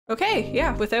Okay,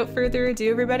 yeah, without further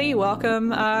ado, everybody,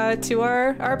 welcome to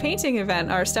our painting event,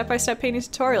 our step-by-step painting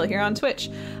tutorial here on Twitch.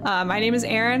 My name is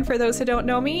Erin, for those who don't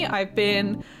know me. I've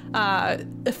been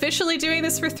officially doing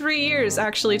this for 3 years,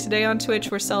 actually. Today on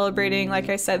Twitch, we're celebrating, like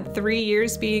I said, 3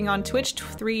 years being on Twitch,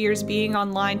 3 years being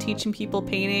online, teaching people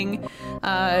painting,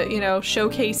 you know,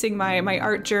 showcasing my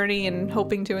art journey and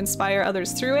hoping to inspire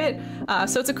others through it.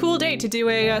 So it's a cool day to do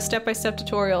a step-by-step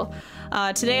tutorial.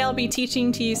 Today I'll be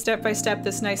teaching to you step by step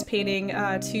this nice painting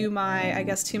to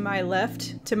my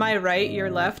left, to my right, your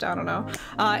left, I don't know.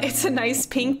 It's a nice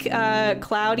pink,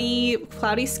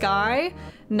 cloudy sky,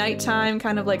 nighttime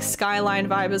kind of like skyline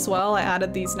vibe as well. I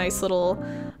added these nice little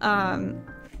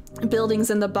buildings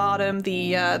in the bottom,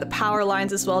 the power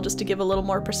lines as well, just to give a little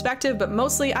more perspective, but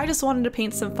mostly I just wanted to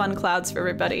paint some fun clouds for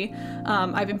everybody.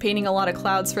 I've been painting a lot of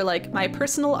clouds for like my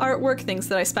personal artwork, things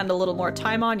that I spend a little more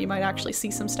time on. You might actually see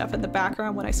some stuff in the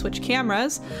background when I switch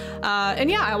cameras.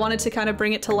 And yeah, I wanted to kind of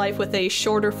bring it to life with a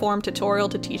shorter form tutorial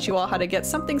to teach you all how to get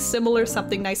something similar,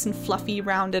 something nice and fluffy,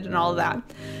 rounded, and all of that.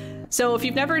 So if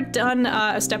you've never done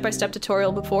a step-by-step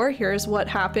tutorial before, here's what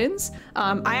happens.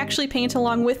 I actually paint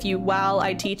along with you while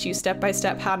I teach you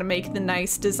step-by-step how to make the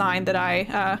nice design that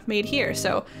I made here.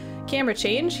 So camera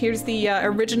change, here's the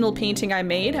original painting I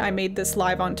made. I made this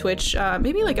live on Twitch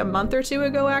maybe like a month or two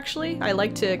ago, actually. I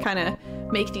like to kind of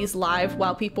make these live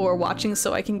while people are watching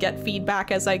so I can get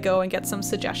feedback as I go and get some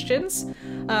suggestions.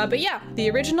 But yeah, the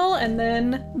original and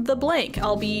then the blank.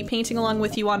 I'll be painting along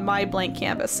with you on my blank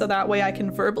canvas, so that way I can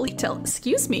verbally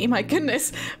excuse me, my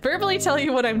goodness, verbally tell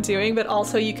you what I'm doing, but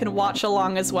also you can watch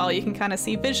along as well. You can kind of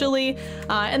see visually,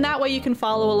 and that way you can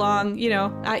follow along, you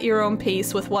know, at your own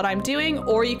pace with what I'm doing,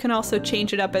 or you can also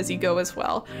change it up as you go as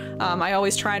well. I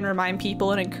always try and remind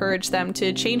people and encourage them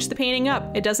to change the painting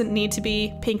up. It doesn't need to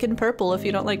be pink and purple if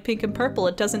you don't like pink and purple.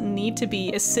 It doesn't need to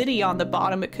be a city on the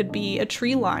bottom. It could be a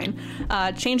tree line.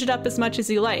 Change it up as much as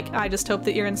you like. I just hope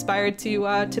that you're inspired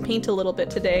to paint a little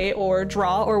bit today, or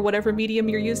draw, or whatever medium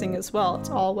you're using as well. It's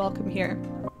all welcome here.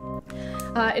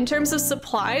 In terms of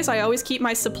supplies, I always keep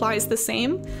my supplies the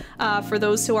same. For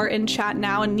those who are in chat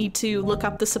now and need to look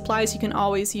up the supplies, you can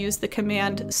always use the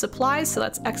command supplies, so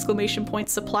that's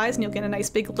 !supplies, and you'll get a nice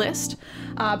big list.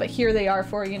 But here they are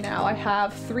for you now. I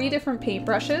have 3 different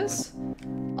paintbrushes,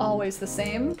 always the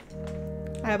same.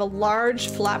 I have a large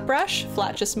flat brush.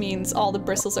 Flat just means all the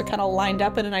bristles are kind of lined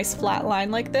up in a nice flat line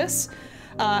like this.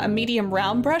 A medium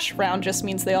round brush. Round just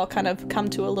means they all kind of come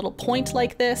to a little point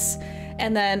like this.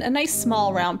 And then a nice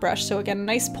small round brush. So again, a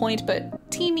nice point,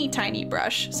 but teeny tiny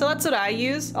brush. So that's what I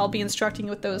use. I'll be instructing you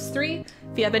with those 3.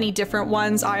 If you have any different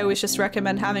ones, I always just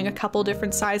recommend having a couple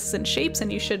different sizes and shapes,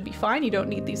 and you should be fine. You don't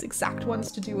need these exact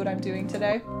ones to do what I'm doing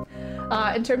today.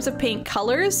 In terms of paint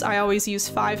colors, I always use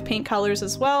 5 paint colors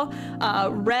as well.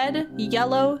 Red,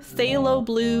 yellow, phthalo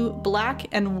blue, black,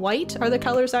 and white are the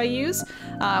colors I use.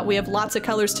 We have lots of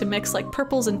colors to mix, like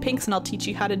purples and pinks, and I'll teach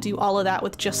you how to do all of that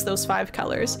with just those 5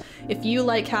 colors. If you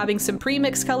like having some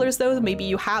pre-mixed colors though, maybe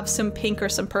you have some pink or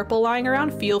some purple lying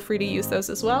around, feel free to use those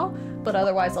as well, but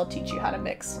otherwise I'll teach you how to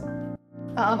mix.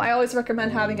 I always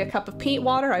recommend having a cup of paint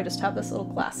water. I just have this little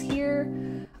glass here.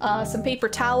 Some paper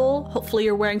towel. Hopefully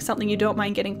you're wearing something you don't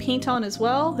mind getting paint on as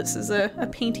well. This is a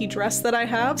painty dress that I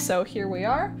have, so here we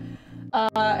are.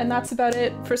 And that's about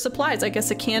it for supplies. I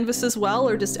guess a canvas as well,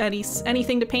 or just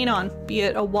anything to paint on, be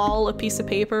it a wall, a piece of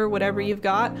paper, whatever you've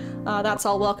got. That's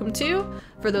all welcome too.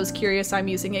 For those curious, I'm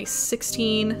using a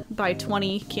 16 by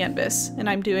 20 canvas, and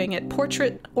I'm doing it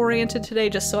portrait oriented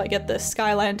today just so I get the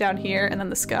skyline down here and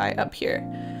then the sky up here.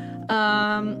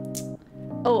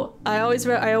 Oh, I always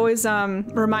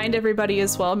remind everybody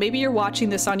as well, maybe you're watching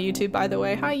this on YouTube, by the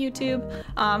way. Hi, YouTube.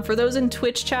 For those in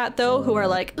Twitch chat, though, who are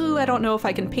like, ooh, I don't know if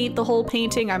I can paint the whole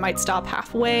painting. I might stop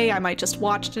halfway. I might just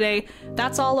watch today.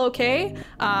 That's all okay.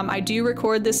 I do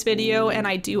record this video, and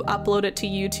I do upload it to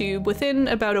YouTube within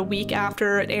about a week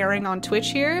after it airing on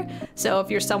Twitch here. So if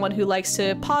you're someone who likes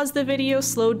to pause the video,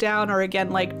 slow down, or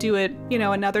again, like do it, you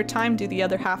know, another time, do the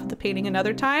other half of the painting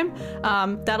another time,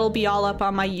 that'll be all up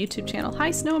on my YouTube channel.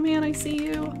 Hi, Snowman, I see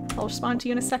you. I'll respond to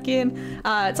you in a second.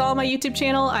 It's all on my YouTube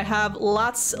channel. I have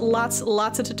lots of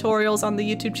tutorials on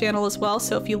the YouTube channel as well,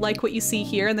 so if you like what you see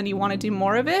here and then you want to do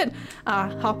more of it,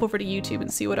 hop over to YouTube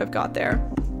and see what I've got there.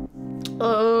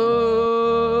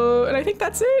 And I think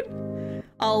that's it.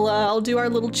 I'll do our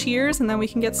little cheers and then we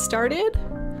can get started.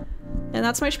 And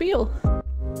that's my spiel.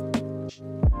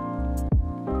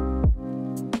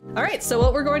 Alright, so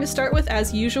what we're going to start with,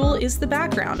 as usual, is the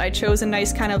background. I chose a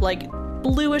nice kind of like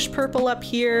bluish purple up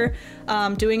here,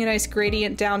 doing a nice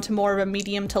gradient down to more of a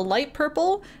medium to light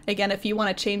purple. Again, if you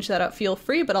want to change that up, feel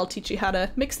free, but I'll teach you how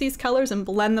to mix these colors and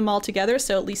blend them all together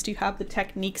so at least you have the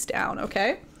techniques down,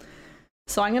 okay?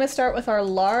 So I'm going to start with our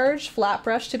large flat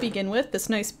brush to begin with, this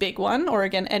nice big one, or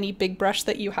again, any big brush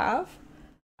that you have.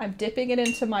 I'm dipping it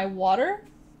into my water,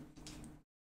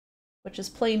 which is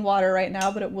plain water right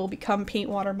now, but it will become paint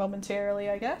water momentarily,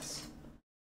 I guess.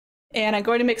 And I'm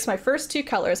going to mix my first two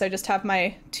colors. I just have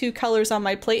my two colors on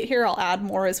my plate here. I'll add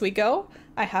more as we go.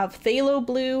 I have phthalo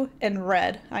blue and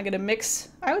red. I'm going to mix,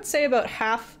 I would say about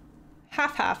half.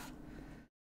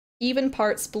 Even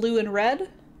parts blue and red.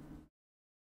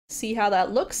 See how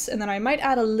that looks, and then I might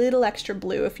add a little extra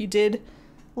blue. If you did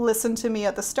listen to me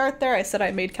at the start there, I said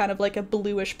I made kind of like a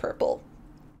bluish purple.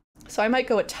 So I might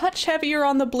go a touch heavier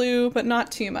on the blue, but not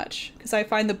too much, because I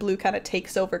find the blue kind of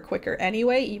takes over quicker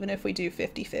anyway, even if we do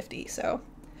 50-50, so.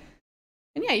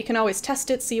 And yeah, you can always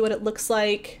test it, see what it looks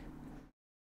like.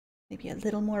 Maybe a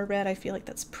little more red, I feel like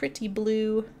that's pretty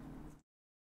blue.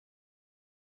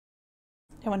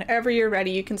 And whenever you're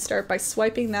ready, you can start by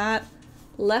swiping that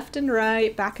left and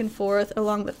right, back and forth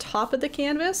along the top of the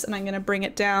canvas, and I'm going to bring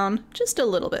it down just a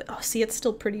little bit. Oh, see, it's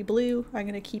still pretty blue. I'm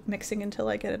going to keep mixing until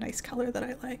I get a nice color that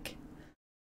I like.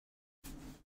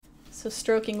 So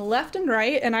stroking left and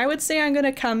right, and I would say I'm going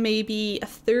to come maybe a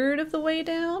third of the way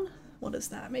down. What is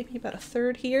that? Maybe about a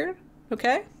third here.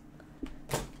 Okay.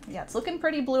 Yeah, it's looking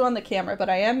pretty blue on the camera, but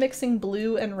I am mixing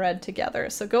blue and red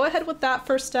together. So go ahead with that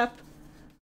first step.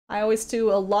 I always do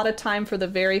a lot of time for the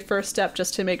very first step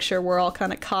just to make sure we're all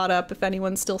kind of caught up if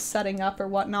anyone's still setting up or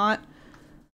whatnot.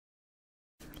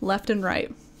 Left and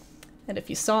right. And if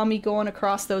you saw me going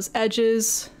across those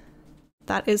edges,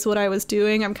 that is what I was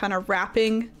doing. I'm kind of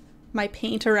wrapping my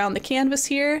paint around the canvas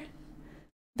here.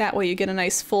 That way you get a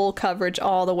nice full coverage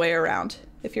all the way around.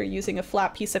 If you're using a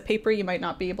flat piece of paper, you might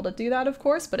not be able to do that, of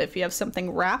course, but if you have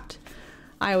something wrapped,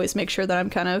 I always make sure that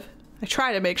I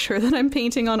try to make sure that I'm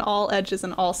painting on all edges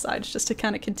and all sides just to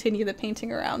kind of continue the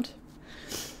painting around.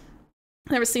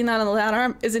 Never seen that on the lat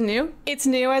arm. Is it new? It's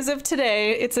new as of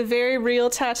today. It's a very real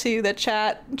tattoo that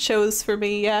chat chose for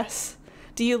me, yes.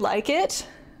 Do you like it?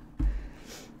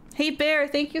 Hey Bear,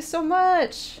 thank you so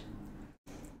much.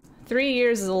 3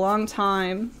 years is a long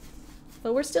time,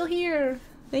 but we're still here.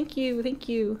 Thank you, thank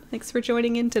you. Thanks for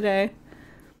joining in today.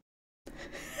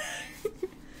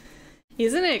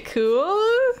 Isn't it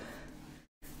cool?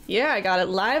 Yeah, I got it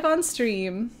live on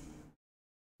stream.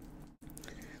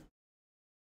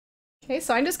 Okay,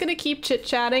 so I'm just gonna keep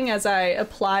chit-chatting as I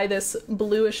apply this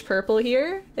bluish purple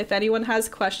here. If anyone has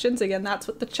questions, again, that's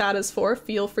what the chat is for.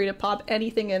 Feel free to pop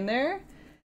anything in there,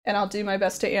 and I'll do my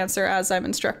best to answer as I'm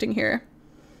instructing here.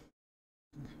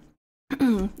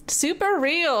 Super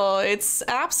real. It's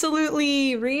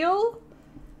absolutely real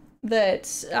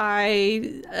that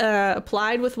I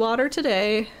applied with water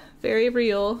today. Very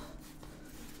real.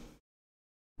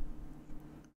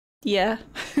 Yeah.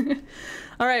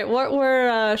 All right, what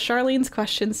were Charlene's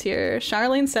questions here?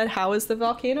 Charlene said, how is the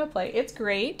volcano plate? It's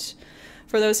great.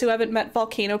 For those who haven't met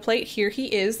Volcano Plate, here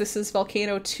he is. This is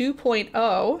Volcano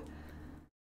 2.0.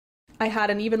 I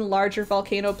had an even larger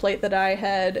Volcano Plate that I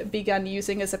had begun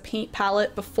using as a paint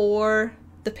palette before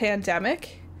the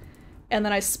pandemic. And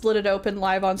then I split it open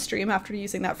live on stream after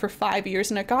using that for 5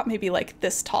 years, and it got maybe like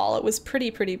this tall. It was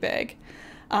pretty big.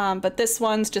 But this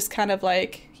one's just kind of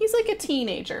like, he's like a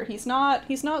teenager. He's not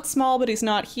small, but he's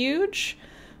not huge.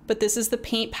 But this is the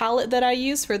paint palette that I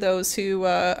use for those who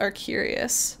are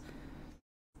curious.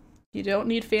 You don't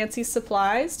need fancy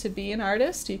supplies to be an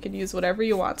artist. You can use whatever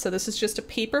you want. So this is just a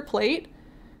paper plate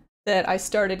that I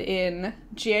started in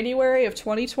January of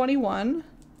 2021.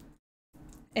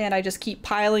 And I just keep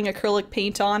piling acrylic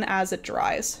paint on as it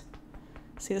dries.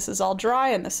 See, this is all dry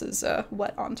and this is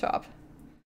wet on top.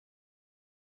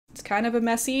 It's kind of a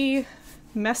messy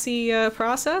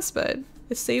process, but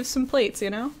it saves some plates, you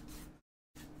know?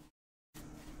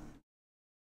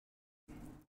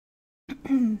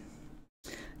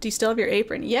 Do you still have your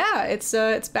apron? Yeah,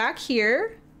 it's back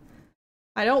here.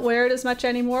 I don't wear it as much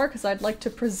anymore because I'd like to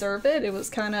preserve it. It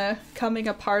was kind of coming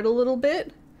apart a little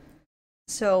bit.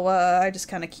 So I just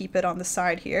kind of keep it on the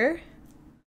side here.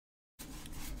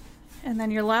 And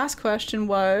then your last question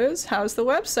was, how's the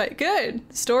website? Good.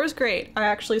 The store's great. I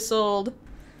actually sold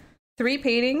 3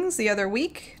 paintings the other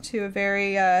week to a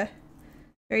very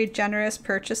generous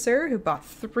purchaser who bought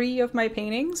 3 of my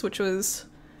paintings, which was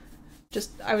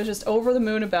I was just over the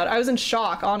moon about it. I was in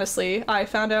shock, honestly. I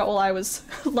found out while I was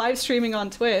live streaming on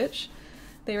Twitch.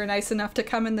 They were nice enough to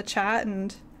come in the chat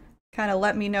and kind of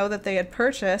let me know that they had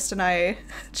purchased, and I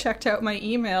checked out my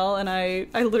email and I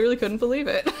literally couldn't believe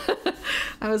it.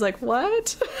 I was like,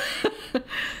 what?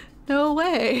 No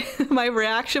way. My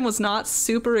reaction was not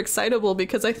super excitable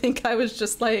because I think I was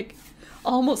just like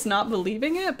almost not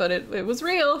believing it, but it was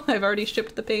real. I've already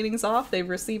shipped the paintings off. They've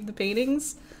received the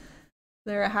paintings.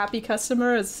 They're a happy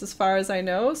customer as far as I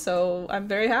know, so I'm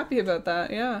very happy about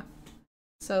that, yeah.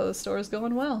 So the store's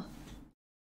going well.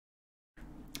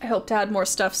 I hope to add more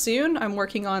stuff soon. I'm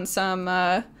working on some,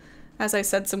 as I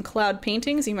said, some cloud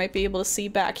paintings. You might be able to see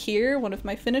back here, one of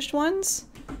my finished ones.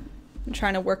 I'm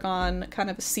trying to work on kind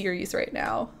of a series right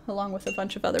now, along with a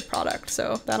bunch of other products,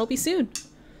 so that'll be soon.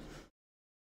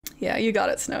 Yeah, you got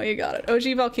it, Snow, you got it.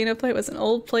 OG Volcano plate was an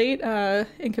old plate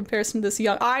in comparison to this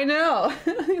young— I know!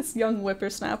 This young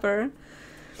whippersnapper.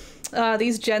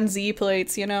 These Gen Z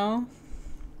plates, you know?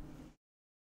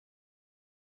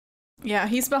 Yeah,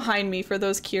 he's behind me for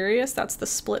those curious. That's the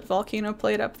split volcano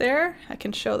plate up there. I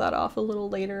can show that off a little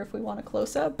later if we want a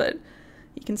close-up, but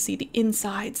you can see the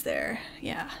insides there.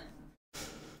 Yeah.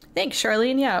 Thanks,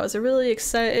 Charlene. Yeah, it was a really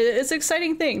it's an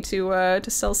exciting thing to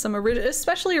sell some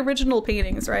especially original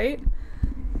paintings, right?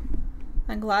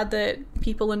 I'm glad that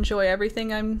people enjoy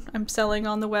everything I'm selling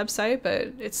on the website, but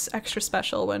it's extra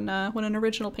special when an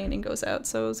original painting goes out.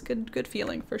 So it was a good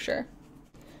feeling for sure.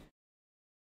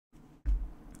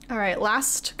 All right,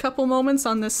 last couple moments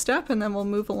on this step, and then we'll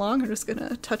move along. I'm just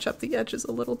gonna touch up the edges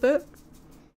a little bit.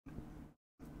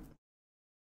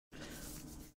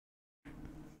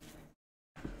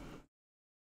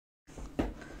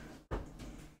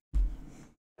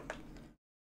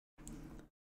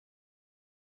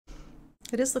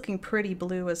 It is looking pretty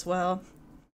blue as well.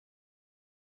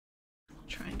 I'll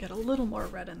try and get a little more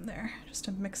red in there just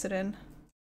to mix it in.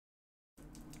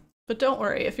 But don't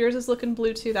worry, if yours is looking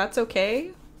blue too, that's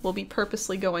okay. We'll be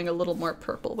purposely going a little more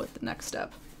purple with the next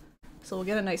step. So we'll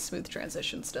get a nice smooth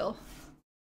transition still.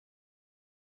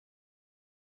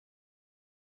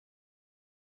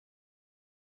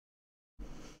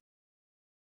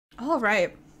 All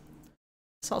right.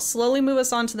 So I'll slowly move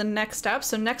us on to the next step.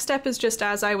 So next step is just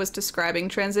as I was describing,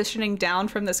 transitioning down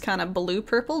from this kind of blue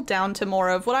purple down to more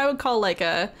of what I would call like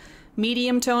a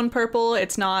medium tone purple.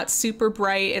 It's not super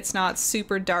bright, it's not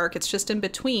super dark, it's just in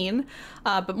between.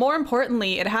 But more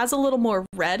importantly, it has a little more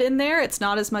red in there. It's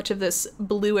not as much of this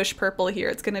bluish purple here.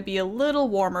 It's going to be a little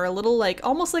warmer, a little like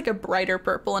almost like a brighter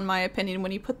purple in my opinion.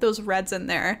 When you put those reds in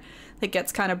there, it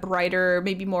gets kind of brighter,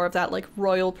 maybe more of that like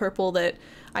royal purple that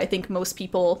I think most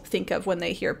people think of when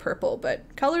they hear purple, but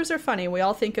colors are funny. We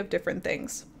all think of different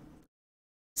things.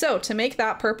 So to make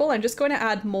that purple, I'm just going to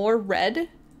add more red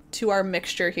to our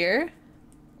mixture here,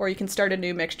 or you can start a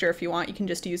new mixture if you want. You can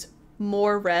just use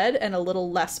more red and a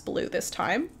little less blue this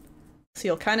time. So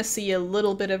you'll kind of see a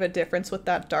little bit of a difference with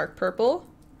that dark purple.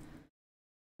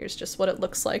 Here's just what it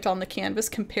looks like on the canvas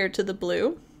compared to the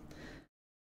blue.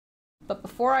 But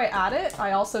before I add it,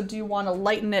 I also do want to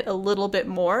lighten it a little bit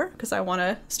more because I want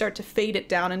to start to fade it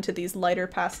down into these lighter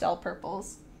pastel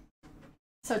purples.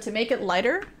 So to make it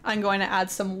lighter, I'm going to add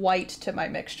some white to my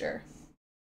mixture.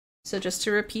 So just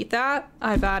to repeat that,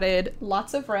 I've added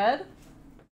lots of red,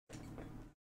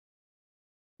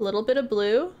 a little bit of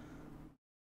blue,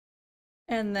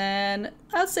 and then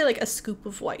I'd say like a scoop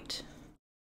of white.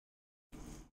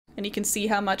 And you can see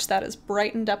how much that has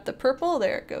brightened up the purple.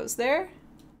 There it goes there.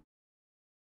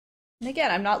 And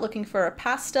again, I'm not looking for a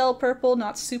pastel purple,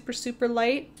 not super, super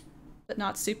light, but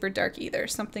not super dark either.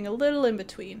 Something a little in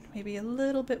between, maybe a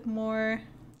little bit more.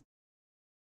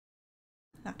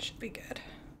 That should be good.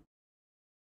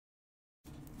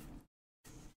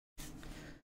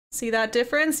 See that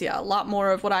difference? Yeah, a lot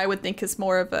more of what I would think is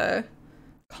more of a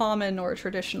common or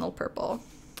traditional purple.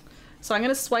 So I'm going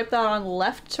to swipe that on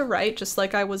left to right, just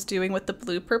like I was doing with the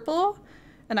blue purple.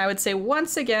 And I would say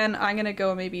once again, I'm going to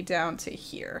go maybe down to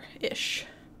here-ish.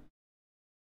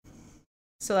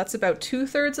 So that's about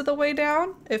 2/3 of the way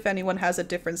down, if anyone has a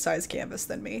different size canvas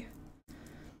than me.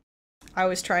 I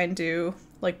always try and do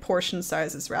like portion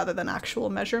sizes rather than actual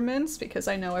measurements because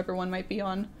I know everyone might be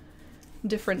on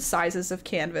different sizes of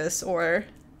canvas or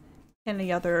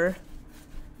any other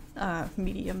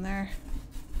medium there.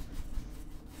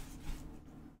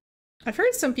 I've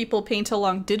heard some people paint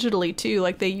along digitally too,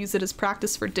 like they use it as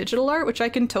practice for digital art, which I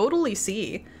can totally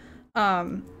see.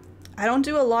 I don't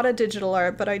do a lot of digital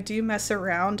art, but I do mess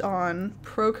around on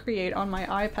Procreate on my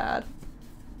iPad.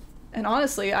 And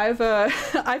honestly,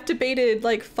 I've debated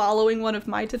like following one of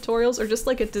my tutorials or just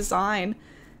like a design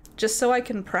just so I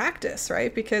can practice,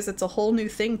 right? Because it's a whole new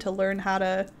thing to learn how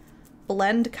to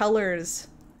blend colors,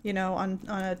 you know, on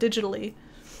digitally.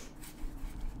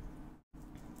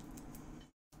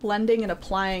 Blending and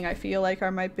applying, I feel like, are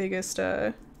my biggest,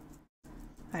 I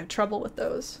have trouble with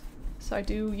those. So I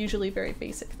do usually very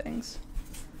basic things.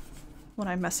 when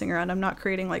I'm messing around. I'm not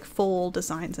creating like full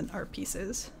designs and art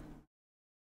pieces.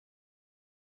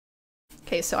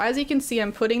 Okay, so as you can see,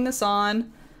 I'm putting this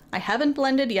on. I haven't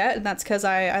blended yet, and that's because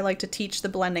I like to teach the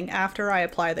blending after I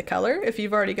apply the color. If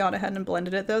you've already gone ahead and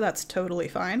blended it though, that's totally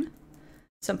fine.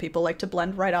 Some people like to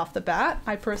blend right off the bat.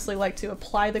 I personally like to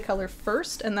apply the color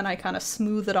first, and then I kind of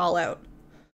smooth it all out.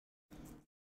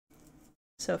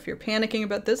 So if you're panicking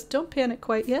about this, don't panic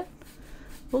quite yet.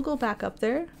 We'll go back up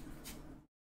there.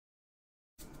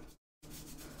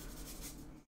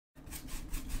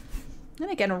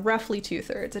 And again, roughly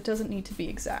 2/3. It doesn't need to be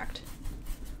exact.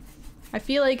 I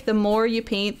feel like the more you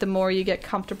paint, the more you get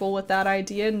comfortable with that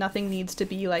idea. Nothing needs to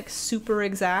be like super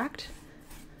exact.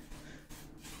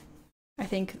 I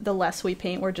think the less we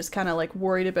paint, we're just kind of like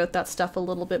worried about that stuff a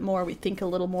little bit more. We think a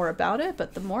little more about it,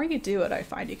 but the more you do it, I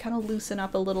find you kind of loosen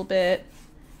up a little bit.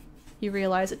 You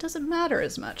realize it doesn't matter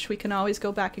as much. We can always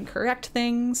go back and correct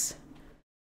things.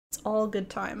 It's all good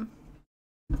time.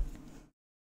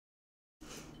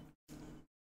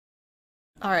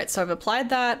 All right, so I've applied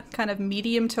that kind of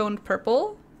medium toned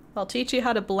purple. I'll teach you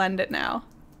how to blend it now.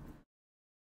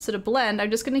 So to blend, I'm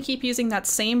just gonna keep using that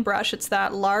same brush. It's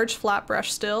that large flat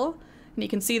brush still. And you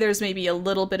can see there's maybe a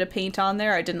little bit of paint on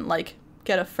there. I didn't like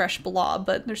get a fresh blob,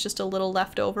 but there's just a little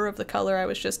left over of the color I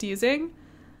was just using.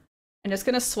 I'm just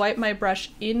gonna swipe my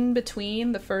brush in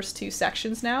between the first two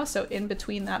sections now. So in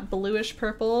between that bluish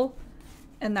purple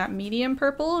and that medium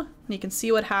purple. And you can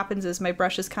see what happens is my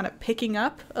brush is kind of picking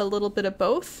up a little bit of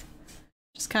both.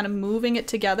 Just kind of moving it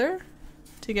together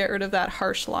to get rid of that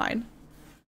harsh line.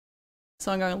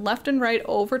 So I'm going left and right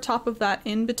over top of that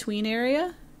in-between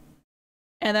area.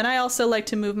 And then I also like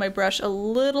to move my brush a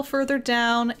little further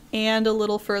down and a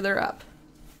little further up.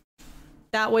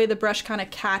 That way the brush kind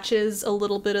of catches a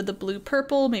little bit of the blue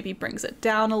purple, maybe brings it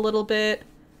down a little bit,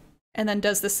 and then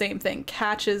does the same thing,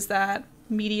 catches that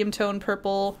medium tone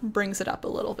purple, brings it up a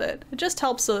little bit. It just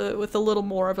helps with a little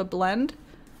more of a blend.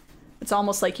 It's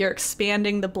almost like you're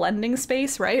expanding the blending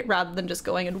space, right? Rather than just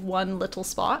going in one little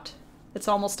spot. It's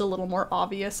almost a little more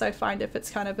obvious, I find, if it's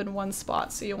kind of in one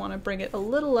spot. So you want to bring it a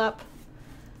little up,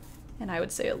 and I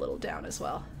would say a little down as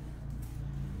well.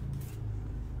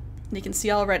 And you can see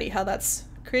already how that's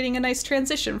creating a nice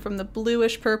transition from the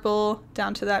bluish purple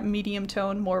down to that medium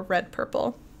tone, more red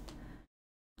purple.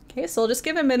 Okay, so I'll just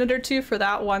give a minute or two for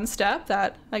that one step,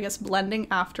 that, I guess, blending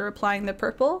after applying the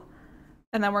purple.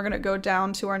 And then we're going to go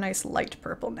down to our nice light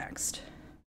purple next.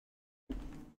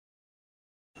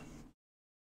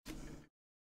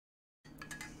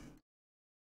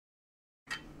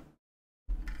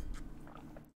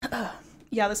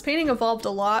 Yeah, this painting evolved a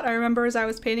lot. I remember as I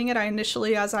was painting it, I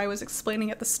initially, as I was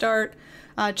explaining at the start,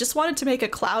 just wanted to make a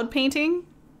cloud painting.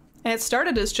 And it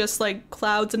started as just like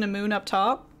clouds and a moon up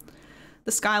top.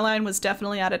 The skyline was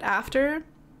definitely added after.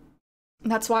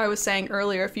 And that's why I was saying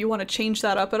earlier, if you want to change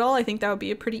that up at all, I think that would be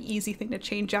a pretty easy thing to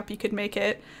change up. You could make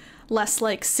it less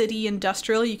like city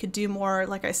industrial. You could do more,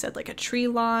 like I said, like a tree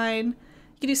line.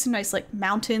 You could do some nice like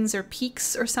mountains or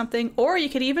peaks or something. Or you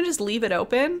could even just leave it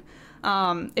open.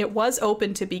 It was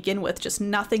open to begin with, just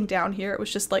nothing down here. It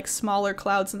was just like smaller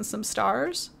clouds and some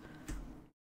stars.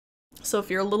 So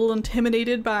if you're a little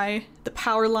intimidated by the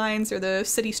power lines or the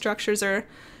city structures, or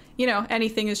you know,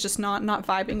 anything is just not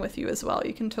vibing with you as well,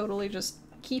 you can totally just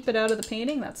keep it out of the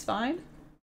painting. That's fine.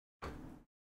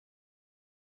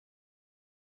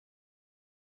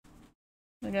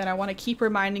 Again, I want to keep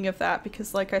reminding of that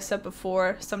because, like I said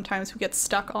before, sometimes we get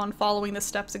stuck on following the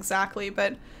steps exactly,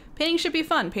 but painting should be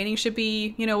fun. Painting should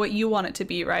be, you know, what you want it to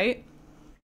be, right?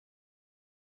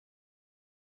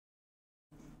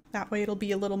 That way it'll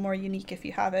be a little more unique if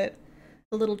you have it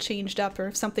a little changed up, or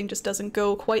if something just doesn't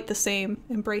go quite the same,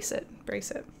 embrace it,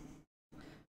 embrace it.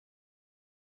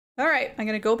 All right, I'm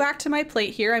gonna go back to my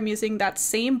plate here. I'm using that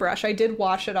same brush. I did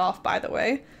wash it off, by the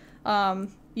way.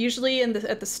 Usually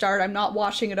at the start, I'm not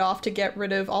washing it off to get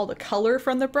rid of all the color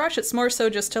from the brush. It's more so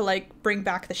just to like bring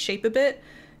back the shape a bit,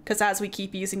 because as we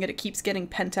keep using it, it keeps getting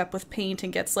pent up with paint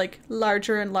and gets like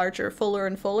larger and larger, fuller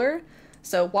and fuller.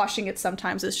 So washing it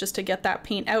sometimes is just to get that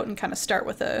paint out and kind of start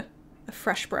with a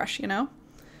fresh brush, you know?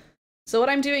 So what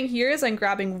I'm doing here is I'm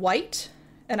grabbing white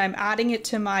and I'm adding it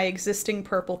to my existing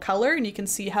purple color, and you can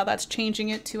see how that's changing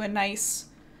it to a nice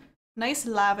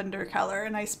lavender color, a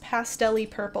nice pastel-y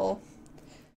purple.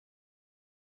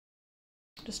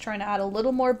 Just trying to add a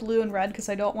little more blue and red because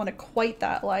I don't want it quite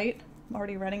that light. I'm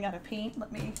already running out of paint.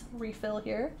 Let me refill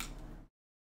here.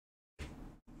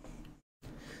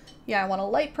 Yeah, I want a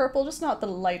light purple, just not the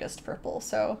lightest purple,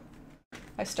 so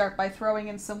I start by throwing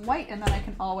in some white, and then I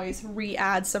can always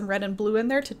re-add some red and blue in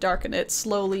there to darken it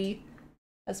slowly,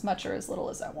 as much or as little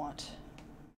as I want.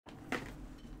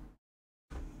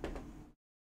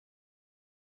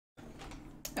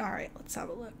 All right, let's have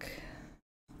a look.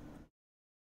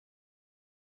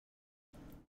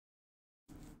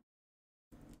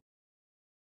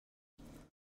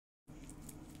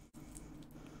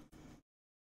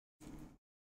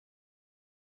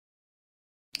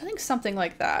 I think something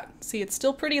like that. See, it's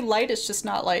still pretty light, it's just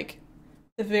not like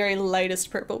the very lightest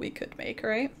purple we could make,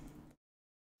 right?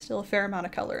 Still a fair amount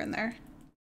of color in there.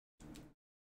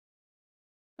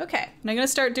 Okay, and I'm gonna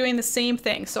start doing the same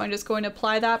thing. So I'm just going to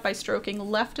apply that by stroking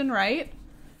left and right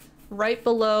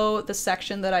below the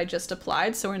section that I just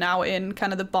applied. So we're now in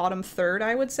kind of the bottom third,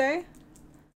 I would say.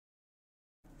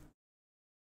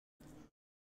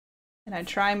 And I'm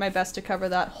trying my best to cover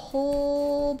that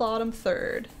whole bottom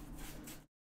third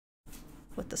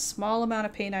with the small amount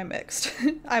of paint I mixed.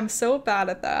 I'm so bad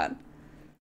at that.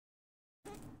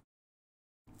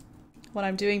 When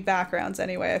I'm doing backgrounds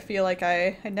anyway, I feel like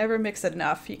I never mix it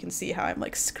enough. You can see how I'm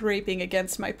like scraping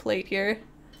against my plate here.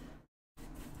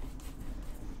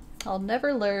 I'll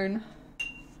never learn.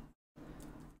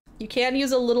 You can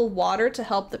use a little water to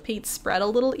help the paint spread a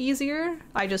little easier.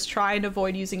 I just try and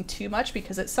avoid using too much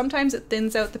because sometimes it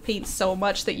thins out the paint so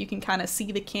much that you can kind of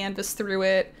see the canvas through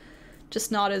it.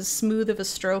 Just not as smooth of a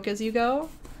stroke as you go.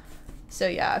 So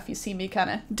yeah, if you see me kind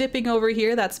of dipping over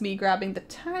here, that's me grabbing the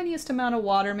tiniest amount of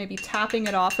water, maybe tapping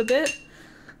it off a bit,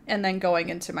 and then going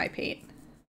into my paint.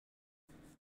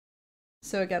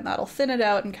 So again, that'll thin it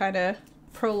out and kind of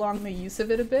prolong the use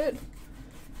of it a bit.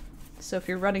 So if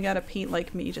you're running out of paint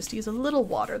like me, just use a little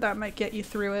water. That might get you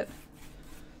through it.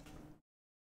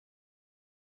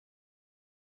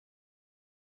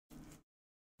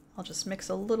 I'll just mix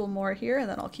a little more here and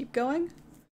then I'll keep going.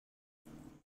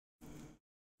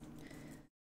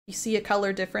 You see a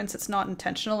color difference, it's not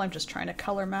intentional, I'm just trying to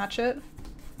color match it.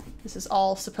 This is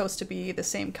all supposed to be the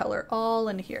same color all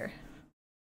in here.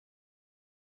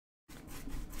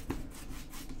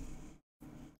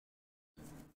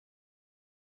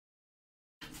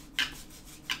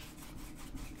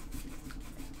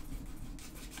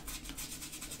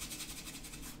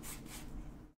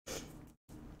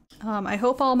 I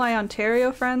hope all my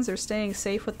Ontario friends are staying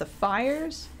safe with the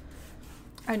fires.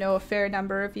 I know a fair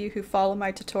number of you who follow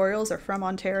my tutorials are from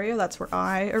Ontario. That's where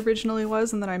I originally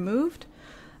was and then I moved.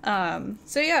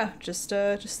 So yeah, just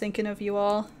thinking of you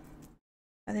all.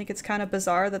 I think it's kind of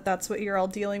bizarre that that's what you're all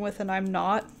dealing with and I'm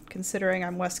not, considering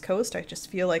I'm West Coast. I just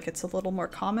feel like it's a little more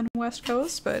common West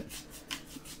Coast, but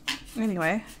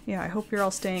anyway, yeah, I hope you're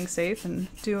all staying safe and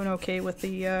doing okay with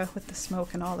the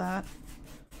smoke and all that.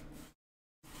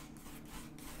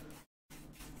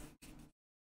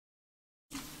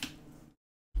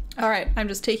 Alright, I'm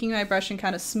just taking my brush and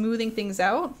kind of smoothing things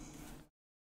out.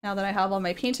 Now that I have all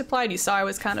my paint applied, you saw I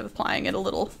was kind of applying it a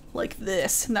little like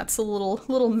this, and that's a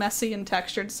little messy and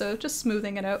textured, so just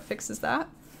smoothing it out fixes that.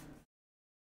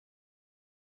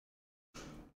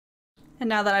 And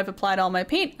now that I've applied all my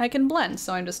paint, I can blend.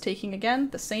 So I'm just taking, again,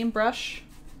 the same brush,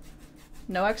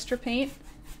 no extra paint,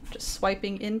 just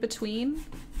swiping in between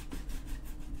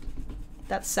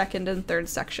that second and third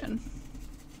section.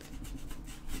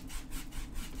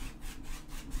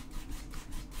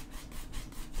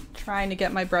 Trying to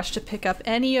get my brush to pick up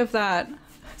any of that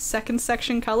second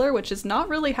section color, which is not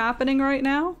really happening right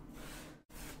now.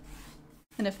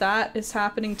 And if that is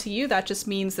happening to you, that just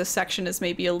means this section is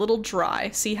maybe a little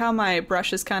dry. See how my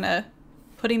brush is kind of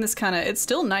putting this kind of, it's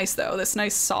still nice though, this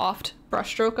nice soft brush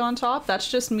stroke on top. That's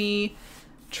just me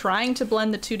trying to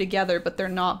blend the two together, but they're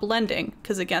not blending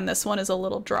because again, this one is a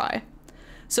little dry.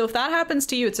 So if that happens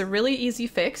to you, it's a really easy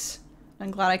fix.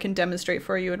 I'm glad I can demonstrate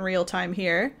for you in real time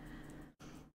here.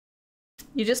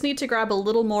 You just need to grab a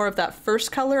little more of that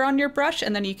first color on your brush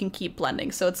and then you can keep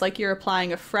blending. So it's like you're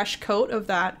applying a fresh coat of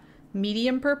that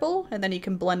medium purple and then you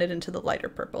can blend it into the lighter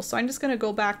purple. So I'm just going to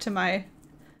go back to my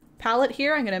palette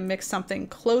here. I'm going to mix something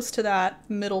close to that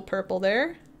middle purple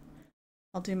there.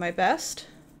 I'll do my best.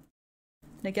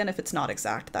 And again, if it's not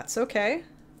exact, that's okay.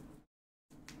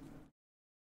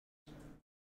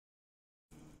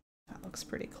 That looks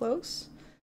pretty close.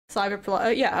 So I've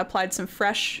applied some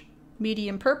fresh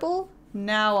medium purple.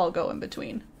 Now I'll go in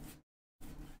between.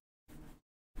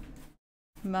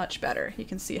 Much better. You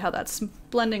can see how that's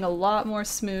blending a lot more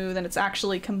smooth and it's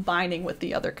actually combining with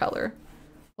the other color.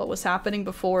 What was happening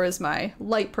before is my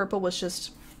light purple was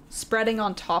just spreading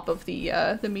on top of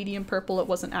the medium purple. It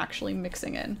wasn't actually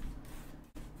mixing in.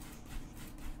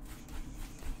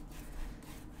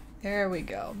 There we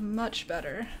go. Much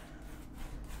better.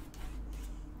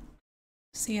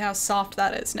 See how soft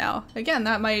that is now. Again,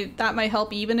 that might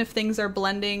help even if things are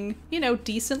blending, you know,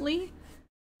 decently.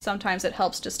 Sometimes it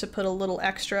helps just to put a little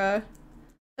extra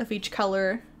of each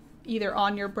color either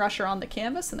on your brush or on the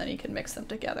canvas and then you can mix them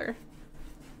together.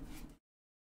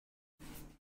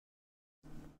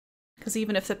 because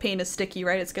even if the paint is sticky,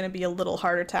 right, it's going to be a little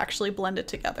harder to actually blend it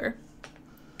together.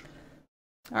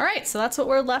 All right, so that's what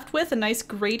we're left with, a nice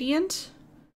gradient.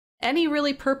 Any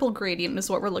really purple gradient is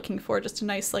what we're looking for, just a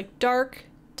nice like dark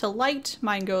to light.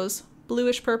 Mine goes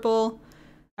bluish purple.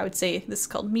 I would say this is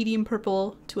called medium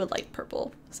purple to a light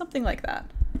purple, something like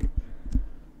that.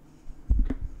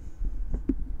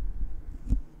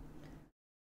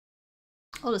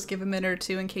 I'll just give a minute or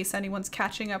two in case anyone's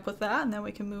catching up with that, and then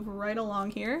we can move right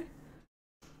along here.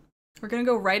 We're gonna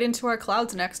go right into our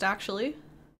clouds next, actually.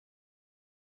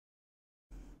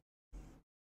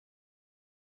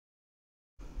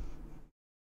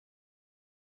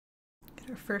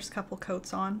 Get our first couple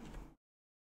coats on.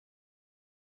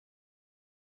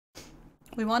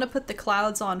 We want to put the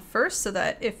clouds on first so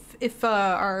that if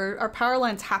our power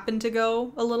lines happen to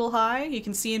go a little high, you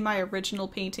can see in my original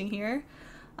painting here,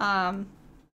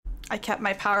 I kept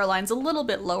my power lines a little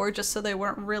bit lower just so they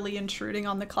weren't really intruding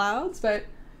on the clouds, but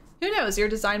who knows, your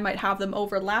design might have them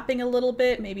overlapping a little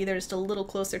bit, maybe they're just a little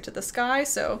closer to the sky,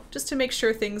 so just to make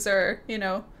sure things are, you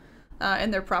know,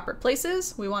 in their proper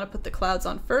places, we want to put the clouds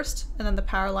on first and then the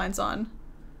power lines on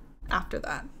after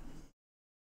that.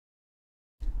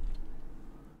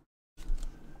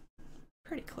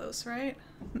 Pretty close, right?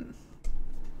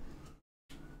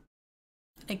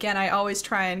 Again, I always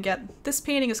try and get this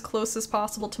painting as close as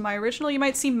possible to my original. You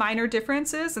might see minor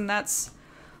differences, and that's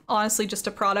honestly just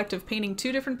a product of painting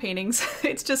two different paintings.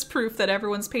 It's just proof that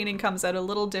everyone's painting comes out a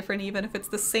little different, even if it's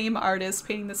the same artist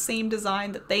painting the same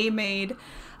design that they made.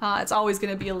 It's always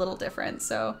going to be a little different.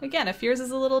 So again, if yours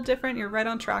is a little different, you're right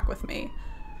on track with me.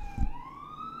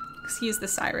 Excuse the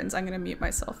sirens, I'm going to mute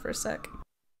myself for a sec.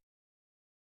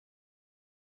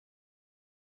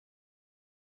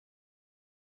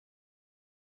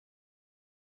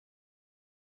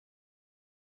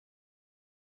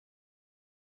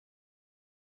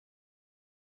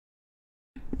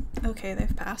 Okay,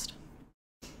 they've passed.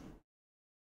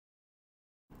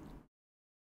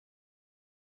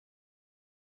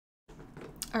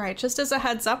 Alright, just as a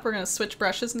heads up, we're going to switch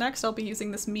brushes next. I'll be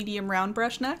using this medium round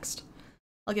brush next.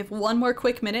 I'll give one more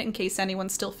quick minute in case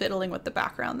anyone's still fiddling with the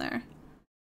background there.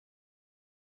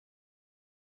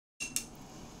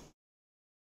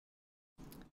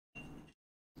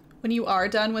 When you are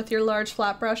done with your large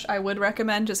flat brush, I would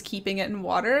recommend just keeping it in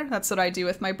water. That's what I do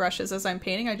with my brushes as I'm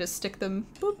painting. I just stick them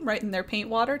boop, right in their paint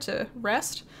water to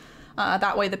rest.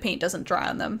 That way the paint doesn't dry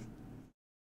on them.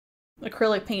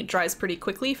 Acrylic paint dries pretty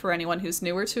quickly for anyone who's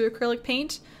newer to acrylic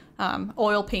paint.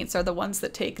 Oil paints are the ones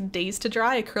that take days to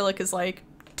dry. Acrylic is like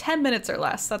 10 minutes or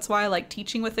less. That's why I like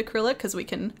teaching with acrylic, because we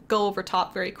can go over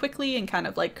top very quickly and kind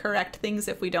of like correct things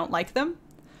if we don't like them.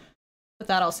 But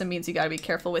that also means you gotta be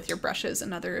careful with your brushes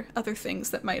and other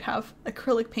things that might have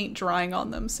acrylic paint drying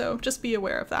on them, so just be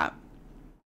aware of that.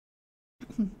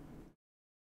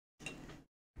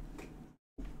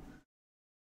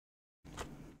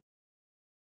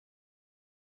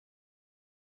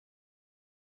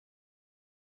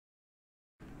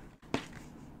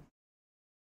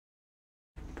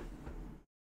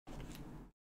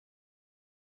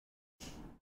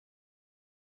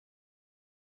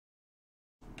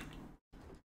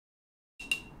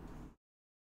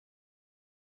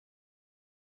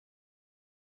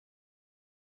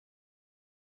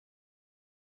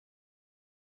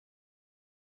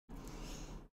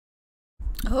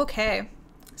 Okay,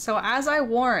 so as I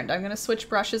warned, I'm going to switch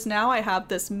brushes now. I have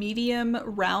this medium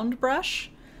round brush.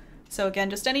 So again,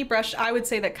 just any brush I would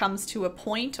say that comes to a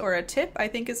point or a tip I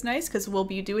think is nice, because we'll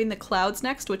be doing the clouds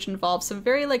next, which involves some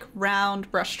very like round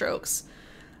brush strokes.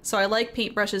 So I like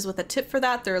paint brushes with a tip for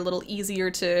that. They're a little easier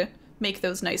to make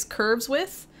those nice curves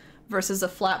with, versus a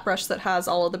flat brush that has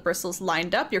all of the bristles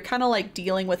lined up. You're kind of like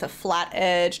dealing with a flat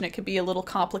edge, and it could be a little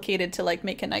complicated to like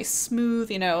make a nice smooth,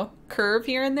 you know, curve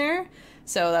here and there.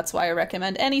 So that's why I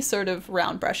recommend any sort of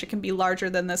round brush. It can be larger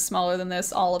than this, smaller than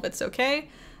this, all of it's okay.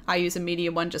 I use a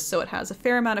medium one just so it has a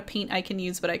fair amount of paint I can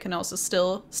use, but I can also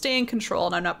still stay in control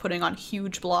and I'm not putting on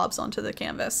huge blobs onto the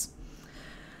canvas.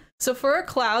 So for our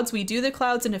clouds, we do the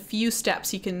clouds in a few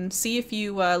steps. You can see if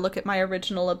you look at my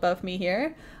original above me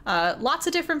here. Lots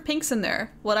of different pinks in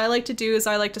there. What I like to do is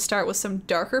I like to start with some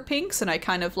darker pinks, and I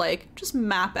kind of like just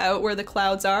map out where the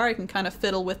clouds are. I can kind of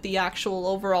fiddle with the actual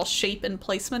overall shape and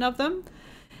placement of them.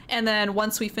 And then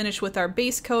once we finish with our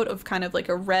base coat of kind of like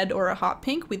a red or a hot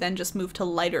pink, we then just move to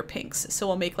lighter pinks. So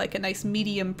we'll make like a nice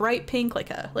medium bright pink, like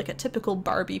a typical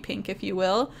Barbie pink, if you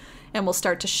will. And we'll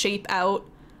start to shape out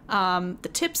the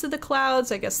tips of the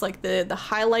clouds, I guess like the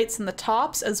highlights and the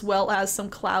tops, as well as some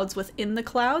clouds within the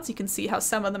clouds. You can see how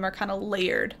some of them are kind of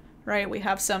layered, right? We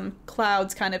have some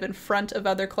clouds kind of in front of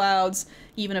other clouds,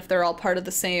 even if they're all part of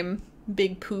the same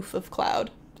big poof of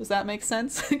cloud. Does that make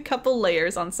sense? A couple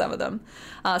layers on some of them.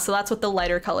 So that's what the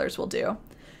lighter colors will do.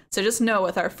 So just know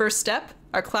with our first step,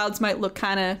 our clouds might look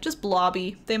kind of just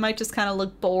blobby. They might just kind of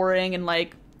look boring and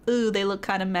like, ooh, they look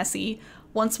kind of messy.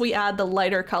 Once we add the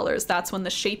lighter colors, that's when the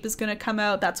shape is going to come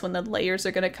out. That's when the layers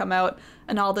are going to come out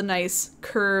and all the nice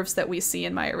curves that we see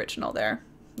in my original there.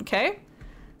 Okay?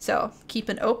 So keep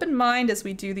an open mind as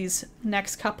we do these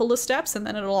next couple of steps, and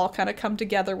then it'll all kind of come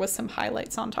together with some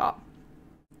highlights on top.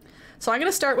 So I'm going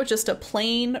to start with just a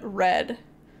plain red.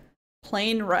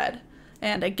 Plain red.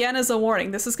 And again, as a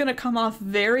warning, this is going to come off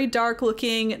very dark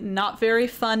looking, not very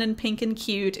fun and pink and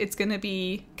cute. It's going to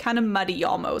be kind of muddy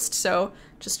almost. So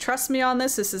just trust me on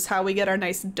this. This is how we get our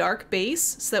nice dark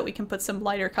base so that we can put some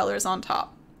lighter colors on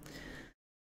top.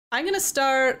 I'm going to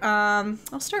start,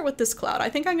 I'll start with this cloud. I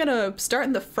think I'm going to start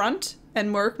in the front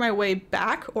and work my way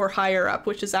back or higher up,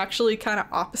 which is actually kind of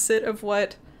opposite of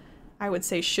what I would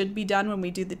say should be done when we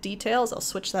do the details. I'll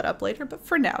switch that up later, but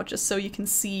for now, just so you can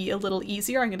see a little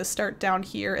easier, I'm going to start down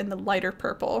here in the lighter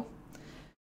purple.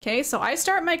 Okay, so I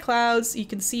start my clouds. You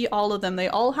can see all of them. They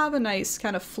all have a nice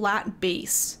kind of flat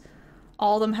base.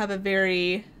 All of them have a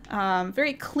very,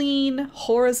 very clean,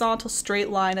 horizontal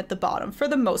straight line at the bottom for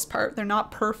the most part. They're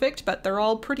not perfect, but they're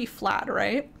all pretty flat,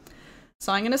 right?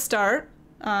 So I'm going to start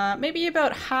maybe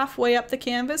about halfway up the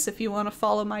canvas if you want to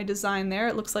follow my design there.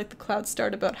 It looks like the clouds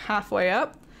start about halfway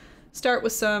up. Start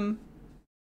with some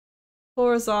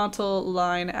horizontal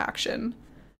line action.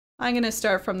 I'm going to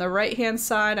start from the right hand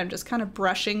side. I'm just kind of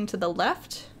brushing to the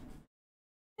left.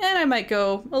 And I might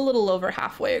go a little over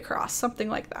halfway across, something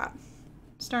like that.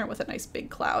 Starting with a nice big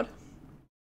cloud.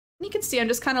 And you can see I'm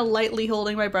just kind of lightly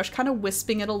holding my brush, kind of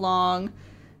wisping it along.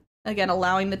 Again,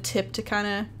 allowing the tip to kind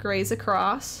of graze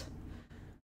across.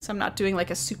 So I'm not doing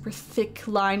like a super thick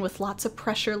line with lots of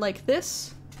pressure like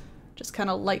this, just kind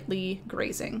of lightly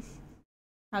grazing.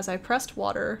 As I pressed,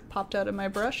 water popped out of my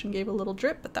brush and gave a little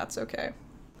drip, but that's okay.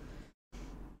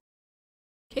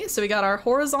 Okay, so we got our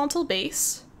horizontal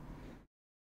base.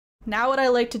 Now what I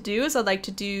like to do is I'd like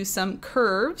to do some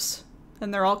curves,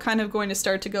 and they're all kind of going to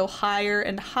start to go higher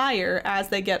and higher as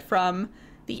they get from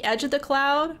the edge of the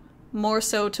cloud, more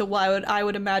so to what I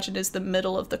would imagine is the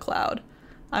middle of the cloud.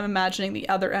 I'm imagining the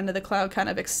other end of the cloud kind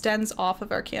of extends off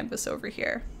of our canvas over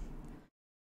here.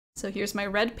 So here's my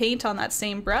red paint on that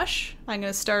same brush. I'm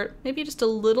going to start maybe just a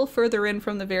little further in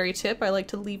from the very tip. I like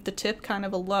to leave the tip kind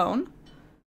of alone.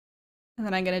 And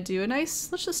then I'm going to do a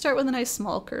nice, let's just start with a nice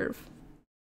small curve.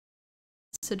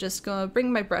 So just go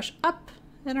bring my brush up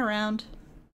and around.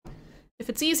 If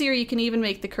it's easier, you can even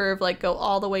make the curve like go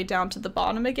all the way down to the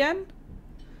bottom again.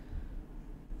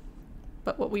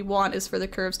 But what we want is for the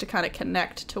curves to kind of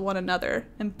connect to one another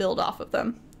and build off of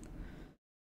them.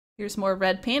 Here's more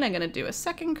red paint. I'm going to do a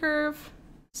second curve.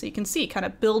 So you can see kind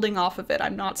of building off of it.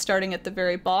 I'm not starting at the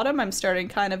very bottom. I'm starting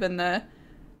kind of in the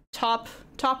top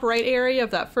right area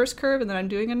of that first curve, and then I'm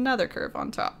doing another curve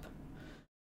on top.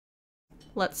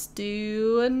 Let's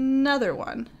do another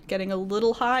one, getting a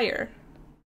little higher.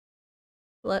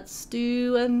 Let's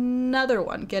do another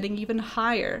one, getting even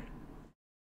higher.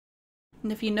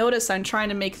 And if you notice, I'm trying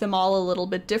to make them all a little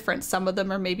bit different. Some of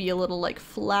them are maybe a little like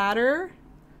flatter.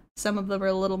 Some of them are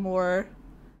a little more,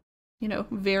 you know,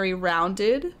 very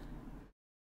rounded.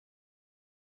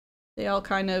 They all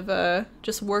kind of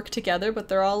just work together, but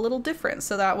they're all a little different.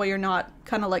 So that way you're not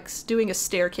kind of like doing a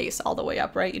staircase all the way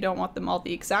up, right? You don't want them all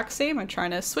the exact same. I'm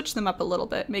trying to switch them up a little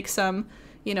bit, make some,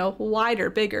 you know,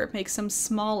 wider, bigger, make some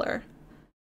smaller.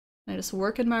 And I just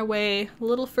working my way a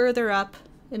little further up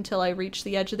until I reach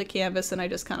the edge of the canvas and I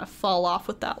just kind of fall off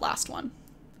with that last one.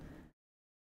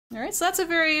 All right, so that's a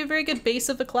very, very good base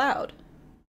of a cloud.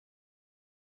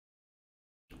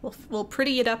 We'll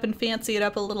pretty it up and fancy it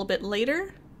up a little bit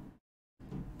later.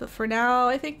 But for now,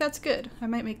 I think that's good. I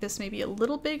might make this maybe a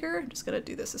little bigger. I'm just gonna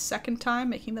do this a second time,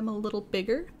 making them a little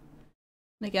bigger.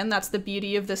 And again, that's the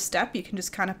beauty of this step. You can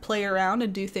just kind of play around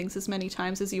and do things as many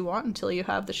times as you want until you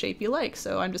have the shape you like.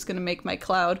 So I'm just gonna make my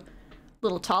cloud a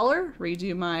little taller,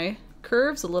 redo my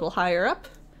curves a little higher up.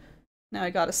 Now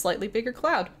I got a slightly bigger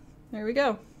cloud. There we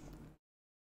go.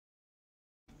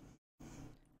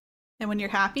 And when you're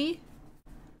happy,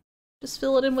 just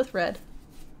fill it in with red.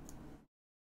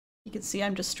 You can see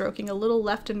I'm just stroking a little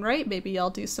left and right. Maybe I'll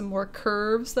do some more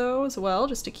curves though as well,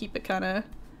 just to keep it kind of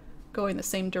going the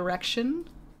same direction.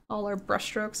 All our brush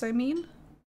strokes, I mean.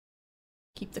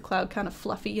 Keep the cloud kind of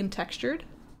fluffy and textured.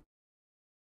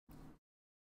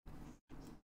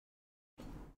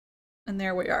 And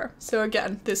there we are. So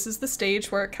again, this is the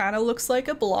stage where it kind of looks like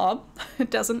a blob.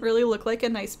 It doesn't really look like a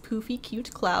nice poofy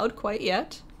cute cloud quite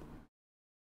yet.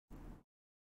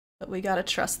 But we gotta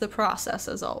trust the process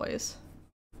as always.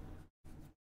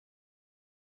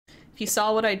 If you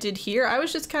saw what I did here, I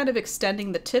was just kind of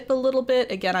extending the tip a little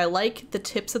bit. Again, I like the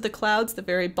tips of the clouds, the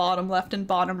very bottom left and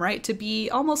bottom right, to be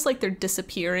almost like they're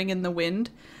disappearing in the wind.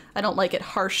 I don't like it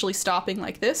harshly stopping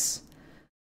like this.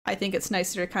 I think it's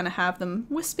nicer to kind of have them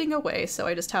wisping away, so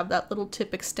I just have that little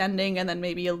tip extending and then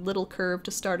maybe a little curve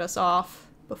to start us off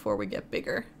before we get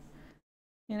bigger.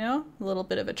 You know, a little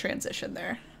bit of a transition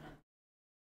there.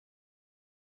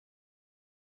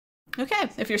 Okay,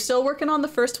 if you're still working on the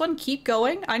first one, keep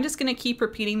going. I'm just gonna keep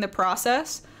repeating the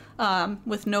process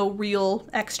with no real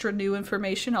extra new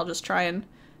information. I'll just try and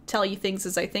tell you things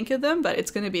as I think of them, but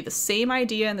it's gonna be the same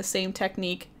idea and the same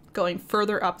technique going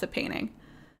further up the painting.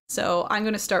 So I'm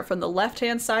gonna start from the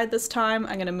left-hand side this time.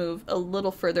 I'm gonna move a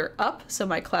little further up so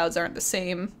my clouds aren't the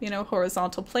same, you know,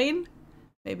 horizontal plane.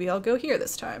 Maybe I'll go here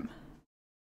this time.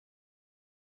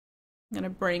 I'm gonna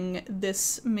bring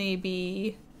this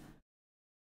maybe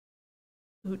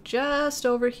just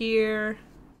over here.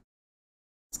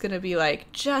 It's gonna be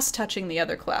like just touching the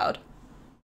other cloud.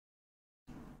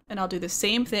 And I'll do the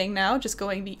same thing now, just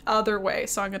going the other way.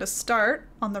 So I'm gonna start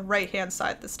on the right-hand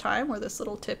side this time, where this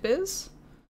little tip is.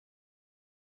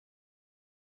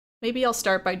 Maybe I'll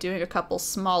start by doing a couple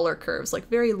smaller curves, like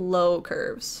very low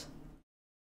curves.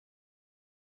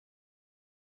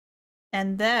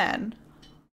 And then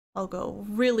I'll go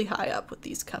really high up with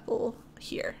these couple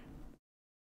here.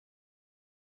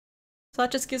 So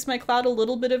that just gives my cloud a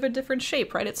little bit of a different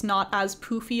shape, right? It's not as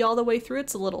poofy all the way through.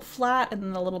 It's a little flat and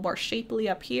then a little more shapely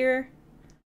up here.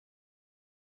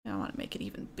 I want to make it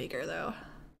even bigger though.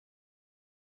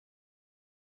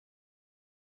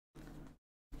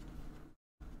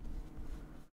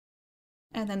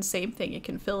 And then same thing, you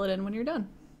can fill it in when you're done.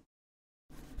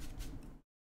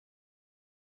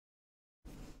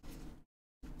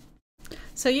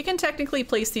 So you can technically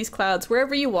place these clouds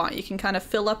wherever you want. You can kind of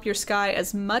fill up your sky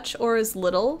as much or as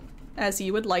little as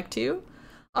you would like to.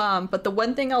 But the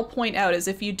one thing I'll point out is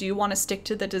if you do want to stick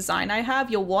to the design I have,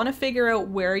 you'll want to figure out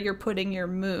where you're putting your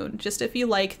moon. Just if you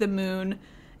like the moon,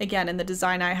 again, in the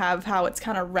design I have, how it's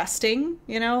kind of resting,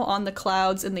 you know, on the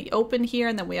clouds in the open here,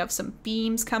 and then we have some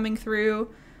beams coming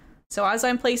through. So as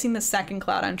I'm placing the second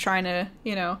cloud, I'm trying to,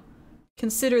 you know,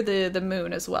 consider the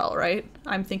moon as well, right?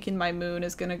 I'm thinking my moon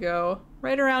is gonna go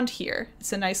right around here.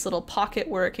 It's a nice little pocket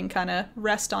where it can kind of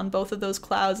rest on both of those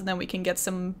clouds, and then we can get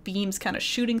some beams kind of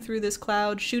shooting through this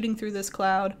cloud, shooting through this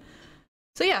cloud.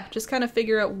 So yeah, just kind of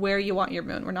figure out where you want your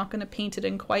moon. We're not gonna paint it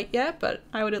in quite yet, but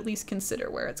I would at least consider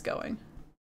where it's going.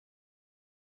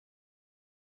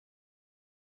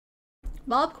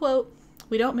 Bob quote,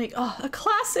 we don't make, oh, a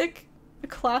classic,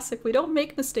 we don't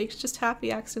make mistakes, just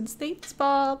happy accidents. Thanks,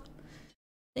 Bob.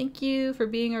 Thank you for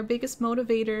being our biggest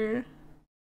motivator.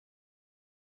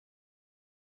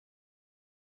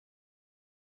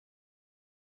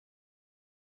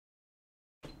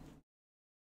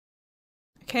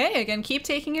 Okay, again, keep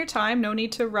taking your time. No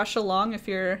need to rush along if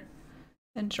you're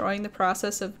enjoying the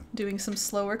process of doing some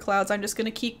slower clouds. I'm just going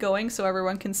to keep going so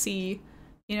everyone can see,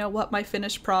 you know, what my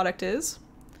finished product is.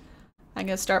 I'm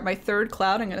going to start my third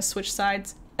cloud. I'm going to switch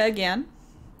sides again.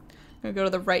 I'm going to go to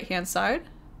the right-hand side.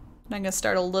 And I'm going to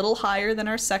start a little higher than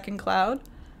our second cloud.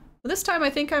 But this time I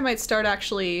think I might start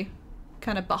actually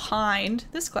kind of behind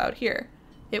this cloud here.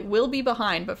 It will be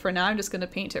behind, but for now I'm just going to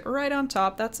paint it right on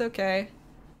top. That's okay.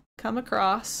 Come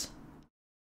across.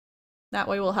 That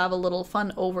way we'll have a little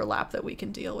fun overlap that we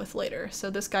can deal with later. So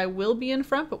this guy will be in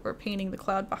front, but we're painting the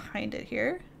cloud behind it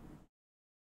here.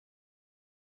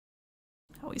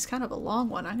 Oh, he's kind of a long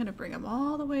one. I'm going to bring him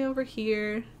all the way over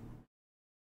here.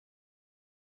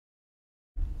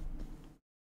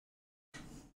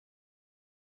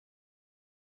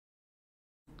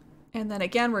 And then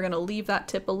again, we're going to leave that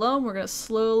tip alone. We're going to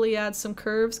slowly add some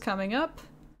curves coming up.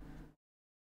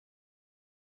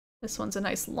 This one's a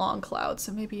nice long cloud,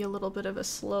 so maybe a little bit of a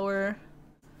slower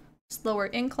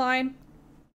incline.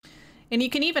 And you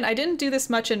can even, I didn't do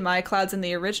this much in my clouds in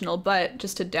the original, but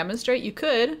just to demonstrate, you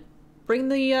could bring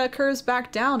the curves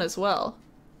back down as well.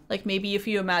 Like maybe if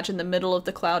you imagine the middle of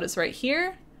the cloud is right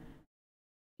here,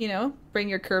 you know, bring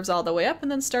your curves all the way up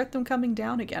and then start them coming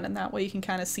down again, and that way you can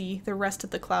kind of see the rest of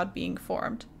the cloud being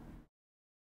formed.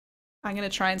 I'm going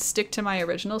to try and stick to my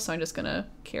original, so I'm just going to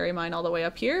carry mine all the way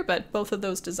up here, but both of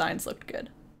those designs looked good.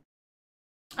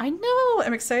 I know!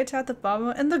 I'm excited to have the bottom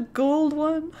one and the gold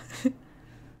one!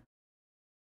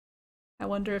 I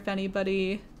wonder if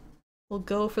anybody will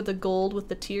go for the gold with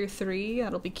the tier 3.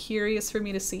 That'll be curious for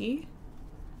me to see.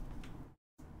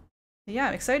 Yeah,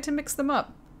 I'm excited to mix them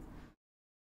up.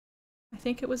 I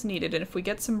think it was needed, and if we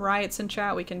get some riots in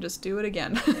chat, we can just do it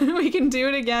again. We can do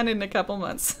it again in a couple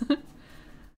months.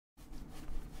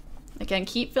 Again,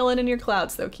 keep filling in your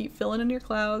clouds, though. Keep filling in your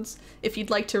clouds. If you'd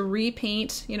like to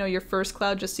repaint, you know, your first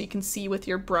cloud just so you can see with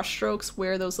your brush strokes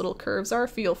where those little curves are,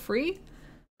 feel free.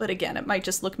 But again, it might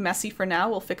just look messy for now.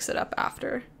 We'll fix it up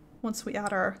after, once we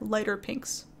add our lighter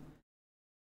pinks.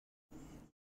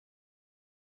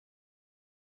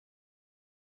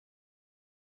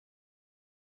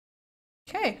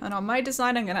 Okay, and on my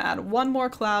design, I'm gonna add one more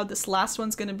cloud. This last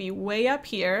one's gonna be way up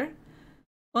here.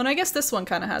 Well, and I guess this one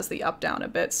kind of has the up-down a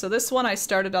bit. So this one I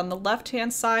started on the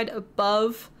left-hand side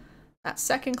above that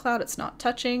second cloud. It's not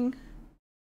touching.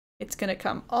 It's gonna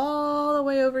come all the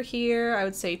way over here. I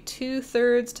would say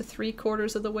 2/3 to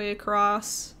 3/4 of the way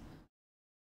across.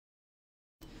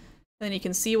 Then you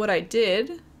can see what I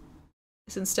did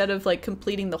is instead of like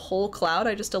completing the whole cloud,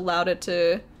 I just allowed it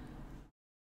to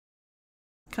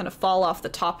kind of fall off the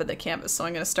top of the canvas. So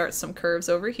I'm going to start some curves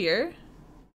over here.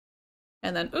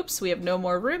 And then, oops, we have no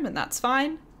more room, and that's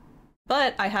fine.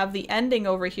 But I have the ending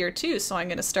over here too, so I'm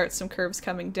going to start some curves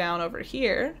coming down over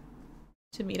here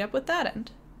to meet up with that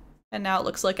end. And now it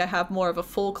looks like I have more of a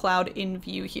full cloud in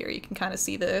view here. You can kind of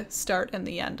see the start and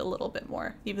the end a little bit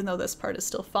more, even though this part is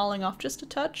still falling off just a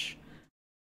touch.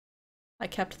 I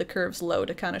kept the curves low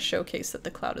to kind of showcase that the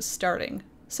cloud is starting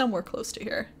somewhere close to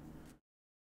here.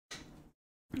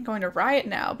 I'm going to riot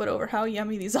now, but over how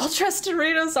yummy these all-dressed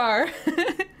Doritos are.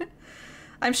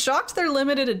 I'm shocked they're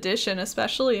limited edition,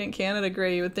 especially in Canada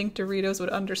Grey. You would think Doritos would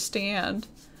understand.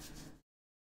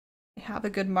 They have a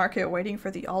good market waiting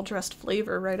for the all-dressed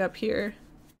flavor right up here.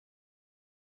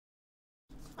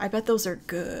 I bet those are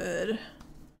good.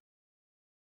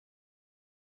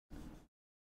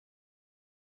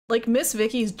 Like, Miss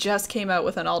Vicky's just came out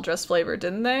with an all-dressed flavor,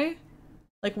 didn't they?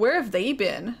 Like, where have they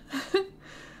been?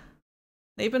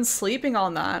 They've been sleeping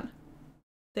on that.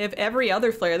 They have every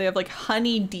other flavor. They have like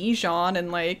honey Dijon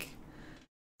and like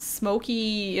smoky,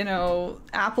 you know,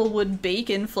 applewood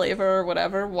bacon flavor or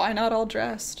whatever. Why not all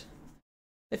dressed?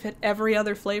 They've hit every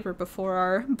other flavor before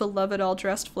our beloved all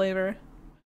dressed flavor.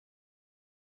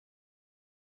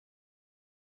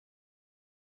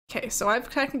 Okay, so I've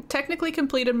technically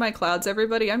completed my clouds,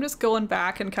 everybody. I'm just going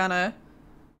back and kind of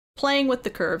playing with the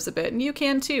curves a bit, and you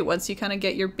can too. Once you kind of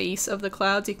get your base of the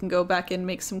clouds, you can go back and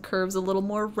make some curves a little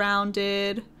more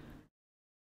rounded.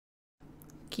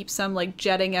 Keep some like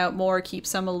jetting out more, keep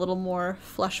some a little more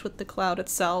flush with the cloud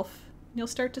itself. You'll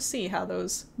start to see how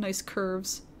those nice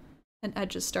curves and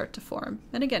edges start to form.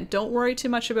 And again, don't worry too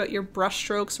much about your brush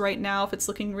strokes right now if it's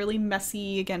looking really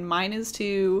messy. Again, mine is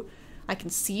too. I can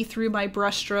see through my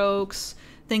brush strokes.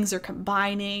 Things are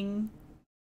combining.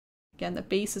 Again, the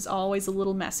base is always a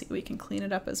little messy. We can clean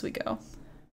it up as we go.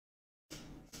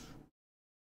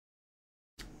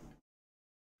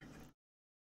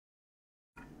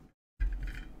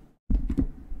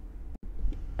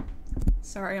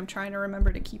 Sorry, I'm trying to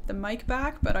remember to keep the mic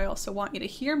back, but I also want you to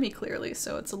hear me clearly,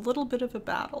 so it's a little bit of a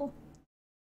battle.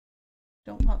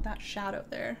 Don't want that shadow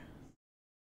there.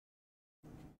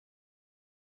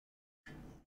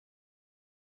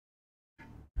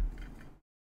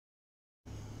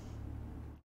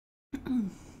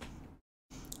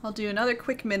 I'll do another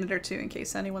quick minute or two in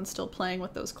case anyone's still playing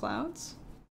with those clouds.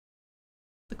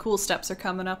 The cool steps are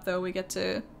coming up though. We get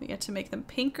to make them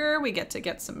pinker, we get to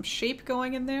get some shape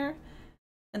going in there.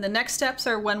 And the next steps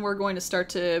are when we're going to start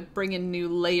to bring in new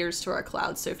layers to our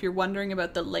clouds. So if you're wondering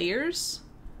about the layers,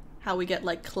 how we get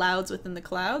like clouds within the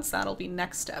clouds, that'll be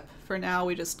next step. For now,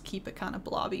 we just keep it kind of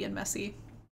blobby and messy.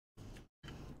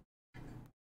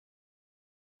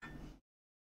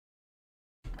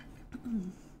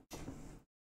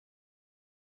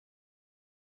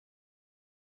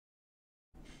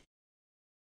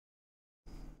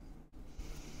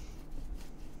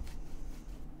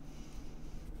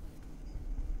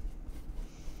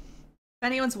 If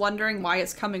anyone's wondering why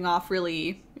it's coming off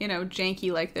really, you know,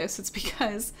 janky like this, it's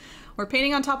because we're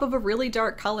painting on top of a really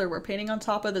dark color. We're painting on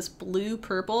top of this blue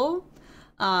purple.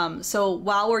 So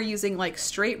while we're using like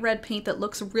straight red paint that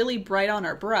looks really bright on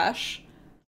our brush,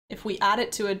 if we add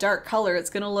it to a dark color, it's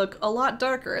gonna look a lot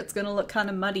darker. It's gonna look kind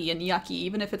of muddy and yucky.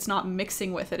 Even if it's not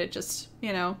mixing with it, it just,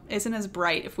 you know, isn't as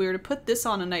bright. If we were to put this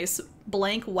on a nice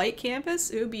blank white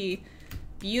canvas, it would be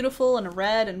beautiful and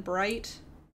red and bright.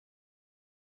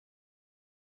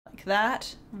 Like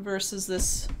that, versus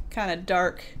this kind of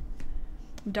dark,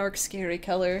 scary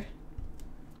color.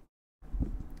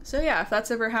 So yeah, if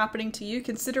that's ever happening to you,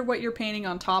 consider what you're painting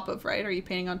on top of, right? Are you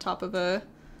painting on top of a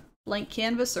blank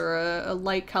canvas or a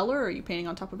light color, or are you painting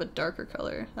on top of a darker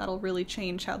color? That'll really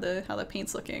change how the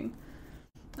paint's looking.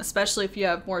 especially if you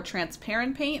have more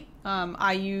transparent paint.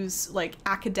 I use like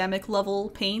academic level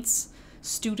paints,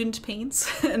 student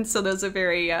paints, and so those are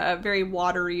very, very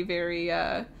watery, very,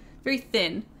 very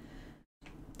thin.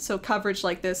 So coverage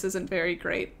like this isn't very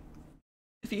great.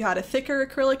 If you had a thicker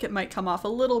acrylic, it might come off a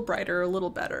little brighter, a little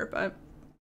better, but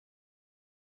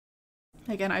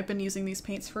again, I've been using these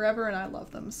paints forever and I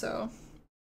love them, so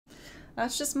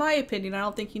that's just my opinion. I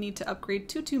don't think you need to upgrade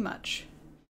too much.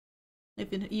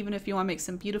 Even if you want to make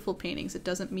some beautiful paintings, it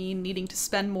doesn't mean needing to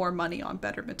spend more money on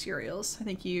better materials. I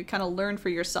think you kind of learn for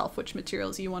yourself which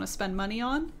materials you want to spend money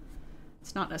on.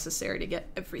 It's not necessary to get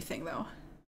everything, though.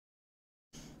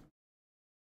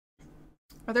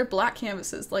 Are there black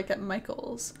canvases like at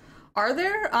Michael's? Are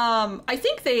there? I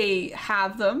think they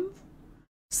have them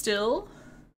still.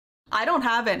 I don't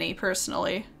have any,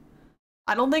 personally.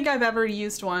 I don't think I've ever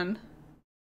used one.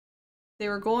 They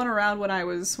were going around when I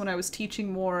was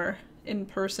teaching more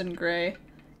in-person gray,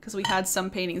 because we had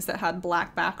some paintings that had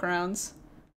black backgrounds.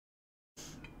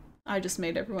 I just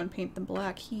made everyone paint them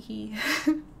black, hee hee.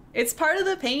 It's part of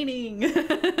the painting!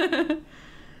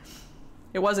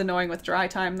 It was annoying with dry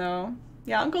time, though.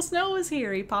 Yeah, Uncle Snow was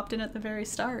here. He popped in at the very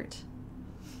start.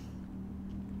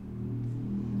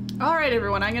 Alright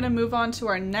everyone, I'm gonna move on to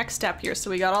our next step here. So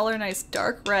we got all our nice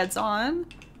dark reds on.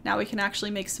 Now we can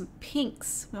actually make some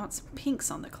pinks. We want some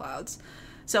pinks on the clouds.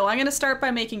 So I'm gonna start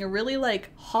by making a really like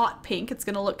hot pink. It's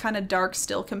gonna look kind of dark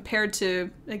still compared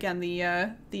to, again,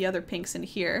 the other pinks in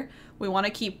here. We want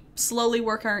to keep slowly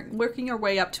working our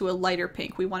way up to a lighter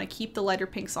pink. We want to keep the lighter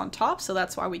pinks on top, so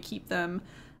that's why we keep them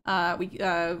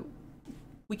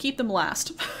we keep them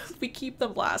last. We keep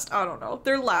them last. I don't know.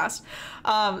 They're last.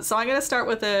 So I'm going to start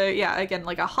with again,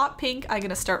 like a hot pink. I'm going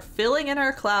to start filling in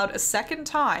our cloud a second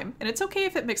time. And it's okay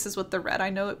if it mixes with the red. I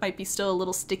know it might be still a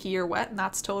little sticky or wet, and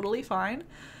that's totally fine.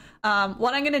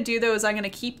 What I'm going to do, though, is I'm going to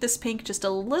keep this pink just a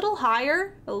little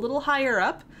higher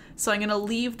up. So I'm going to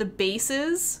leave the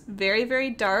bases very, very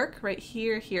dark right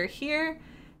here, here, here.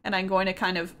 And I'm going to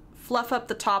kind of fluff up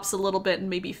the tops a little bit and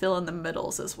maybe fill in the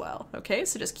middles as well. Okay,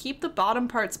 so just keep the bottom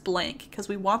parts blank because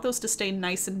we want those to stay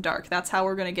nice and dark. That's how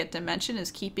we're going to get dimension,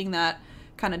 is keeping that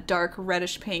kind of dark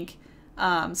reddish pink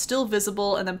still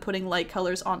visible and then putting light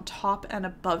colors on top and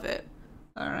above it.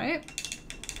 All right,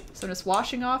 so I'm just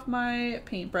washing off my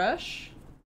paintbrush.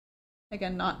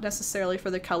 Again, not necessarily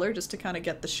for the color, just to kind of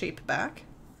get the shape back.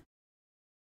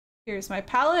 Here's my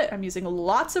palette. I'm using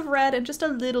lots of red and just a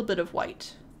little bit of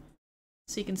white.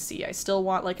 So you can see I still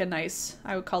want like a nice,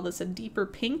 I would call this a deeper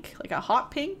pink, like a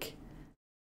hot pink,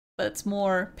 but it's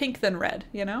more pink than red,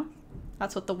 you know?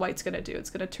 That's what the white's gonna do. It's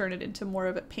gonna turn it into more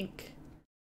of a pink.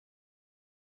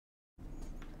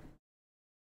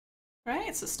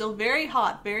 Right, so still very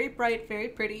hot, very bright, very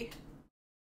pretty.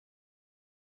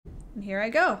 And here I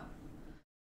go.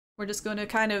 We're just going to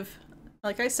kind of,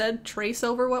 like I said, trace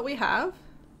over what we have.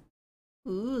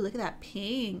 Ooh, look at that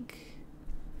pink.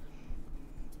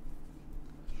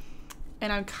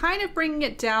 And I'm kind of bringing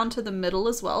it down to the middle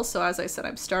as well. So as I said,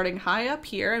 I'm starting high up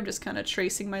here. I'm just kind of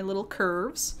tracing my little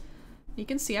curves. You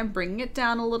can see I'm bringing it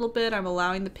down a little bit. I'm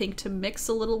allowing the pink to mix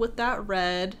a little with that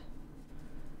red.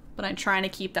 But I'm trying to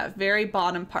keep that very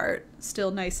bottom part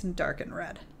still nice and dark and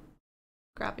red.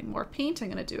 Grabbing more paint.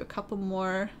 I'm going to do a couple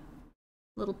more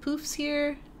little poofs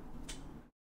here.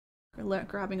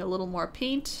 Grabbing a little more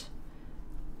paint.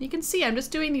 You can see I'm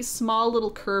just doing these small little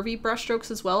curvy brush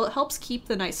strokes as well. It helps keep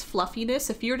the nice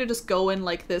fluffiness. If you were to just go in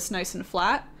like this nice and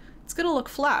flat, it's gonna look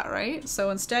flat, right?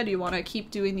 So instead you want to keep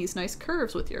doing these nice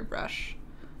curves with your brush.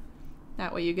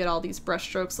 That way you get all these brush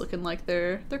strokes looking like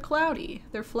they're cloudy,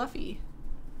 they're fluffy.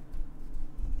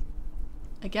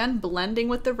 Again, blending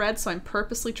with the red, so I'm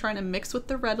purposely trying to mix with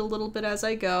the red a little bit as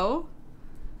I go.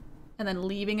 And then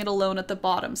leaving it alone at the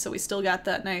bottom, so we still got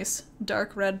that nice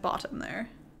dark red bottom there.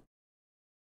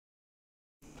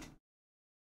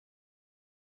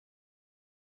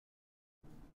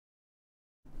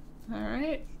 All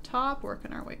right, top,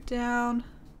 working our way down.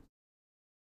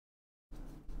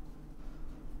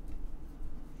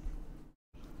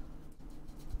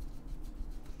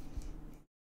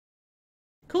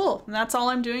 Cool, and that's all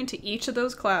I'm doing to each of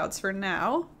those clouds for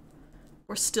now.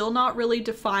 We're still not really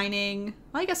defining,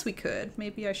 I guess we could.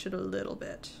 Maybe I should a little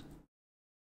bit.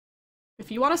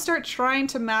 If you want to start trying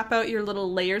to map out your little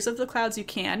layers of the clouds, you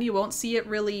can. You won't see it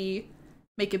really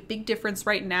make a big difference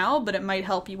right now, but it might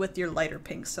help you with your lighter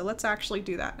pinks. So let's actually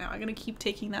do that now. I'm going to keep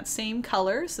taking that same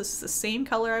color. So this is the same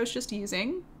color I was just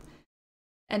using.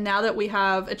 And now that we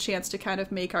have a chance to kind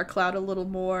of make our cloud a little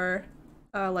more,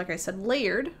 like I said,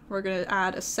 layered, we're going to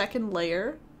add a second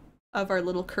layer of our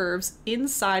little curves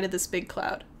inside of this big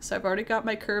cloud. So I've already got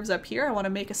my curves up here. I want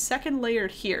to make a second layer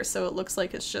here so it looks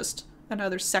like it's just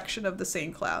another section of the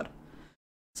same cloud.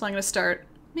 So I'm going to start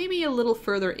maybe a little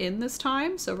further in this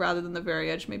time. So rather than the very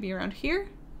edge, maybe around here.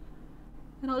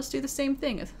 And I'll just do the same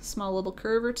thing. A small little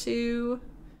curve or two,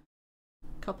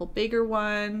 a couple bigger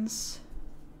ones,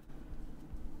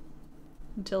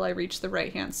 until I reach the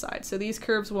right-hand side. So these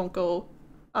curves won't go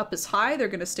up as high, they're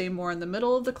going to stay more in the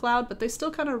middle of the cloud, but they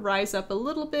still kind of rise up a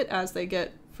little bit as they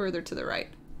get further to the right.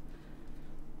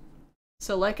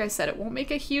 So like I said, it won't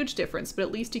make a huge difference, but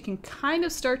at least you can kind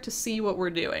of start to see what we're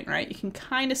doing, right? You can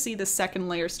kind of see the second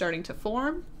layer starting to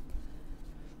form,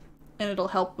 and it'll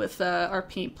help with our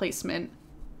paint placement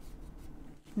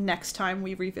next time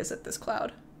we revisit this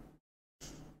cloud.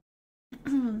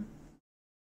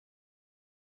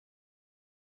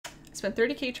 Spent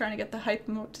 30k trying to get the hype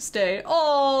emote to stay.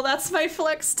 Oh, that's my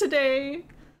flex today.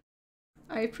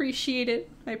 I appreciate it.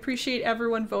 I appreciate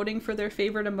everyone voting for their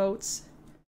favorite emotes.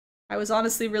 I was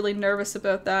honestly really nervous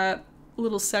about that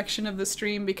little section of the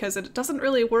stream because it doesn't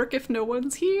really work if no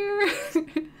one's here.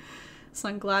 So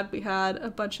I'm glad we had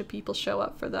a bunch of people show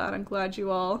up for that. I'm glad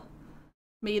you all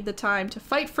made the time to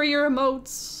fight for your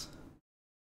emotes.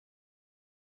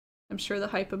 I'm sure the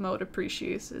hype emote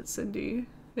appreciates it, Cindy.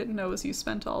 It knows you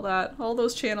spent all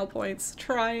those channel points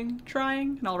trying,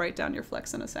 and I'll write down your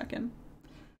flex in a second.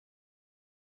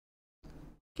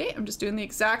 Okay, I'm just doing the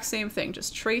exact same thing,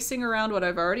 just tracing around what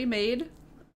I've already made.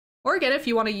 Or again, if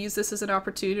you want to use this as an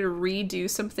opportunity to redo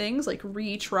some things, like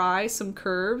retry some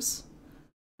curves,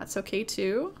 that's okay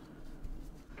too.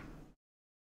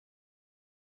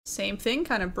 Same thing,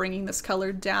 kind of bringing this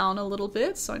color down a little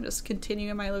bit, so I'm just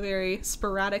continuing my very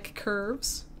sporadic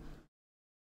curves.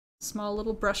 Small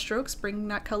little brush strokes, bringing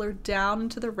that color down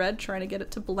into the red, trying to get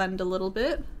it to blend a little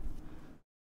bit.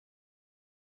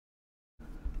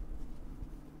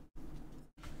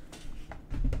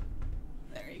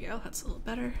 There you go, that's a little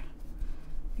better.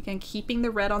 Again, keeping the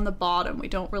red on the bottom. We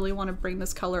don't really want to bring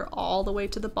this color all the way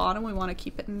to the bottom. We want to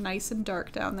keep it nice and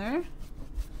dark down there.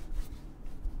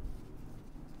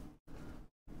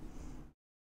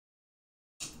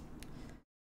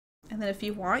 And then if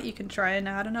you want, you can try and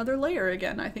add another layer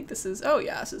again. I think this is, oh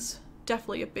yeah, this is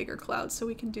definitely a bigger cloud, so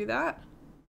we can do that.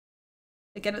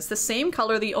 Again, it's the same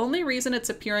color. The only reason it's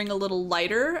appearing a little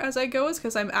lighter as I go is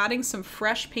because I'm adding some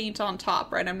fresh paint on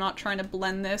top, right? I'm not trying to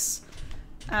blend this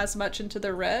as much into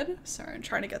the red. Sorry, I'm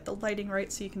trying to get the lighting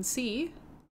right so you can see.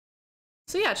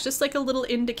 So yeah, it's just like a little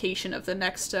indication of the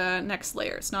next next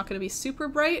layer. It's not going to be super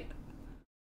bright,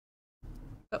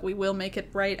 but we will make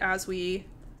it bright as we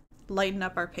lighten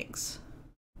up our pinks.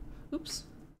 Oops.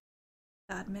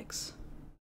 Bad mix.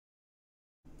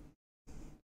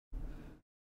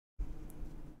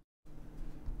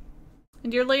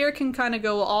 And your layer can kind of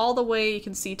go all the way, you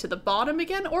can see, to the bottom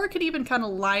again, or it could even kind of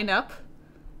line up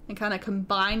and kind of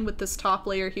combine with this top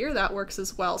layer here. That works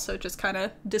as well, so it just kind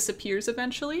of disappears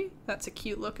eventually. That's a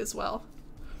cute look as well.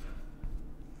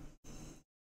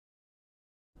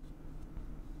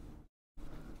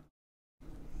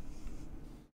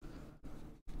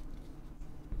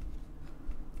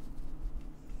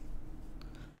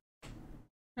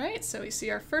 Right, so we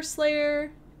see our first layer.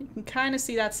 You can kind of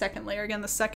see that second layer. Again, the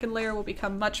second layer will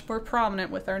become much more prominent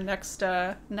with our next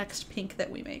next pink that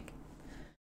we make.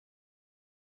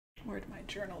 Where'd my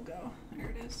journal go? There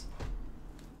it is.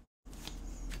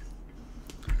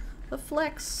 The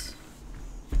flex.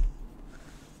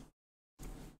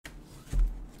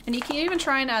 And you can even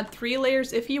try and add 3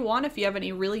 layers if you want. If you have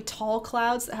any really tall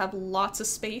clouds that have lots of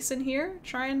space in here,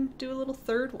 try and do a little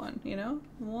third one, you know?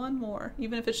 One more,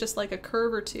 even if it's just like a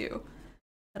curve or two.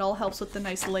 It all helps with the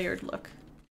nice layered look.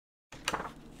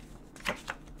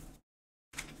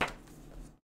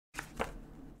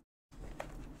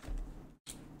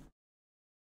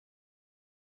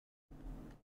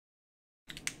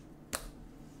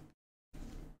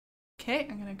 Okay,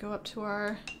 I'm gonna go up to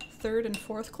our third and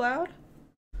fourth cloud.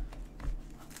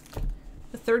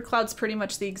 The third cloud's pretty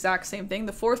much the exact same thing.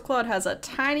 The fourth cloud has a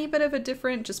tiny bit of a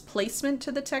different just placement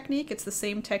to the technique. It's the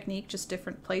same technique, just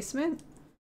different placement.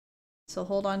 So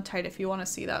hold on tight if you want to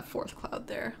see that fourth cloud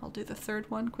there. I'll do the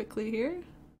third one quickly here.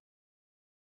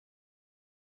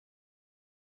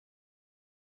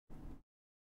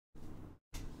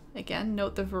 Again,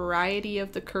 note the variety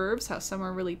of the curves, how some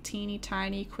are really teeny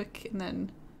tiny, quick, and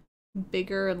then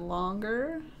bigger and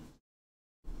longer.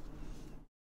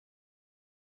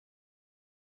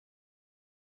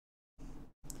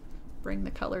 Bring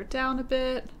the color down a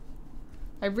bit.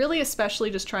 I really especially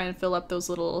just try and fill up those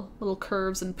little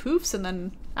curves and poofs, and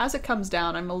then as it comes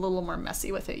down, I'm a little more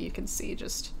messy with it. You can see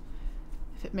just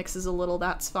If it mixes a little,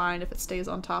 that's fine. If it stays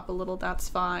on top a little, that's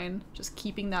fine. Just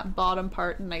keeping that bottom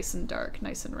part nice and dark,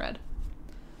 nice and red.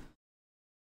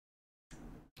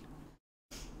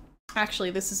 Actually,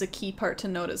 this is a key part to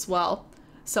note as well.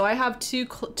 So I have two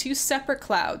separate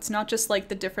clouds, not just like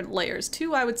the different layers.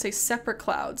 Two, I would say, separate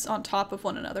clouds on top of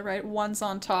one another, right? One's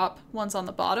on top, one's on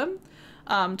the bottom.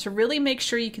 To really make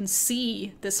sure you can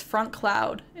see this front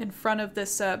cloud in front of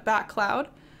this back cloud,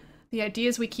 the idea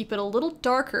is we keep it a little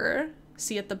darker,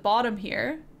 see at the bottom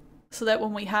here, so that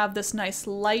when we have this nice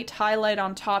light highlight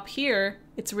on top here,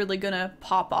 it's really gonna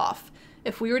pop off.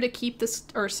 If we were to keep this,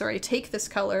 or sorry, take this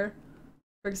color,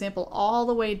 for example, all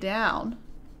the way down,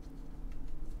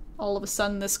 all of a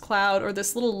sudden this cloud or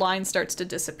this little line starts to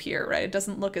disappear, right? It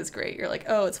doesn't look as great. You're like,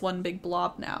 oh, it's one big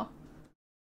blob now.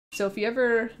 So if you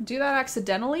ever do that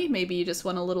accidentally, maybe you just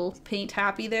want a little paint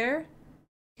happy there,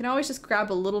 you can always just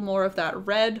grab a little more of that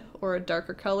red or a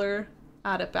darker color,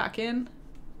 add it back in.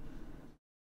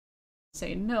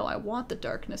 Say, no, I want the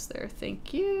darkness there.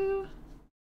 Thank you.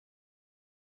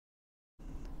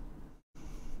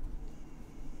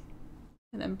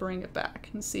 And then bring it back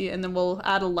and see, and then we'll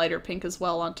add a lighter pink as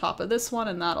well on top of this one,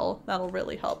 and that'll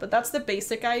really help. But that's the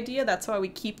basic idea. That's why we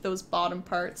keep those bottom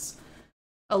parts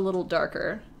a little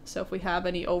darker. So if we have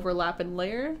any overlap in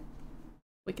layer,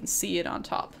 we can see it on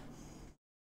top.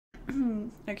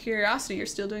 A curiosity, you're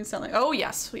still doing something. Oh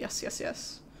yes, yes, yes,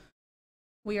 yes.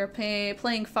 We are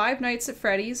playing Five Nights at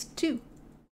Freddy's 2.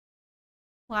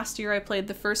 Last year I played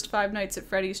the first Five Nights at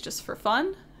Freddy's just for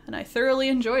fun, and I thoroughly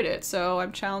enjoyed it, so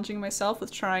I'm challenging myself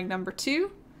with trying number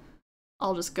 2.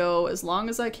 I'll just go as long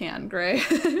as I can, Gray.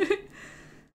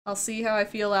 I'll see how I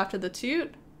feel after the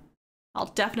toot. I'll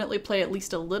definitely play at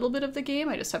least a little bit of the game,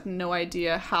 I just have no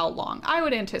idea how long. I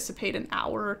would anticipate an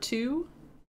hour or 2.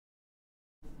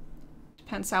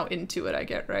 Depends how into it I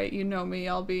get, right? You know me,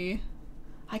 I'll be,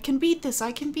 I can beat this,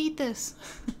 I can beat this.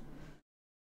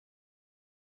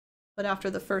 But after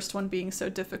the first one being so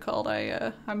difficult,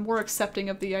 I'm more accepting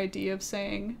of the idea of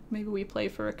saying maybe we play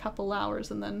for a couple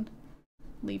hours and then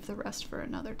leave the rest for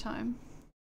another time.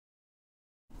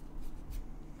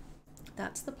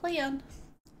 That's the plan.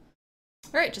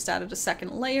 Alright, just added a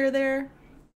second layer there.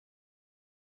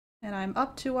 And I'm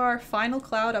up to our final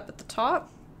cloud up at the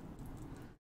top.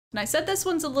 And I said this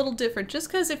one's a little different just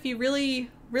because if you really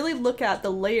look at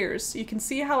the layers, you can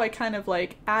see how I kind of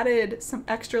like added some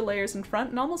extra layers in front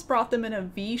and almost brought them in a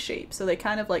V shape, so they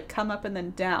kind of like come up and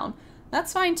then down.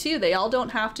 That's fine too. They all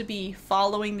don't have to be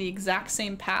following the exact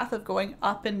same path of going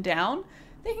up and down.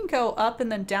 They can go up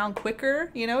and then down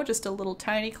quicker, you know, just a little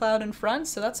tiny cloud in front.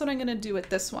 So that's what I'm going to do with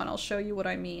this one. I'll show you what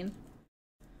I mean.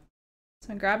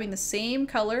 So I'm grabbing the same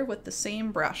color with the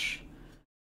same brush.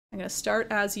 I'm going to start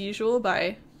as usual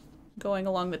by going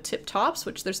along the tip tops,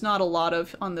 which there's not a lot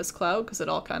of on this cloud because it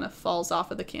all kind of falls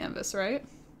off of the canvas, right?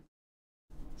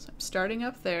 So I'm starting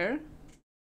up there.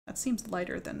 That seems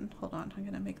lighter than, hold on, I'm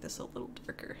going to make this a little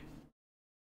darker.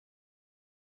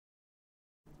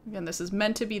 Again, this is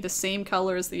meant to be the same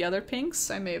color as the other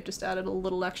pinks. I may have just added a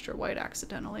little extra white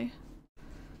accidentally.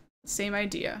 Same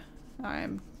idea.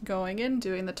 I'm going in,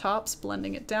 doing the tops,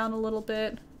 blending it down a little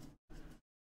bit.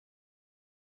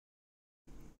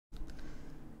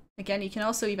 Again, you can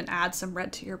also even add some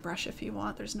red to your brush if you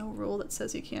want. There's no rule that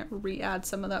says you can't re-add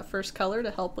some of that first color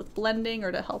to help with blending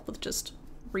or to help with just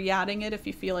re-adding it if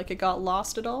you feel like it got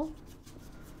lost at all.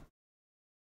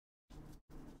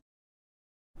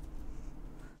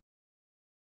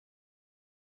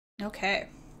 Okay.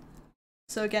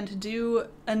 So again, to do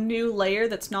a new layer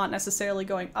that's not necessarily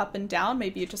going up and down,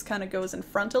 maybe it just kind of goes in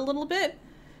front a little bit.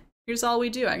 Here's all we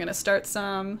do. I'm going to start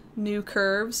some new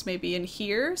curves, maybe in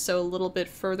here, so a little bit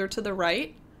further to the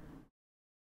right.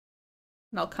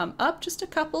 And I'll come up just a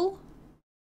couple.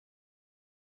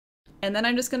 And then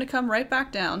I'm just going to come right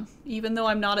back down. Even though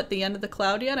I'm not at the end of the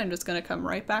cloud yet, I'm just going to come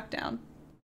right back down.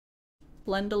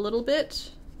 Blend a little bit.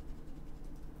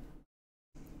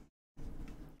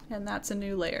 And that's a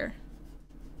new layer.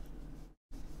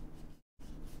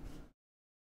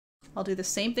 I'll do the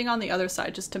same thing on the other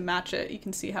side just to match it. You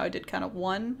can see how I did kind of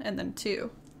 1 and then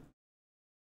 2.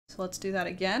 So let's do that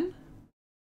again.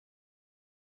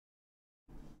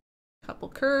 Couple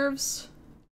curves,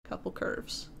 couple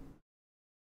curves.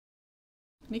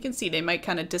 And you can see they might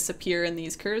kind of disappear in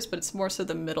these curves, but it's more so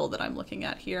the middle that I'm looking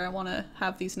at here. I want to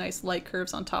have these nice light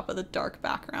curves on top of the dark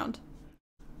background.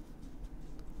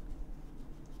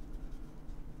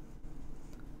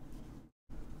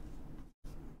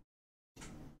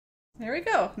 There we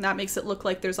go. And that makes it look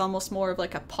like there's almost more of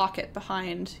like a pocket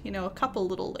behind, you know, a couple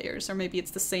little layers, or maybe it's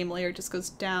the same layer, just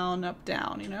goes down, up,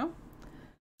 down, you know?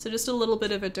 So just a little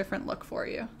bit of a different look for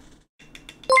you.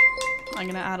 I'm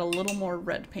gonna add a little more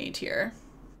red paint here.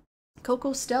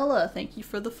 Coco Stella, thank you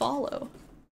for the follow.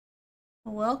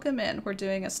 Welcome in. We're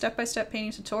doing a step-by-step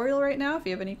painting tutorial right now. If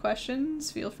you have any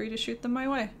questions, feel free to shoot them my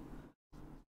way.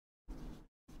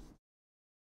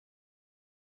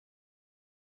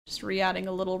 Just re-adding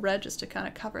a little red just to kind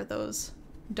of cover those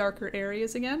darker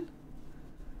areas again.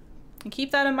 And keep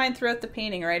that in mind throughout the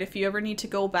painting, right? If you ever need to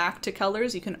go back to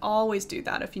colors, you can always do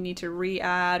that. If you need to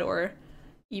re-add, or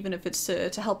even if it's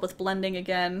to help with blending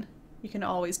again, you can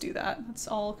always do that. That's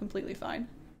all completely fine.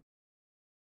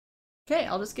 Okay,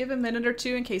 I'll just give a minute or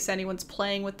two in case anyone's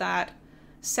playing with that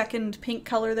second pink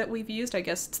color that we've used. I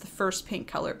guess it's the first pink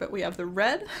color, but we have the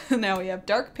red, now we have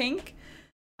dark pink.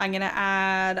 I'm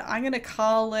gonna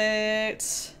call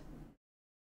it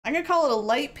a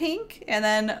light pink, and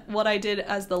then what I did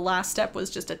as the last step was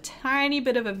just a tiny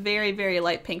bit of a very, very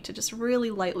light pink to just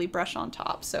really lightly brush on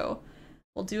top. So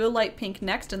we'll do a light pink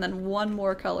next, and then one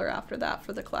more color after that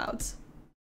for the clouds.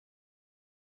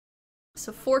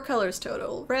 So 4 colors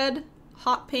total. Red,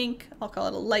 hot pink, I'll call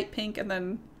it a light pink, and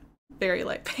then very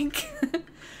light pink.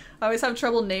 I always have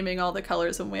trouble naming all the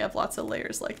colors when we have lots of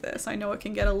layers like this. I know it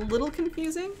can get a little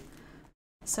confusing.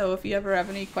 So if you ever have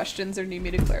any questions or need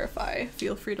me to clarify,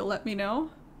 feel free to let me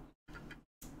know.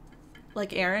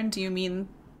 Like Erin, do you mean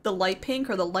the light pink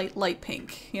or the light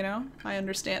pink? You know, I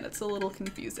understand it's a little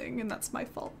confusing, and that's my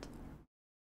fault.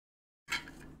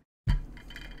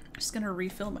 Just gonna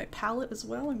refill my palette as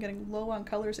well. I'm getting low on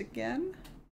colors again.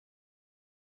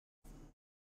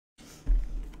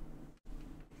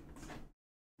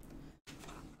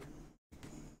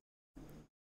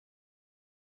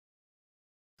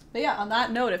 But yeah, on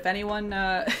that note, if anyone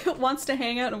wants to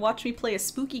hang out and watch me play a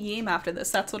spooky game after this,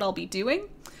 that's what I'll be doing.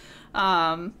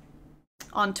 On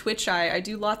Twitch, I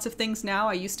do lots of things now.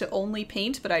 I used to only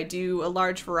paint, but I do a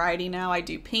large variety now. I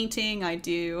do painting, I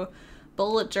do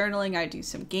bullet journaling, I do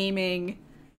some gaming,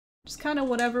 just kind of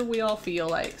whatever we all feel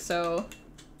like. So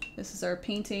this is our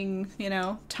painting, you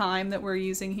know, time that we're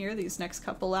using here, these next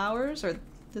couple hours, or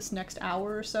this next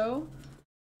hour or so.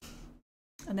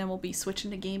 And then we'll be switching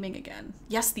to gaming again.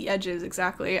 Yes, the edges,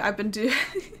 exactly. I've been doing,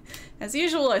 as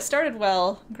usual, I started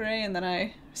well, Gray, and then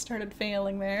I started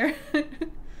failing there.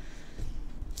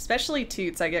 Especially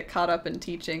Toots, I get caught up in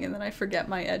teaching and then I forget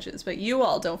my edges. But you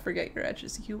all don't forget your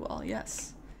edges. You all,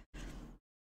 yes.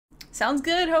 Sounds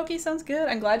good, Hokie, sounds good.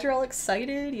 I'm glad you're all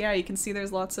excited. Yeah, you can see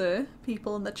there's lots of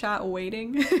people in the chat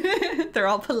waiting. They're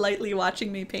all politely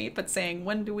watching me paint, but saying,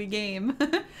 when do we game?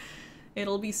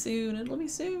 It'll be soon, it'll be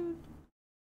soon.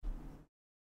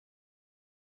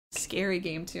 Scary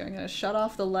game too. I'm gonna shut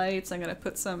off the lights. I'm gonna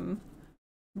put some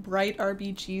bright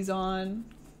RBGs on.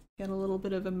 Get a little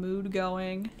bit of a mood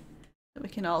going. So we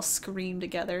can all scream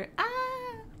together.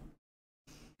 Ah!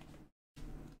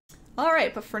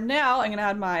 Alright, but for now, I'm gonna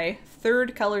add my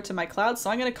third color to my cloud. So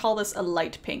I'm gonna call this a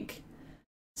light pink.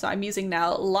 So I'm using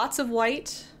now lots of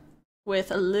white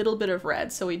with a little bit of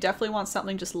red. So we definitely want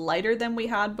something just lighter than we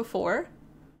had before.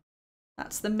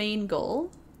 That's the main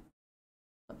goal.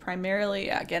 But primarily,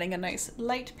 yeah, getting a nice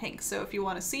light pink. So if you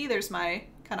want to see, there's my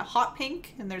kind of hot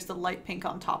pink, and there's the light pink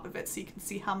on top of it, so you can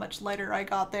see how much lighter I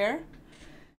got there.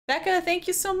 Becca, thank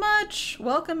you so much!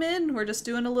 Welcome in! We're just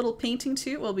doing a little painting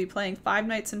too. We'll be playing Five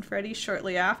Nights at Freddy's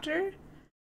shortly after.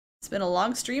 It's been a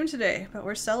long stream today, but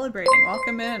we're celebrating.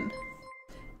 Welcome in.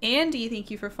 Andy,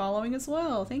 thank you for following as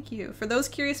well. Thank you. For those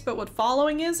curious about what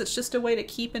following is, it's just a way to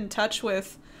keep in touch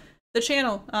with the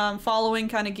channel. Following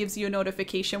kind of gives you a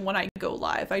notification when I go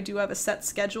live. I do have a set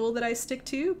schedule that I stick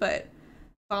to, but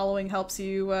following helps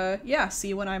you, yeah,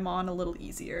 see when I'm on a little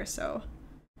easier. So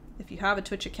if you have a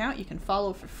Twitch account, you can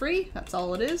follow for free. That's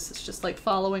all it is. It's just like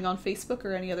following on Facebook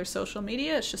or any other social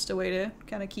media. It's just a way to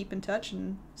kind of keep in touch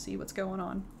and see what's going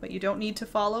on. But you don't need to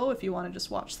follow if you want to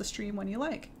just watch the stream when you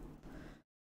like.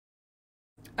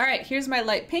 All right, here's my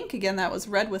light pink. Again, that was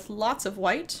red with lots of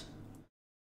white.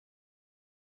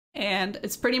 And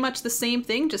it's pretty much the same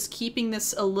thing, just keeping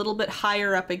this a little bit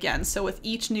higher up again. So with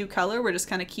each new color, we're just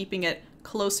kind of keeping it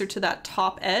closer to that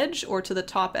top edge or to the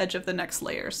top edge of the next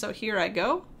layer. So here I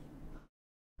go.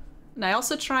 And I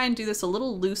also try and do this a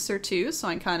little looser too. So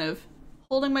I'm kind of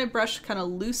holding my brush kind of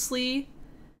loosely,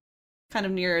 kind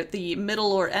of near the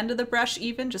middle or end of the brush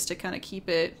even, just to kind of keep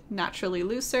it naturally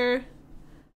looser.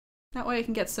 That way I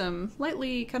can get some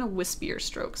lightly kind of wispier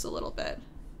strokes a little bit.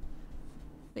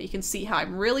 But you can see how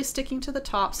I'm really sticking to the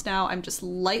tops now. I'm just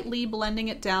lightly blending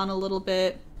it down a little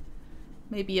bit.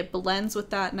 Maybe it blends with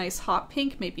that nice hot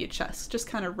pink. Maybe it just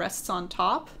kind of rests on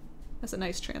top as a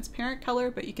nice transparent color,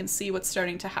 but you can see what's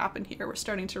starting to happen here. We're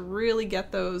starting to really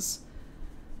get those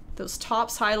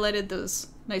tops highlighted, those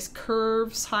nice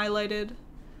curves highlighted.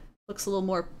 Looks a little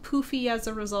more poofy as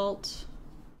a result.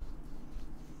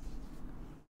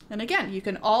 And again, you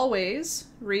can always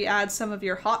re-add some of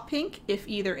your hot pink if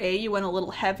either A, you went a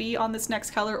little heavy on this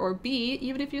next color, or B,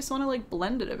 even if you just want to like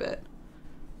blend it a bit.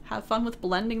 Have fun with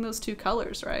blending those two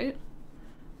colors, right?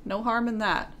 No harm in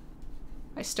that.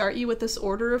 I start you with this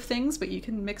order of things, but you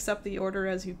can mix up the order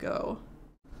as you go.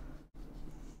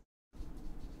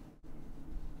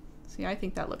 See, I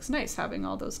think that looks nice, having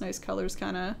all those nice colors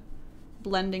kind of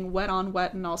blending wet on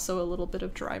wet, and also a little bit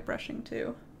of dry brushing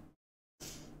too.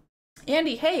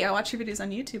 Andy, hey, I watch your videos on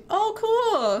YouTube. Oh,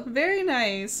 cool! Very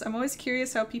nice. I'm always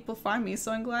curious how people find me,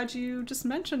 so I'm glad you just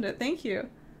mentioned it. Thank you.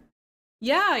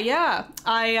 Yeah.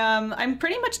 I'm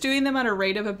pretty much doing them at a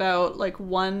rate of about like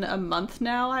 1 a month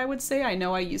now, I would say. I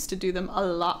know I used to do them a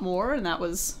lot more, and that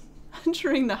was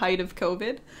during the height of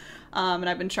COVID. And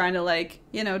I've been trying to like,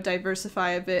 you know,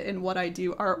 diversify a bit in what I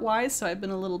do art-wise, so I've been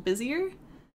a little busier.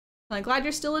 I'm glad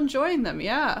you're still enjoying them,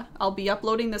 yeah. I'll be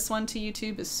uploading this one to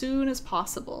YouTube as soon as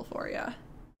possible for you,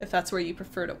 if that's where you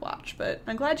prefer to watch. But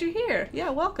I'm glad you're here. Yeah,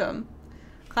 welcome.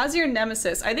 Clouds are your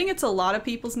nemesis. I think it's a lot of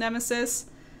people's nemesis,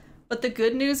 but the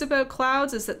good news about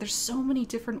clouds is that there's so many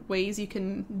different ways you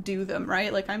can do them,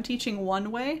 right? Like I'm teaching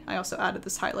one way. I also added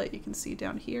this highlight you can see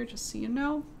down here, just so you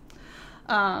know.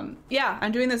 Yeah,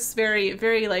 I'm doing this very,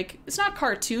 very like, it's not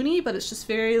cartoony, but it's just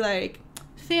very like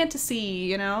fantasy,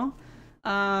 you know?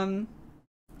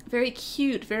 Very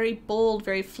cute, very bold,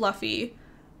 very fluffy.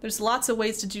 There's lots of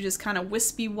ways to do just kind of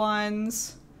wispy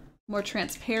ones, more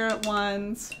transparent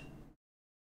ones.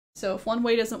 So if one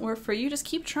way doesn't work for you, just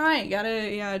keep trying.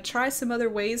 Gotta try some other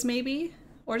ways maybe,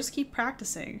 or just keep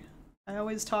practicing. I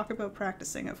always talk about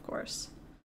practicing, of course.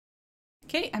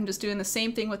 Okay, I'm just doing the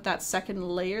same thing with that second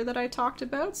layer that I talked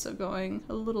about, so going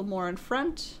a little more in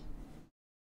front.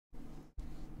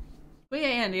 Well, yeah,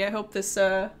 Andy, I hope this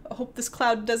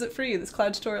cloud does it for you. This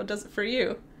cloud tutorial does it for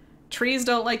you. Trees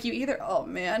don't like you either. Oh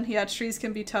man, yeah, trees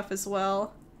can be tough as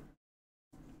well.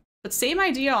 But same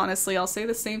idea, honestly. I'll say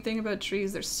the same thing about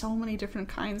trees. There's so many different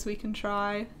kinds we can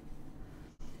try.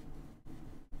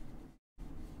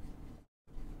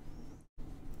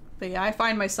 But yeah, I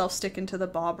find myself sticking to the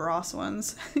Bob Ross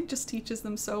ones. He just teaches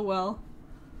them so well.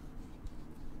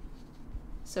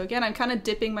 So again, I'm kind of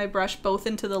dipping my brush both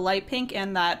into the light pink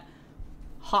and that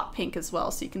hot pink as well,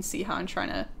 so you can see how I'm trying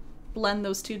to blend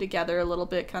those two together a little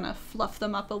bit, kind of fluff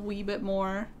them up a wee bit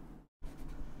more.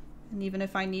 And even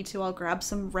if I need to, I'll grab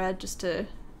some red just to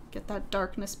get that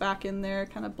darkness back in there,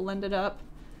 kind of blend it up.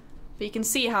 But you can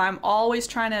see how I'm always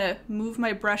trying to move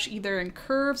my brush either in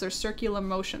curves or circular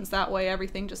motions. That way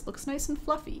everything just looks nice and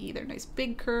fluffy, either nice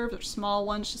big curves or small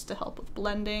ones just to help with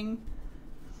blending.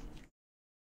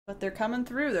 But they're coming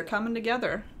through, they're coming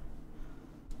together.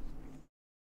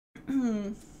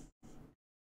 I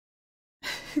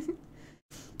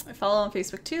follow on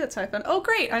Facebook too, that's how I found. Oh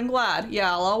great, I'm glad.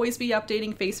 Yeah, I'll always be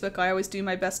updating Facebook. I always do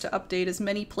my best to update as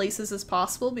many places as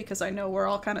possible because I know we're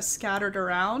all kind of scattered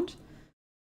around.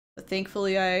 But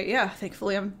thankfully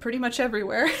thankfully I'm pretty much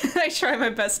everywhere. I try my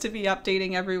best to be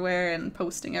updating everywhere and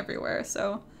posting everywhere,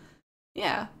 so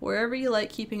yeah, wherever you like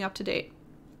keeping up to date.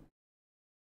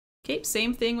 Okay,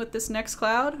 same thing with this next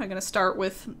cloud. I'm gonna start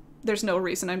with, there's no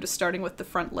reason, I'm just starting with the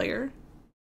front layer.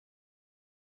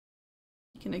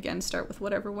 You can again start with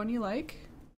whatever one you like.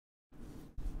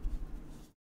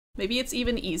 Maybe it's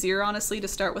even easier, honestly, to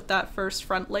start with that first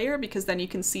front layer because then you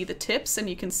can see the tips and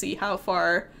you can see how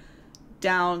far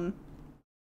down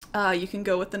you can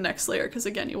go with the next layer, because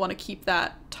again, you want to keep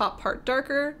that top part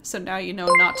darker, so now you know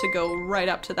not to go right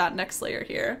up to that next layer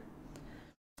here.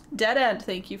 Dead End,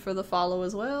 thank you for the follow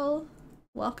as well.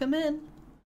 Welcome in.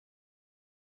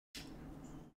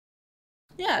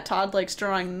 Yeah, Todd likes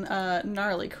drawing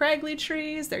gnarly, craggly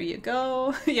trees. There you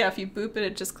go. Yeah, if you boop it,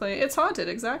 it just claims it's haunted.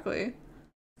 Exactly.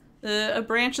 A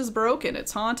branch is broken.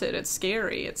 It's haunted. It's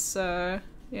scary. It's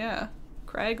yeah,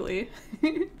 craggly.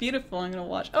 Beautiful. I'm gonna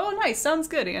watch. Oh, nice. Sounds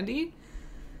good, Andy.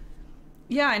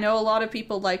 Yeah, I know a lot of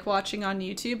people like watching on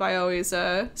YouTube. I always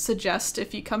suggest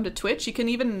if you come to Twitch, you can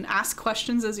even ask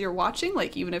questions as you're watching.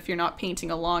 Like even if you're not painting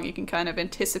along, you can kind of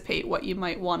anticipate what you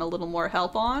might want a little more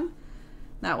help on.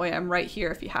 That way I'm right here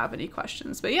if you have any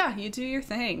questions. But yeah, you do your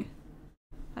thing.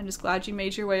 I'm just glad you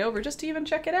made your way over just to even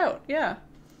check it out. Yeah.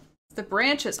 The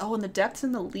branches. Oh, and the depths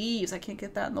in the leaves. I can't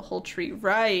get that in the whole tree.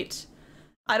 Right.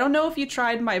 I don't know if you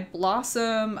tried my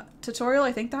blossom tutorial.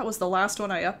 I think that was the last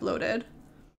one I uploaded.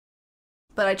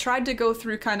 But I tried to go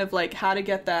through kind of like how to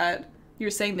get that, you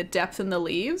were saying the depth in the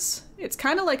leaves. It's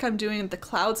kind of like I'm doing the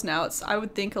clouds now. It's, I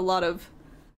would think, a lot of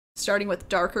starting with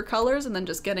darker colors and then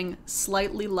just getting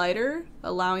slightly lighter,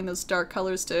 allowing those dark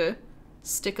colors to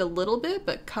stick a little bit,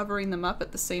 but covering them up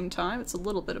at the same time. It's a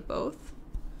little bit of both.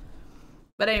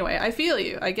 But anyway, I feel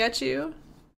you. I get you.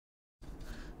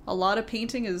 A lot of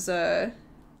painting is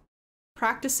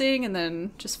practicing and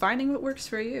then just finding what works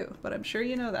for you. But I'm sure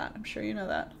you know that. I'm sure you know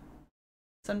that.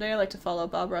 Someday I like to follow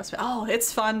Bob Ross. Oh,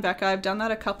 it's fun, Becca. I've done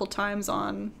that a couple times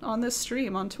on this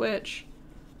stream on Twitch.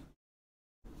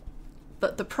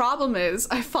 But the problem is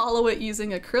I follow it using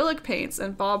acrylic paints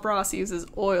and Bob Ross uses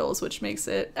oils, which makes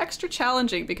it extra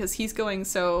challenging because he's going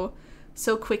so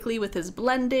quickly with his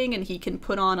blending and he can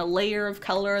put on a layer of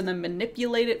color and then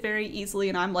manipulate it very easily.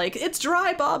 And I'm like, it's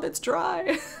dry, Bob, it's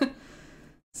dry.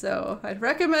 So I'd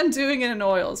recommend doing it in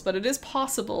oils, but it is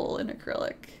possible in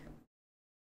acrylic.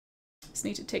 Just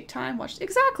need to take time, watch.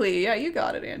 Exactly, yeah, you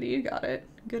got it, Andy, you got it.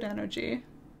 Good energy.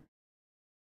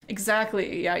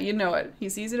 Exactly, yeah, you know it.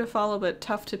 He's easy to follow, but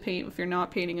tough to paint if you're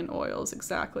not painting in oils,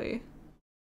 exactly.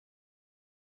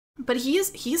 But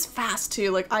he's fast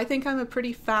too. Like, I think I'm a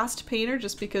pretty fast painter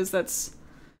just because that's,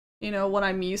 you know, what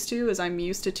I'm used to is I'm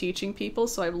used to teaching people,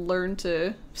 so I've learned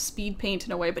to speed paint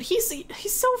in a way, but he's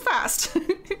so fast.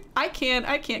 I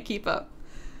can't keep up.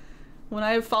 When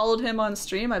I've followed him on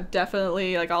stream, I've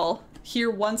definitely, like, I'll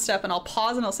hear one step and I'll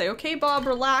pause and I'll say, okay, Bob,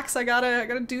 relax. I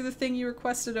gotta do the thing you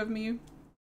requested of me.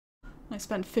 I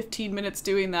spent 15 minutes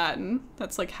doing that and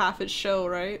that's like half his show,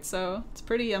 right? So it's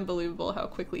pretty unbelievable how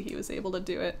quickly he was able to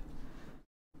do it.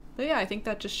 But yeah, I think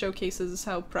that just showcases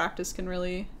how practice can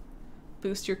really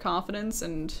boost your confidence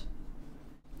and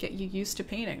get you used to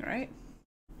painting, right?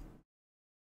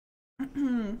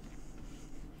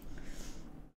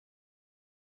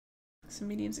 Some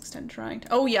mediums extend drying.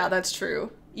 Oh yeah, that's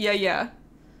true. Yeah.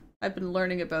 I've been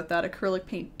learning about that. Acrylic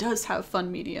paint does have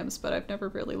fun mediums, but I've never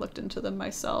really looked into them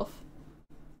myself.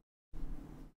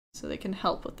 So they can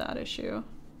help with that issue.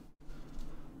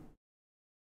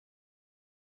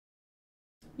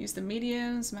 Use the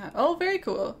mediums, matte. Oh, very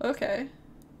cool. Okay.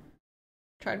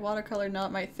 Tried watercolor,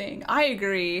 not my thing. I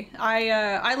agree.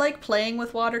 I like playing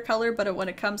with watercolor, but when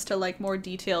it comes to like more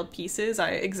detailed pieces,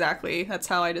 exactly, that's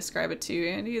how I describe it to you,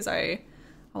 Andy, is I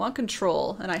want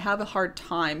control, and I have a hard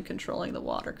time controlling the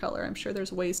watercolor. I'm sure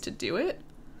there's ways to do it.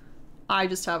 I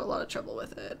just have a lot of trouble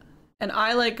with it. And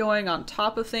I like going on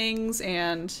top of things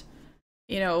and,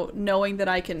 you know, knowing that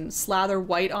I can slather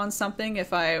white on something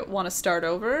if I want to start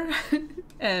over.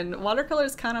 And watercolor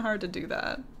is kind of hard to do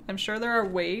that. I'm sure there are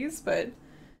ways, but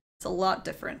it's a lot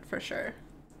different for sure.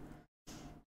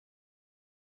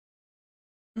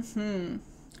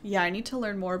 Yeah, I need to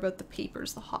learn more about the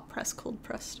papers, the hot press, cold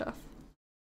press stuff.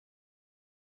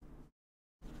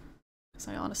 Because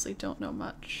I honestly don't know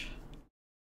much.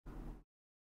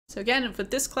 So again,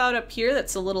 with this cloud up here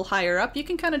that's a little higher up, you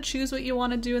can kind of choose what you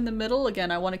want to do in the middle. Again,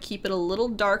 I want to keep it a little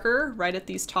darker right at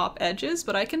these top edges,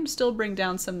 but I can still bring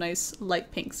down some nice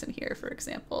light pinks in here, for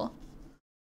example.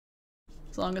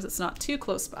 As long as it's not too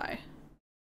close by.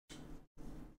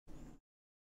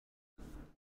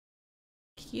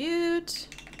 Cute.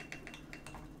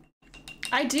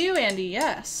 I do, Andy,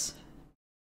 yes.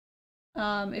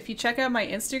 If you check out my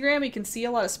Instagram, you can see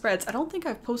a lot of spreads. I don't think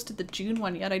I've posted the June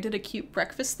one yet. I did a cute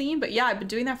breakfast theme, but yeah, I've been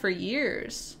doing that for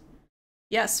years.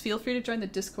 Yes, feel free to join the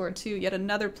Discord too. Yet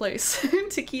another place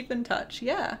to keep in touch.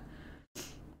 Yeah.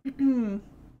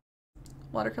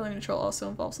 Watercolor control also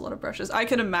involves a lot of brushes. I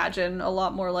can imagine a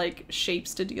lot more like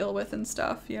shapes to deal with and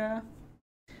stuff, yeah.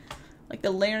 Like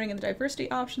the layering and the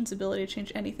diversity options, ability to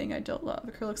change anything I don't love.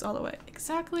 Acrylics all the way.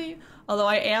 Exactly. Although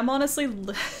I am honestly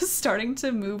starting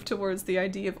to move towards the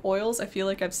idea of oils. I feel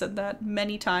like I've said that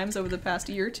many times over the past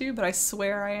year or two, but I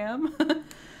swear I am.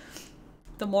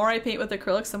 The more I paint with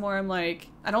acrylics, the more I'm like,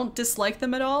 I don't dislike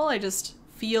them at all. I just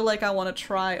feel like I want to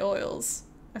try oils.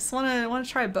 I just want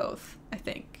to try both, I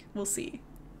think. We'll see.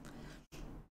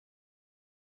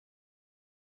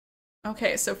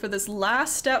 Okay, so for this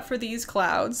last step for these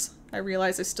clouds, I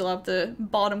realize I still have the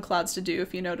bottom clouds to do.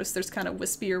 If you notice, there's kind of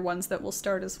wispier ones that will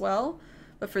start as well.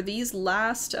 But for these the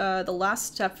last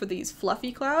step for these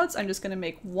fluffy clouds, I'm just going to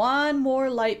make one more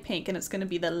light pink, and it's going to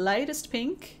be the lightest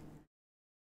pink.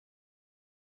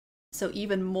 So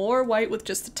even more white with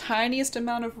just the tiniest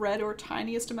amount of red or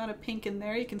tiniest amount of pink in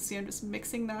there. You can see I'm just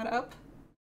mixing that up.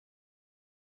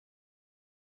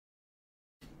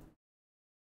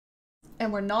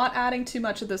 And we're not adding too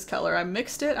much of this color. I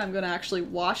mixed it. I'm going to actually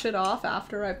wash it off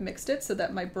after I've mixed it so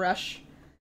that my brush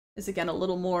is again a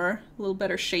little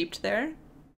better shaped there.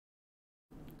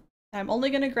 I'm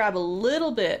only going to grab a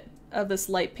little bit of this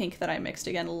light pink that I mixed.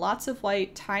 Again, lots of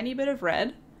white, tiny bit of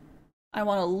red. I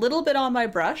want a little bit on my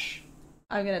brush.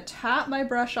 I'm going to tap my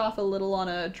brush off a little on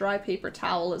a dry paper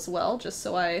towel as well, just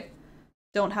so I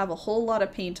don't have a whole lot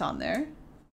of paint on there.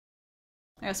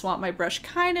 I just want my brush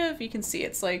kind of, you can see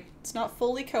it's like, it's not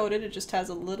fully coated, it just has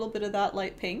a little bit of that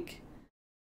light pink.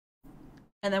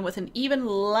 And then with an even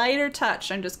lighter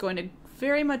touch, I'm just going to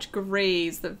very much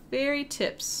graze the very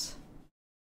tips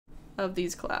of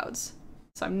these clouds.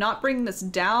 So I'm not bringing this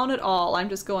down at all, I'm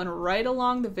just going right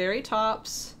along the very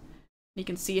tops. You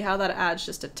can see how that adds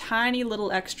just a tiny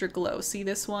little extra glow. See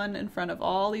this one in front of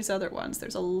all these other ones?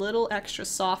 There's a little extra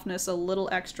softness, a little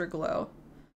extra glow.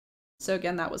 So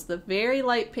again, that was the very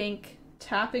light pink,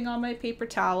 tapping on my paper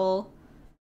towel,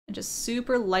 and just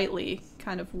super lightly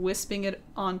kind of wisping it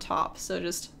on top. So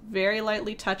just very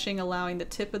lightly touching, allowing the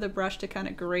tip of the brush to kind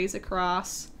of graze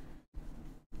across.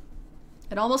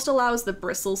 It almost allows the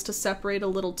bristles to separate a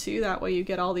little too, that way you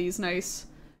get all these nice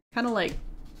kind of like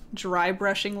dry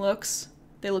brushing looks.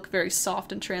 They look very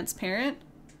soft and transparent.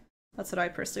 That's what I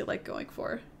personally like going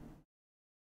for.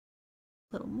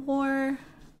 A little more.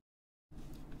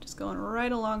 Just going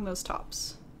right along those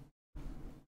tops.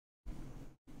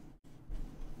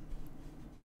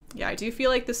 Yeah, I do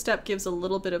feel like this step gives a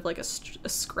little bit of like a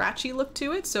scratchy look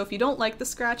to it. So if you don't like the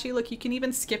scratchy look, you can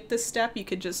even skip this step. You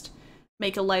could just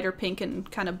make a lighter pink and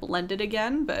kind of blend it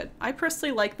again. But I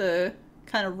personally like the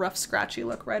kind of rough scratchy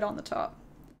look right on the top.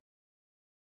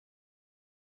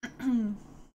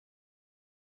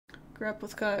 Grew up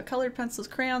with colored pencils,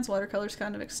 crayons, watercolors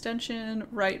kind of extension.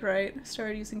 Right.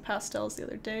 Started using pastels the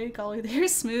other day. Golly, they're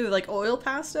smooth. Like oil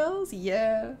pastels?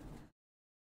 Yeah.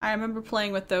 I remember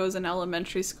playing with those in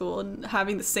elementary school and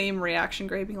having the same reaction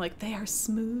grade, being like, they are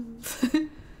smooth.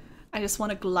 I just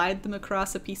want to glide them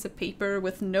across a piece of paper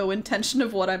with no intention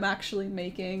of what I'm actually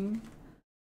making.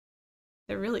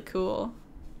 They're really cool.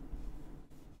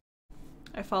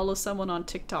 I follow someone on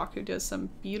TikTok who does some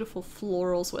beautiful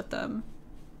florals with them.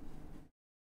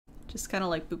 Just kind of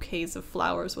like bouquets of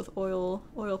flowers with oil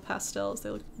pastels. They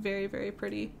look very, very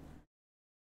pretty.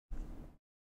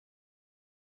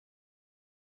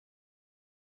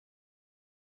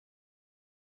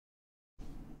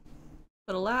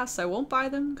 But alas, I won't buy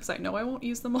them because I know I won't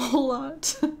use them a whole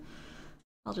lot.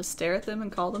 I'll just stare at them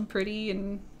and call them pretty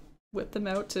and whip them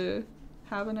out to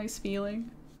have a nice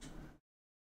feeling.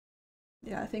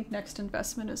 Yeah, I think next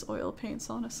investment is oil paints,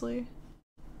 honestly.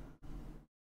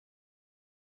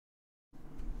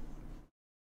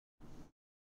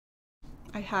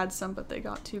 I had some, but they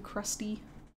got too crusty.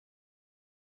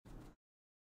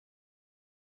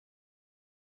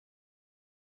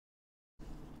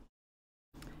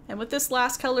 And with this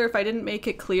last color, if I didn't make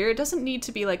it clear, it doesn't need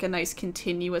to be like a nice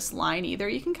continuous line either.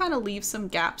 You can kind of leave some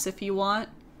gaps if you want.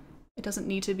 It doesn't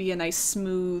need to be a nice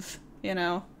smooth, you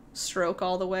know, stroke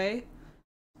all the way.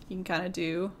 You can kind of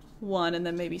do one and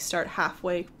then maybe start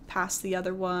halfway past the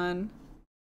other one.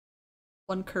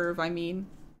 One curve, I mean.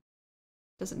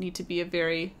 Doesn't need to be a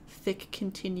very thick,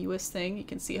 continuous thing. You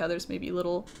can see how there's maybe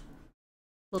little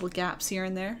gaps here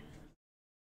and there.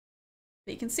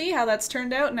 But you can see how that's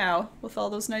turned out now with all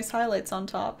those nice highlights on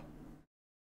top.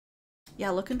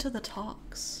 Yeah, look into the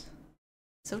talks.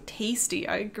 So tasty.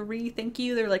 I agree. Thank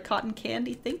you. They're like cotton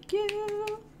candy. Thank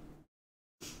you.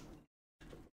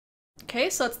 Okay,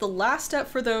 so that's the last step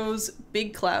for those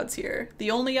big clouds here.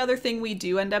 The only other thing we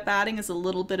do end up adding is a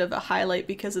little bit of a highlight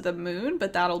because of the moon,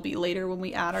 but that'll be later when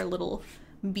we add our little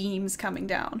beams coming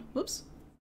down. Whoops.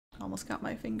 Almost got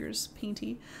my fingers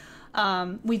painty.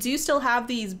 We do still have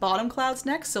these bottom clouds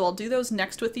next, so I'll do those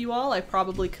next with you all. I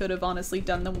probably could have honestly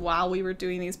done them while we were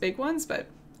doing these big ones, but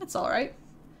that's all right.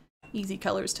 Easy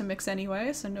colors to mix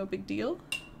anyway, so no big deal.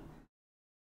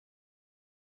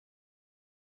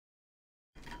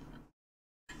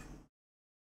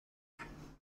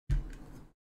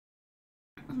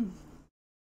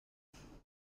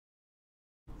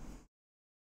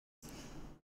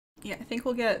 Yeah, I think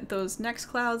we'll get those next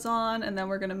clouds on, and then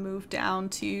we're gonna move down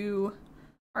to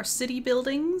our city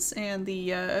buildings and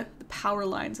the power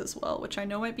lines as well, which I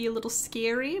know might be a little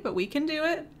scary, but we can do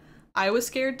it. I was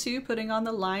scared too, putting on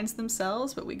the lines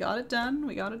themselves, but we got it done.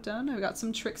 We got it done. I've got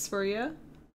some tricks for you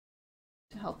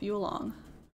to help you along.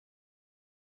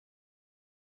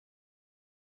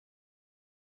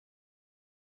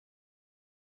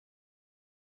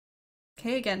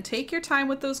 Okay, again, take your time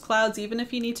with those clouds, even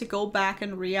if you need to go back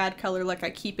and re-add color. Like I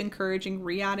keep encouraging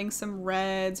re-adding some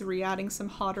reds, re-adding some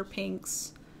hotter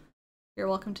pinks. You're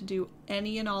welcome to do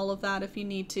any and all of that if you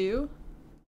need to.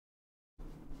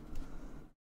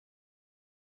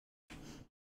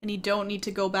 And you don't need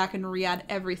to go back and re-add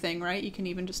everything, right? You can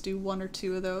even just do one or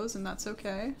two of those, and that's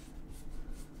okay.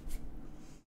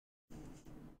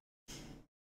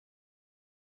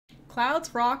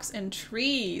 Clouds, rocks, and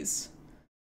trees.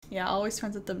 Yeah, always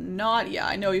friends with them. Not, yeah,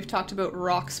 I know we've talked about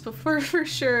rocks before for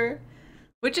sure.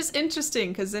 Which is interesting,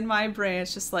 because in my brain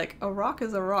it's just like, a rock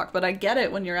is a rock, but I get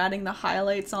it when you're adding the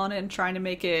highlights on it and trying to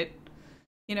make it,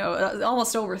 you know,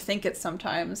 almost overthink it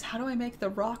sometimes. How do I make the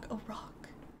rock a rock?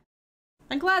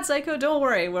 I'm glad, Psycho, don't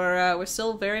worry, we're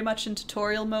still very much in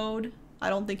tutorial mode. I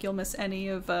don't think you'll miss any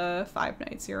of 5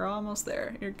 Nights. You're almost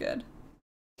there. You're good.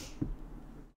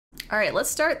 Alright,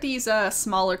 let's start these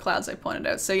smaller clouds I pointed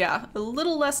out. So yeah, a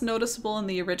little less noticeable in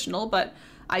the original, but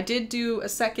I did do a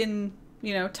second,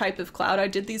 you know, type of cloud. I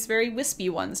did these very wispy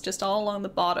ones just all along the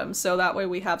bottom, so that way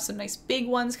we have some nice big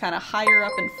ones kind of higher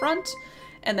up in front,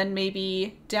 and then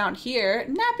maybe down here.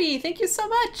 Nappy, thank you so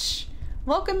much!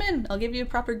 Welcome in! I'll give you a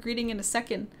proper greeting in a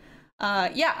second.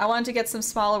 Yeah, I wanted to get some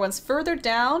smaller ones further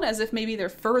down, as if maybe they're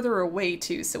further away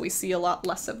too, so we see a lot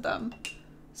less of them.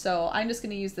 So I'm just going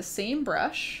to use the same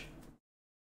brush,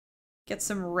 get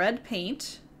some red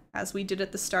paint, as we did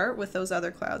at the start with those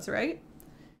other clouds, right?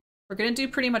 We're going to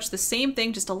do pretty much the same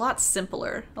thing, just a lot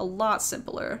simpler. A lot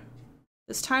simpler.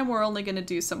 This time we're only going to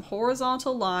do some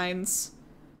horizontal lines,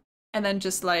 and then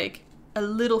just like a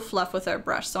little fluff with our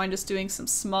brush. So I'm just doing some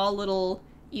small little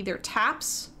either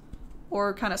taps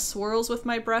or kind of swirls with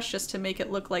my brush just to make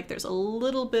it look like there's a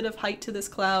little bit of height to this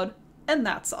cloud, and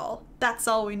that's all. That's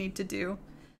all we need to do.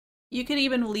 You could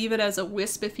even leave it as a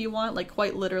wisp if you want, like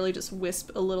quite literally just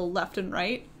wisp a little left and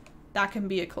right. That can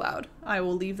be a cloud. I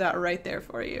will leave that right there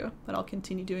for you, but I'll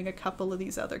continue doing a couple of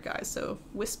these other guys. So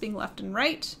wisping left and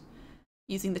right,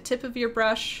 using the tip of your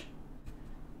brush,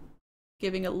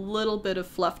 giving a little bit of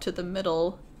fluff to the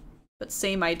middle, but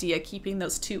same idea, keeping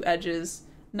those two edges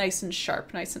nice and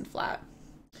sharp, nice and flat.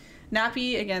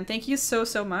 Nappy, again, thank you so,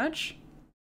 so much.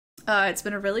 It's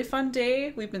been a really fun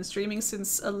day. We've been streaming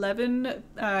since 11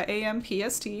 a.m.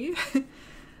 PST.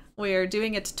 We're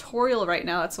doing a tutorial right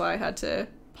now. That's why I had to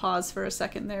pause for a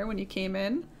second there when you came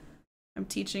in. I'm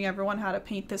teaching everyone how to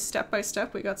paint this step by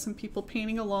step. We got some people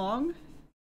painting along,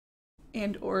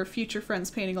 and or future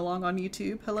friends painting along on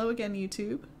YouTube. Hello again,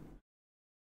 YouTube.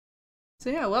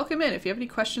 So yeah, welcome in. If you have any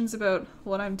questions about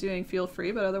what I'm doing, feel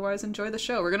free, but otherwise enjoy the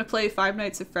show. We're gonna play 5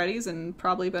 Nights at Freddy's in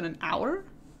probably about an hour.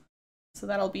 So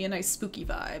that'll be a nice spooky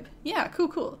vibe. Yeah, cool,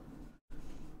 cool.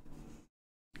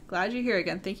 Glad you're here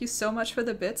again. Thank you so much for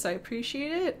the bits. I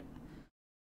appreciate it.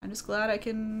 I'm just glad I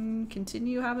can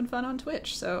continue having fun on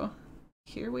Twitch. So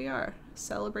here we are,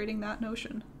 celebrating that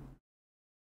notion.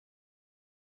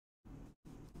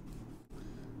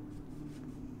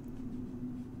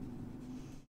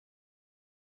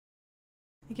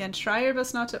 Again, try your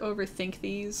best not to overthink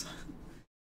these.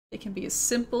 They can be as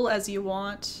simple as you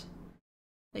want.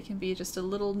 They can be just a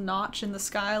little notch in the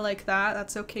sky like that.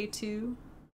 That's okay too.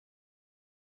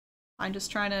 I'm just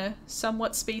trying to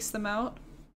somewhat space them out.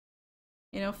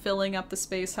 You know, filling up the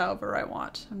space however I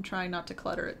want. I'm trying not to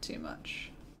clutter it too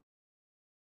much.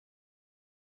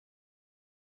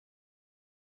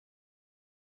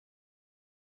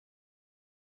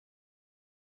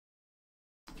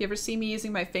 If you ever see me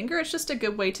using my finger, it's just a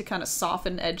good way to kind of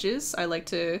soften edges. I like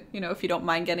to, you know, if you don't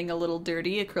mind getting a little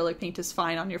dirty, acrylic paint is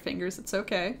fine on your fingers, it's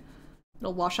okay.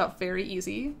 It'll wash out very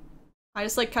easy. I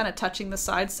just like kind of touching the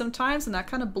sides sometimes, and that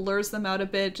kind of blurs them out a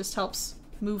bit, just helps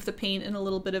move the paint in a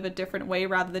little bit of a different way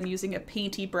rather than using a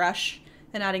painty brush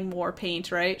and adding more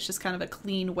paint, right? It's just kind of a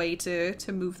clean way to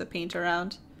move the paint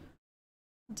around.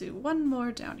 I'll do one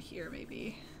more down here,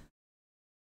 maybe.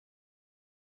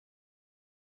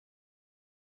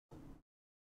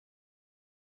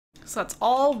 So that's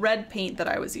all red paint that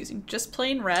I was using, just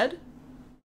plain red.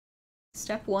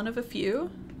 Step one of a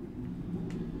few.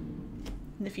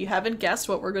 And if you haven't guessed,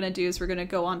 what we're going to do is we're going to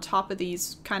go on top of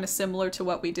these kind of similar to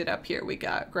what we did up here. We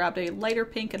grabbed a lighter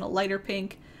pink and a lighter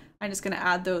pink. I'm just going to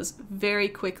add those very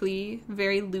quickly,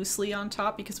 very loosely on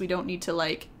top because we don't need to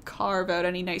like carve out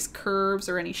any nice curves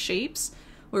or any shapes.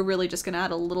 We're really just going to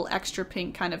add a little extra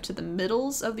pink kind of to the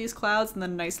middles of these clouds and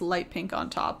then a nice light pink on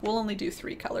top. We'll only do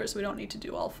 3 colors. We don't need to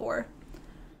do all 4.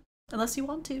 Unless you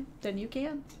want to, then you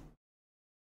can.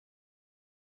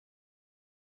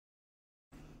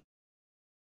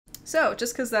 So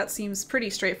just because that seems pretty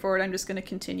straightforward, I'm just going to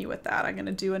continue with that. I'm going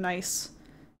to do a nice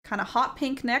kind of hot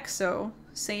pink next, so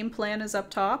same plan as up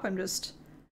top. I'm just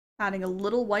adding a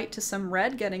little white to some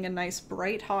red, getting a nice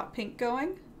bright hot pink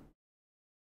going.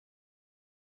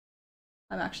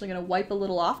 I'm actually going to wipe a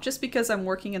little off just because I'm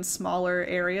working in smaller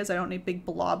areas. I don't need big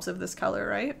blobs of this color,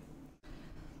 right?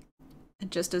 And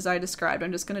just as I described,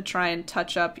 I'm just going to try and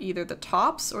touch up either the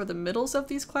tops or the middles of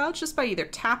these clouds just by either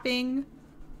tapping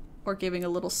or giving a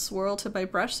little swirl to my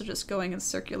brush, so just going in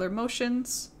circular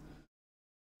motions.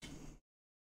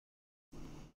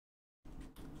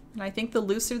 And I think the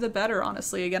looser the better,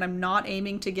 honestly. Again, I'm not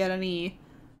aiming to get any,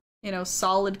 you know,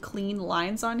 solid, clean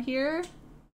lines on here.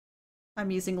 I'm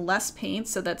using less paint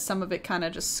so that some of it kind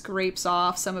of just scrapes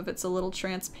off, some of it's a little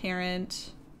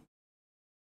transparent.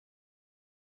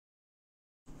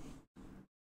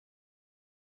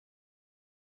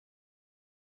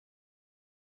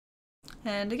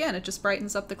 And again, it just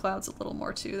brightens up the clouds a little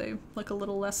more too. They look a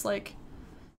little less like,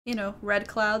 you know, red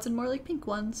clouds and more like pink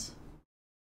ones.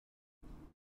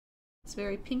 It's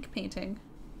very pink painting.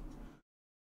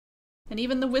 And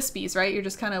even the wispies, right? You're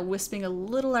just kind of wisping a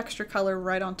little extra color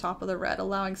right on top of the red,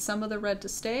 allowing some of the red to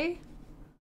stay,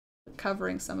 but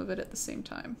covering some of it at the same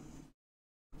time.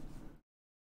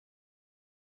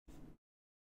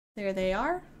 There they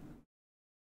are.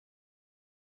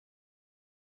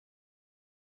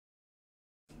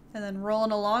 And then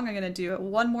rolling along, I'm going to do it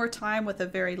one more time with a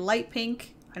very light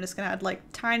pink. I'm just going to add like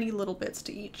tiny little bits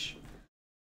to each.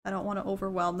 I don't want to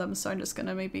overwhelm them, so I'm just going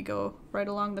to maybe go right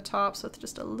along the tops with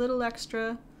just a little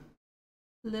extra,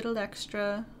 little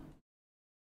extra,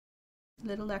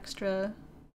 little extra.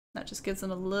 That just gives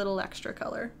them a little extra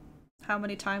color. How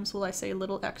many times will I say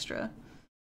little extra?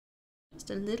 Just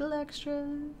a little extra,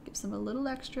 gives them a little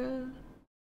extra.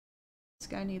 This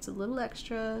guy needs a little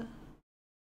extra.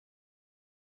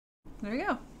 There you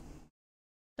go.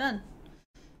 Done.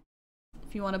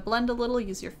 If you want to blend a little,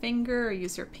 use your finger or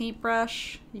use your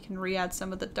paintbrush. You can re-add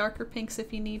some of the darker pinks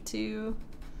if you need to.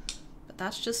 But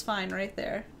that's just fine right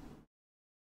there.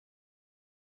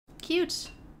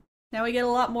 Cute. Now we get a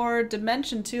lot more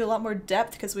dimension too, a lot more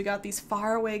depth because we got these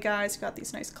far away guys, we got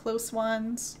these nice close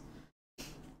ones.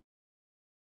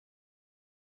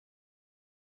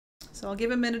 So I'll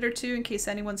give a minute or two in case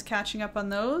anyone's catching up on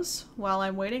those. While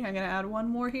I'm waiting, I'm going to add one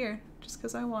more here, just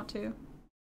because I want to.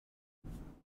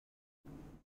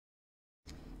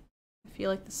 I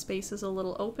feel like the space is a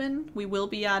little open. We will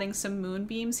be adding some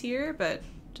moonbeams here, but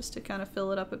just to kind of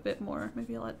fill it up a bit more.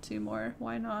 Maybe I'll add 2 more.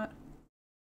 Why not?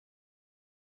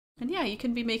 And yeah, you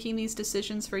can be making these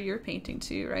decisions for your painting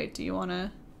too, right? Do you want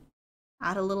to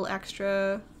add a little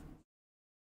extra?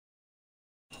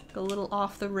 Go a little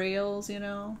off the rails, you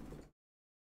know?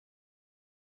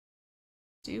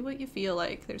 Do what you feel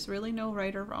like. There's really no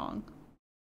right or wrong.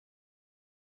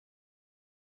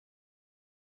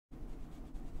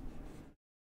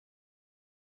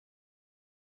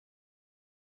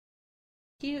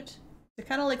 Cute. They're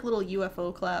kind of like little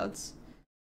UFO clouds.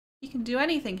 You can do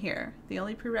anything here. The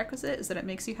only prerequisite is that it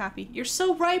makes you happy. You're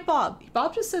so right, Bob!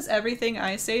 Bob just says everything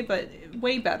I say, but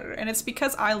way better. And it's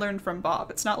because I learned from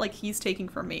Bob. It's not like he's taking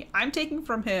from me. I'm taking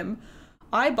from him.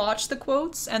 I botch the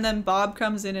quotes, and then Bob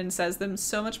comes in and says them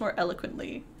so much more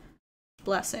eloquently.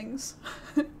 Blessings.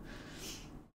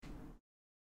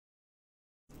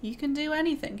 You can do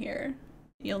anything here.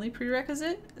 The only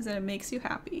prerequisite is that it makes you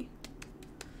happy.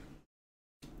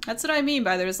 That's what I mean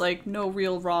by there's like no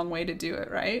real wrong way to do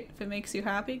it, right? If it makes you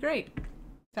happy, great.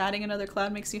 If adding another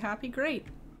cloud makes you happy, great.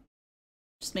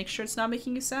 Just make sure it's not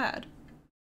making you sad.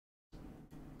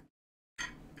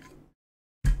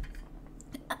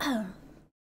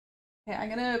 Okay, I'm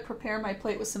gonna prepare my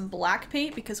plate with some black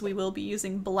paint because we will be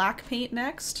using black paint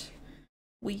next.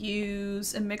 We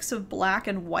use a mix of black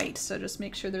and white, so just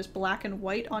make sure there's black and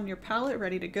white on your palette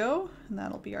ready to go, and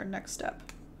that'll be our next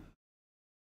step.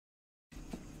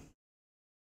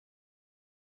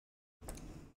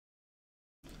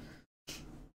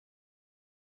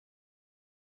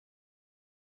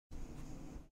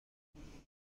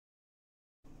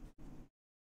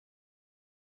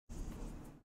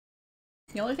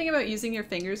 The only thing about using your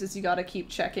fingers is you gotta keep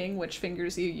checking which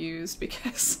fingers you used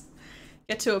because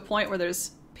you get to a point where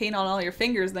there's paint on all your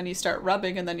fingers, then you start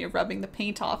rubbing and then you're rubbing the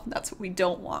paint off, and that's what we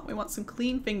don't want. We want some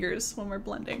clean fingers when we're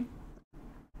blending.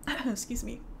 Excuse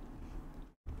me.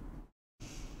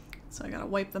 So I gotta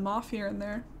wipe them off here and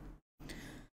there.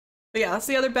 But yeah, that's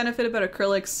the other benefit about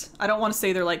acrylics. I don't want to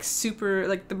say they're like super,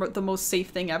 like the most safe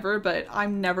thing ever, but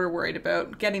I'm never worried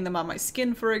about getting them on my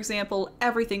skin, for example.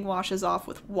 Everything washes off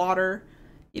with water.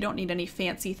 You don't need any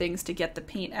fancy things to get the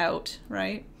paint out,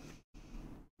 right?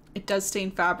 It does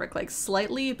stain fabric like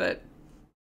slightly, but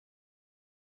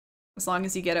as long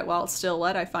as you get it while it's still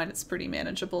wet, I find it's pretty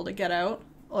manageable to get out.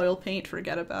 Oil paint,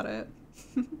 forget about it.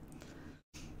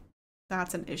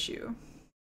 That's an issue.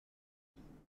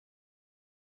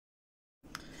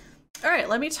 All right,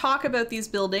 let me talk about these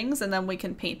buildings and then we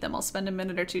can paint them. I'll spend a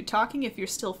minute or two talking if you're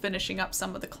still finishing up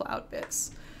some of the cloud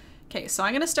bits. Okay, so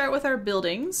I'm gonna start with our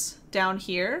buildings down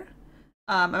here.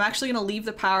 I'm actually gonna leave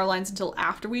the power lines until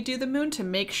after we do the moon to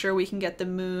make sure we can get the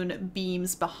moon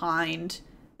beams behind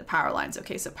the power lines.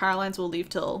 Okay, so power lines we'll leave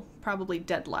till probably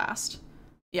dead last.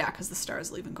 Yeah, because the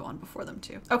stars will even go on before them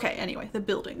too. Okay, anyway, the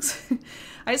buildings.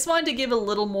 I just wanted to give a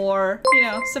little more, you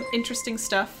know, some interesting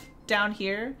stuff down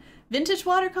here. Vintage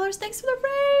watercolors, thanks for the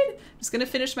raid! I'm just gonna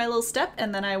finish my little step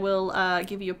and then I will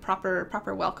give you a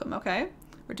proper welcome, okay?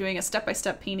 We're doing a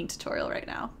step-by-step painting tutorial right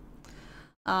now.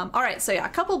 Alright, so yeah, a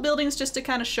couple buildings just to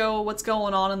kind of show what's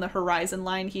going on in the horizon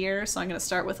line here. So I'm gonna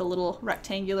start with a little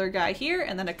rectangular guy here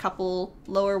and then a couple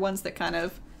lower ones that kind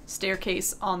of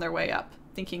staircase on their way up.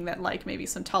 Thinking that like maybe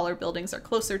some taller buildings are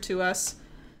closer to us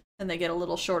and they get a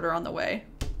little shorter on the way.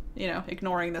 You know,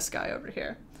 ignoring this guy over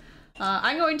here.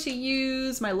 I'm going to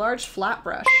use my large flat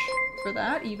brush for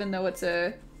that, even though it's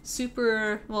a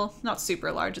super, well, not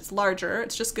super large, it's larger.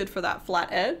 It's just good for that flat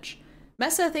edge.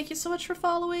 Messa, thank you so much for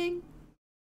following.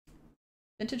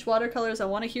 Vintage watercolors, I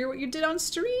want to hear what you did on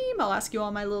stream. I'll ask you all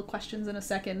my little questions in a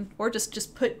second. Or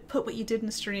just put what you did in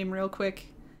the stream real quick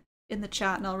in the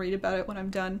chat and I'll read about it when I'm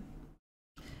done.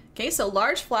 Okay, so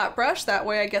large flat brush, that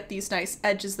way I get these nice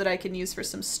edges that I can use for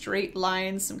some straight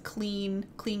lines, some clean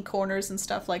corners and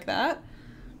stuff like that.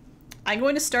 I'm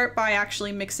going to start by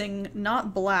actually mixing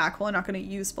not black, well I'm not going to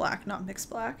use black, not mix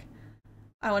black.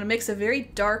 I want to mix a very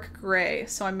dark gray,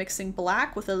 so I'm mixing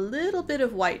black with a little bit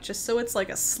of white, just so it's like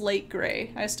a slate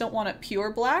gray. I just don't want it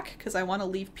pure black, because I want to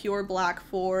leave pure black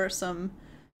for some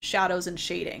shadows and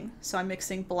shading. So I'm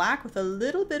mixing black with a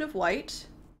little bit of white.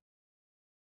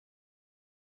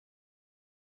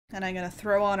 And I'm going to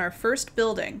throw on our first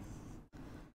building.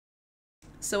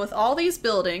 So with all these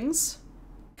buildings,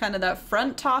 kind of that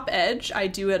front top edge, I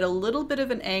do at a little bit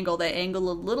of an angle. They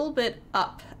angle a little bit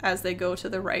up as they go to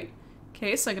the right.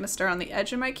 Okay, so I'm going to start on the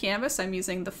edge of my canvas. I'm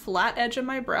using the flat edge of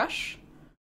my brush.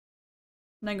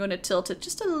 And I'm going to tilt it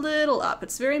just a little up.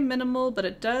 It's very minimal, but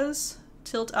it does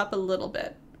tilt up a little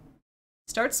bit.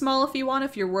 Start small if you want.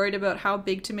 If you're worried about how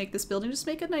big to make this building, just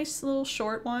make a nice little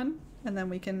short one. And then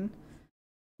we can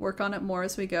work on it more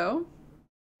as we go.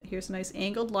 Here's a nice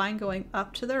angled line going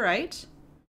up to the right.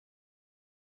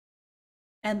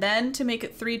 And then to make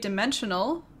it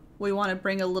three-dimensional, we want to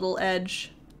bring a little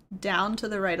edge down to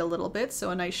the right a little bit.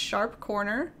 So a nice sharp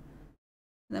corner.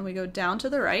 And then we go down to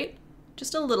the right.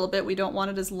 Just a little bit. We don't want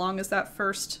it as long as that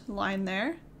first line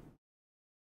there.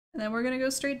 And then we're going to go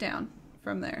straight down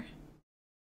from there.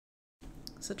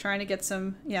 So trying to get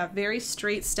some, yeah, very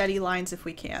straight, steady lines if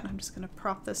we can. I'm just going to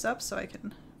prop this up so I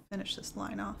can finish this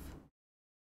line off.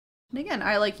 And again,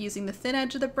 I like using the thin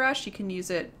edge of the brush. You can use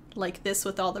it like this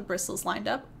with all the bristles lined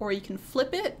up, or you can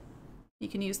flip it. You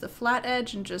can use the flat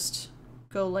edge and just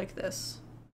go like this,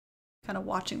 kind of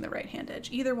watching the right hand edge.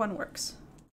 Either one works.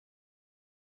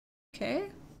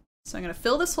 Okay, so I'm going to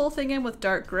fill this whole thing in with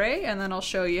dark gray, and then I'll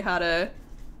show you how to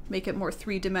make it more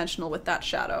three-dimensional with that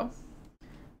shadow.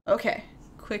 Okay,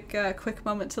 quick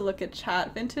moment to look at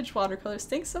chat. Vintage watercolors,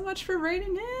 thanks so much for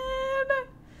rating in!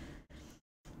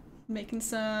 Making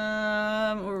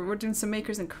some, we're doing some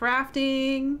makers and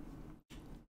crafting.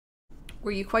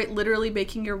 Were you quite literally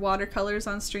making your watercolors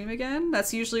on stream again?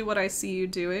 That's usually what I see you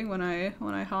doing when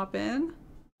I hop in.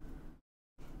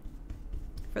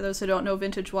 For those who don't know,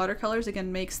 Vintage Watercolors,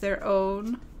 again, makes their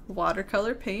own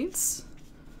watercolor paints.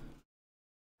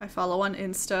 I follow on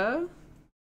Insta.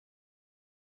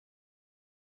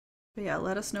 But yeah,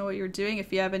 let us know what you're doing.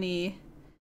 If you have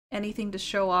anything to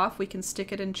show off, we can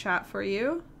stick it in chat for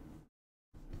you.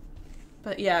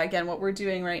 But yeah, again, what we're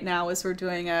doing right now is we're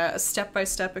doing a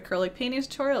step-by-step acrylic painting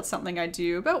tutorial. It's something I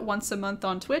do about once a month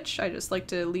on Twitch. I just like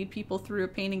to lead people through a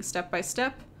painting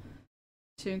step-by-step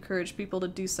to encourage people to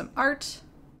do some art,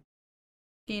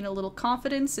 gain a little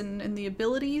confidence in the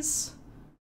abilities.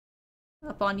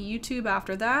 Up on YouTube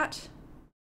after that.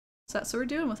 So that's what we're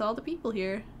doing with all the people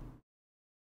here.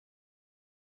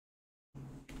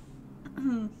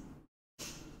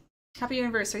 Happy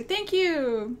anniversary. Thank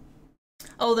you!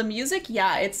 Oh, the music?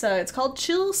 Yeah, it's called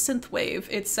Chill Synthwave.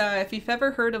 It's if you've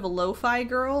ever heard of a lo-fi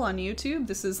girl on YouTube,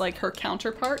 this is like her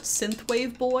counterpart,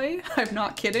 Synthwave Boy. I'm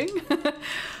not kidding.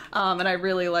 And I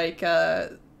really like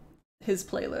his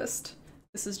playlist.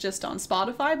 This is just on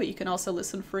Spotify, but you can also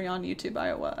listen free on YouTube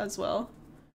as well.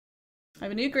 I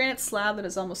have a new granite slab that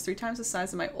is almost 3 times the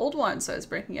size of my old one, so I was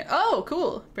breaking it. Oh,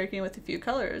 cool! Breaking it with a few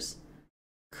colors.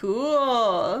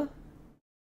 Cool!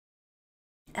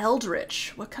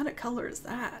 Eldritch. What kind of color is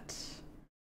that?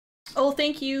 Oh,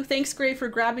 thank you. Thanks, Gray, for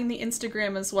grabbing the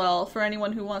Instagram as well. For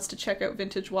anyone who wants to check out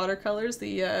Vintage Watercolors,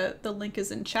 the link is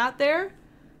in chat there.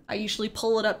 I usually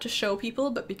pull it up to show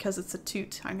people, but because it's a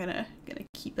toot, I'm gonna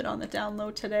keep it on the down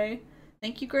low today.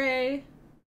 Thank you, Gray.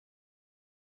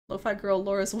 Lo-fi girl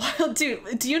lore is wild.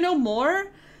 Dude, do you know more?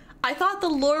 I thought the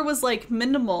lore was like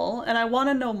minimal, and I want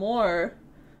to know more.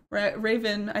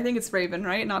 Raven, I think it's Raven,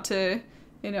 right? Not to,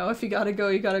 you know, if you gotta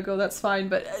go, that's fine,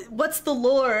 but what's the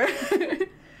lore?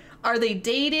 Are they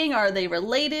dating? Are they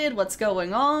related? What's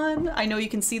going on? I know you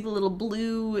can see the little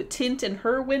blue tint in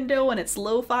her window and it's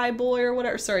lo-fi boy or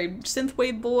whatever. Sorry,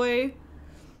 synthwave boy.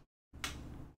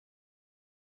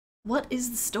 What is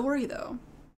the story though?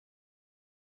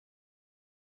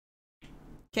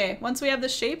 Okay, once we have the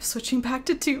shape, switching back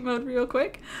to toot mode real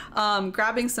quick,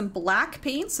 grabbing some black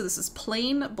paint. So this is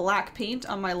plain black paint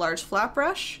on my large flat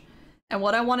brush. And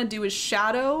what I want to do is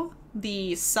shadow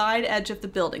the side edge of the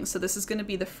building. So this is going to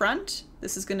be the front.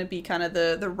 This is going to be kind of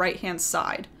the right-hand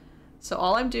side. So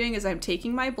all I'm doing is I'm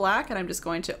taking my black and I'm just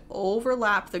going to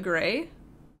overlap the gray.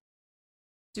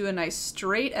 Do a nice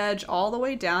straight edge all the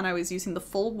way down. I was using the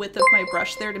full width of my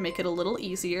brush there to make it a little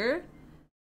easier.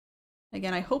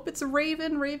 Again, I hope it's a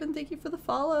Raven. Raven, thank you for the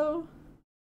follow.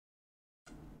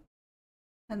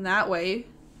 And that way,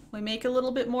 we make a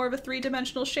little bit more of a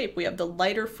three-dimensional shape. We have the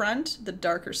lighter front, the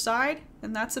darker side,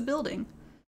 and that's a building.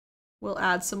 We'll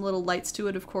add some little lights to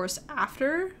it, of course,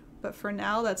 after, but for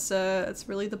now, that's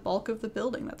really the bulk of the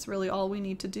building. That's really all we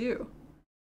need to do.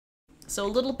 So a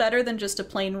little better than just a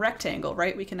plain rectangle,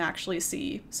 right? We can actually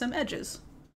see some edges.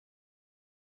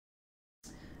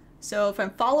 So if I'm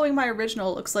following my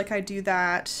original, it looks like I do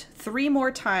that 3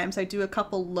 more times. I do a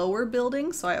couple lower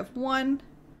buildings. So I have 1,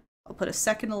 I'll put a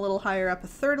second a little higher up, a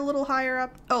third a little higher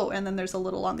up. Oh, and then there's a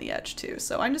little on the edge too.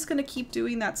 So I'm just gonna keep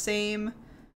doing that same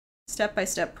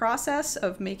step-by-step process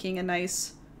of making a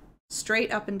nice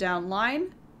straight up and down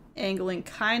line, angling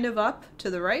kind of up to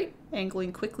the right,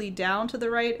 angling quickly down to the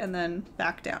right, and then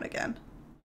back down again.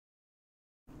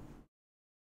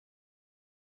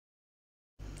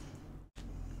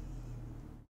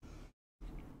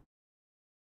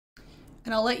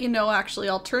 And I'll let you know, actually,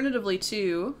 alternatively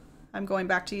too, I'm going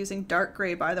back to using dark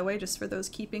gray, by the way, just for those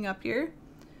keeping up here.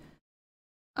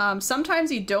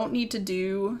 Sometimes you don't need to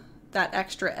do that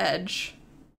extra edge,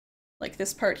 like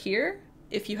this part here,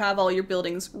 if you have all your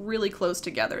buildings really close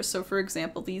together. So for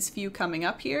example, these few coming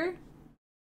up here,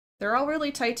 they're all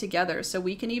really tight together, so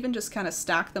we can even just kind of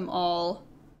stack them all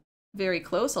very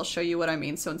close. I'll show you what I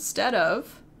mean. So instead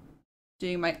of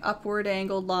doing my upward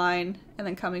angled line and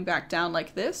then coming back down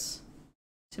like this,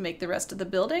 to make the rest of the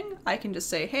building, I can just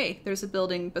say, hey, there's a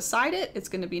building beside it. It's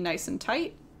going to be nice and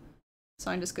tight. So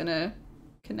I'm just going to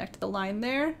connect the line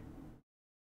there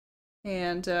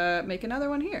and make another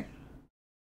one here.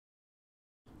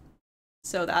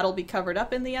 So that'll be covered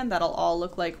up in the end. That'll all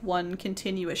look like one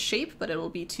continuous shape, but it'll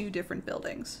be 2 different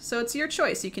buildings. So it's your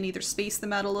choice. You can either space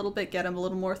them out a little bit, get them a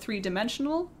little more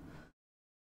 3-dimensional,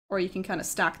 or you can kind of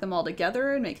stack them all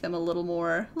together and make them a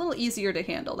little easier to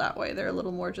handle that way. They're a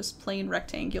little more just plain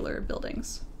rectangular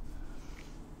buildings.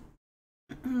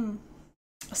 A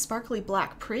sparkly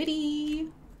black, pretty.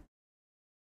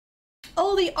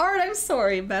 Oh, the art, I'm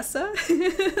sorry, Messa.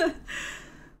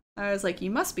 I was like,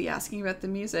 you must be asking about the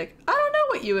music. I don't know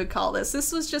what you would call this.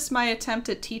 This was just my attempt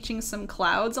at teaching some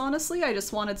clouds, honestly. I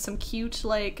just wanted some cute,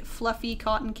 like, fluffy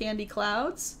cotton candy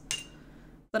clouds.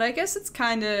 But I guess it's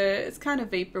kind of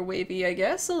vapor wavy, I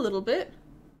guess, a little bit.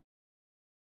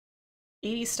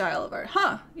 80s style of art.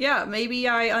 Huh, yeah, maybe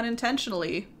I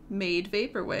unintentionally made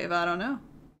vaporwave, I don't know.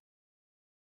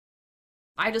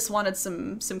 I just wanted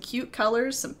some cute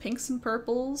colors, some pinks and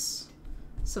purples,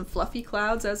 some fluffy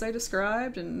clouds as I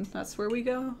described, and that's where we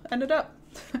ended up.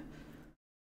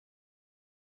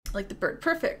 Like the bird,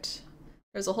 perfect.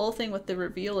 There's a whole thing with the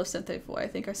reveal of Synthwave Boy. I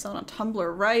think I saw it on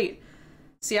Tumblr, right.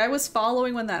 See, I was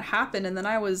following when that happened, and then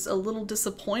I was a little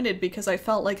disappointed because I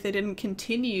felt like they didn't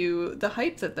continue the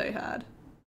hype that they had.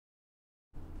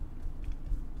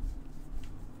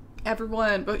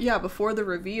 Everyone, but yeah, before the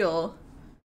reveal,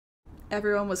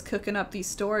 everyone was cooking up these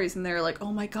stories, and they're like,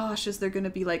 oh my gosh, is there gonna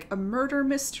be like a murder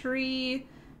mystery?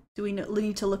 Do we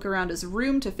need to look around his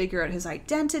room to figure out his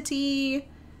identity?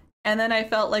 And then I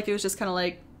felt like it was just kind of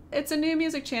like, it's a new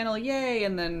music channel, yay!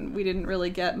 And then we didn't really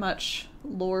get much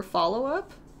lore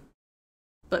follow-up.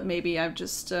 But maybe I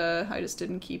just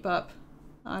didn't keep up.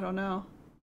 I don't know.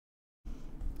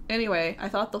 Anyway, I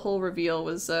thought the whole reveal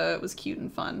was cute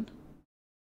and fun.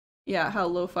 Yeah, how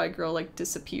Lo-Fi Girl like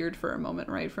disappeared for a moment,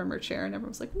 right, from her chair, and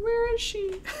everyone was like, where is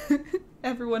she?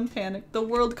 Everyone panicked. The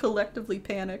world collectively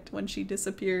panicked when she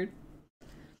disappeared.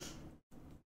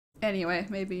 Anyway,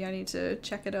 maybe I need to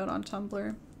check it out on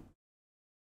Tumblr.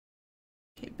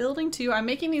 Okay, building 2. I'm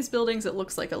making these buildings, it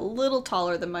looks like a little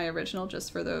taller than my original,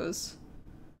 just for those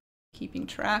keeping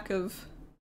track of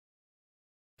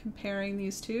comparing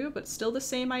these two, but still the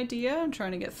same idea. I'm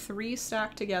trying to get 3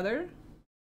 stacked together.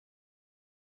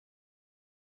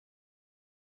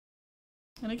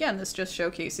 And again, this just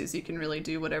showcases you can really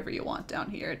do whatever you want down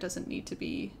here. It doesn't need to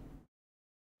be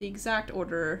the exact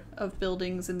order of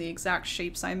buildings and the exact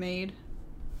shapes I made.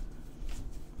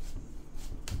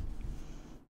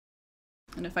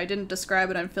 And if I didn't describe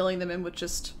it, I'm filling them in with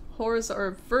just horizontal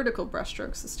or vertical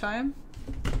brushstrokes this time.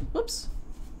 Whoops.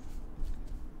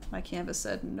 My canvas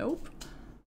said nope.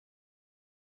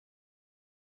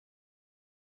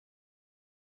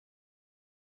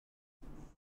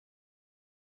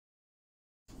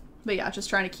 But yeah, just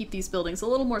trying to keep these buildings a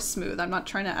little more smooth. I'm not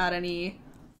trying to add any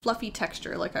fluffy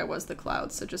texture like I was the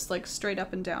clouds, so just like straight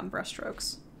up and down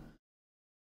brushstrokes.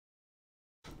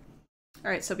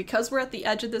 Alright, so because we're at the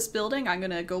edge of this building, I'm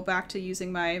gonna go back to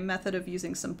using my method of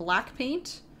using some black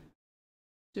paint.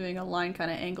 Doing a line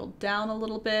kind of angled down a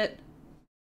little bit.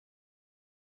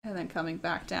 And then coming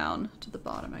back down to the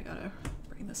bottom. I gotta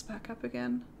bring this back up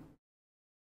again.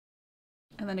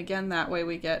 And then again, that way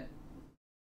we get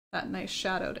that nice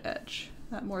shadowed edge,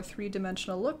 that more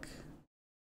three-dimensional look.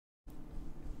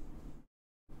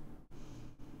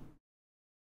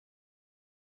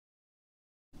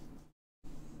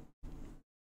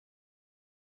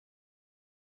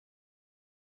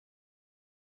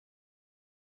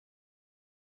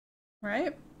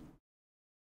 Right?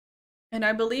 And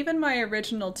I believe in my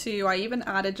original too, I even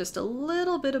added just a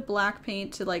little bit of black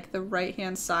paint to like the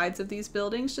right-hand sides of these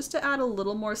buildings just to add a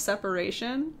little more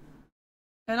separation.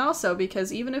 And also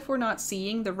because even if we're not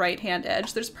seeing the right-hand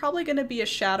edge, there's probably going to be a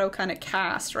shadow kind of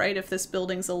cast, right? If this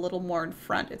building's a little more in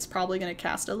front, it's probably going to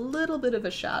cast a little bit of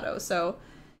a shadow. So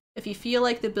if you feel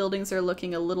like the buildings are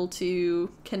looking a little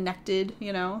too connected,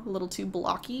 you know, a little too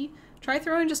blocky, try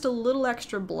throwing just a little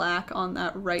extra black on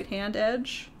that right-hand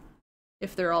edge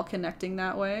if they're all connecting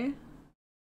that way.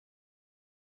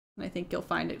 And I think you'll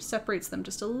find it separates them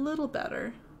just a little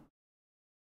better.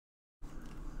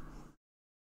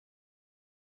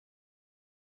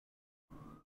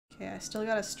 Okay, I still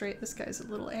gotta straighten, this guy's a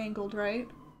little angled, right?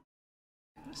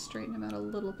 Gotta straighten him out a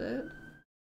little bit.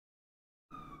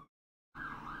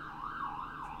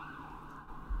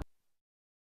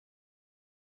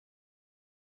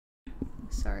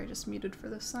 Sorry, just muted for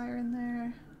the siren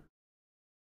there.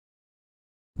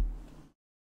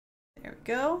 There we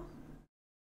go.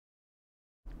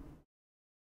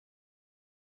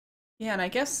 Yeah, and I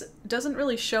guess it doesn't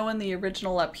really show in the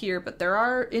original up here, but there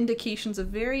are indications of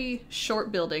very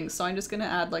short buildings, so I'm just gonna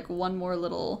add like one more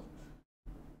little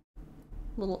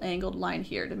angled line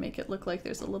here to make it look like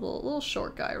there's a little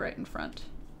short guy right in front.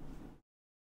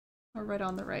 Or right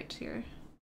on the right here.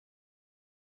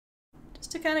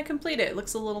 Just to kind of complete it. It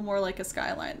looks a little more like a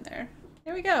skyline there.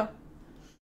 There we go.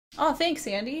 Oh, thanks,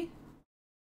 Andy.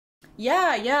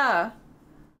 Yeah.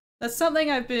 That's something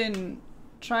I've been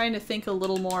trying to think a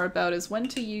little more about, is when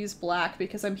to use black,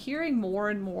 because I'm hearing more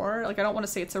and more, like I don't want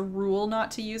to say it's a rule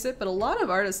not to use it, but a lot of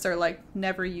artists are like,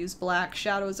 never use black,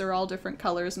 shadows are all different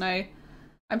colors, and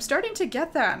I'm starting to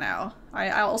get that now.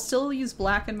 I'll still use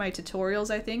black in my tutorials,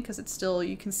 I think, because it's still,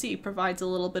 you can see, provides a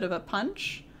little bit of a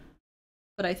punch.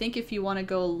 But I think if you want to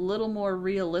go a little more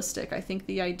realistic, I think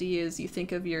the idea is you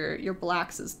think of your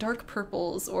blacks as dark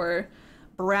purples or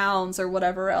browns or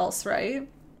whatever else, right?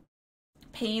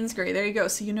 Payne's gray, there you go.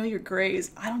 So you know your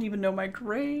grays. I don't even know my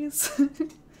grays.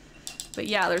 But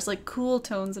yeah, there's like cool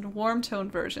tones and warm tone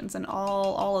versions and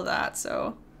all of that.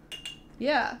 So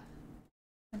yeah,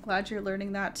 I'm glad you're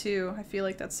learning that too. I feel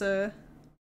like that's a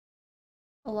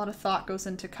lot of thought goes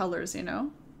into colors, you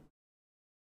know?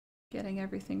 Getting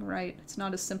everything right. It's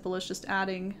not as simple as just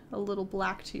adding a little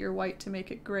black to your white to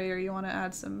make it gray, or you want to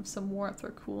add some warmth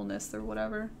or coolness or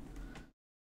whatever.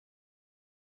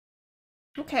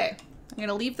 Okay, I'm going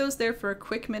to leave those there for a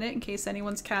quick minute in case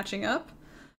anyone's catching up.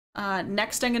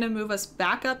 Next I'm going to move us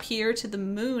back up here to the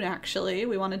moon, actually.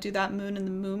 We want to do that moon in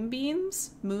the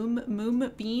moonbeams. Moon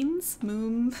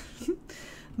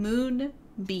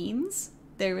beams.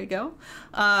 There we go.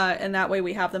 And that way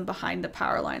we have them behind the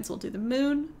power lines. We'll do the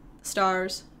moon,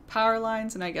 stars, power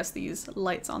lines, and I guess these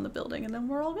lights on the building, and then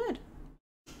we're all good.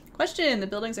 Question, the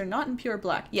buildings are not in pure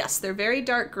black. Yes, they're very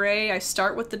dark gray. I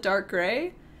start with the dark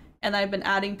gray, and I've been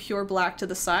adding pure black to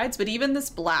the sides, but even this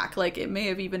black, like it may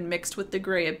have even mixed with the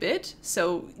gray a bit,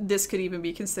 so this could even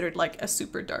be considered like a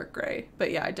super dark gray. But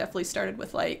yeah, I definitely started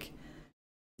with like,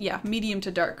 yeah, medium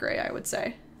to dark gray, I would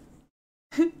say.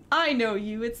 I know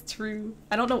you, it's true.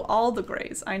 I don't know all the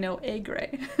grays, I know a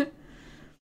gray.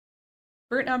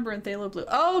 Burnt umber and phthalo blue.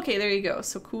 Oh, okay, there you go.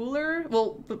 So cooler,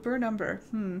 well, but burnt umber,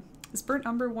 is burnt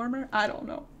umber warmer? I don't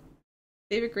know.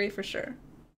 Favorite gray for sure.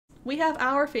 We have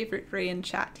our favorite gray in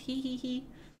chat. Hee hee hee.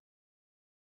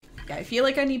 Yeah, I feel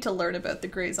like I need to learn about the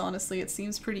grays, honestly. It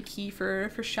seems pretty key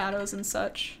for shadows and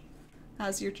such,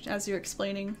 as you're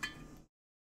explaining.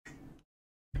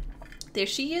 There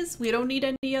she is. We don't need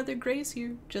any other grays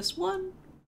here. Just one.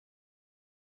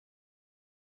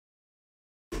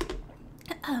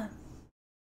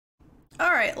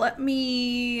 Alright, let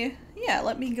me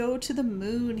go to the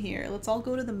moon here. Let's all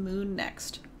go to the moon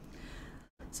next.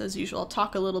 So as usual, I'll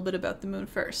talk a little bit about the moon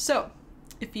first. So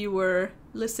if you were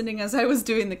listening as I was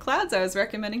doing the clouds, I was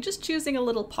recommending just choosing a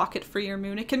little pocket for your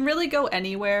moon. It can really go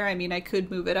anywhere. I mean, I could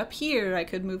move it up here. I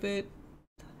could move it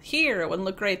here. It wouldn't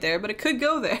look great there, but it could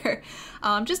go there.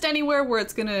 Just anywhere where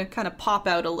it's gonna kind of pop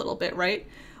out a little bit, right?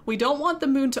 We don't want the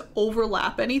moon to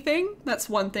overlap anything. That's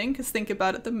one thing, because think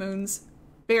about it, the moon's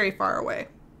very far away.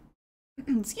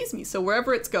 Excuse me. So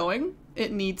wherever it's going,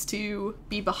 it needs to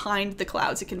be behind the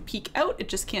clouds. It can peek out, it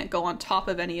just can't go on top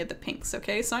of any of the pinks,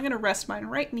 okay? So I'm gonna rest mine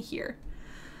right in here.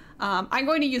 I'm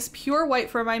going to use pure white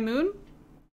for my moon.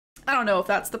 I don't know if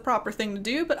that's the proper thing to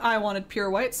do, but I wanted pure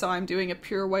white, so I'm doing a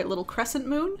pure white little crescent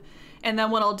moon. And then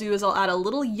what I'll do is I'll add a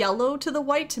little yellow to the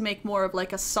white to make more of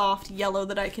like a soft yellow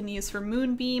that I can use for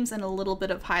moonbeams and a little bit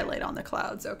of highlight on the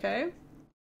clouds, okay?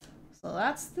 So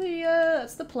that's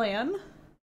the plan.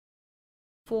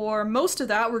 For most of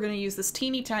that, we're going to use this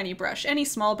teeny tiny brush. Any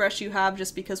small brush you have,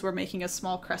 just because we're making a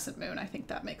small crescent moon. I think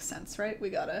that makes sense, right? We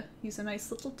gotta use a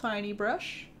nice little tiny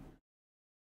brush.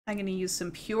 I'm going to use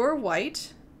some pure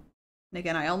white. And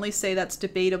again, I only say that's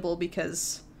debatable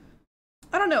because,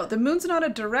 I don't know, the moon's not a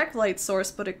direct light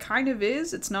source, but it kind of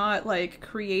is. It's not like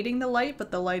creating the light,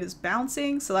 but the light is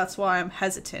bouncing, so that's why I'm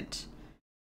hesitant.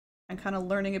 I'm kind of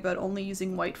learning about only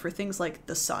using white for things like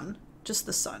the sun. Just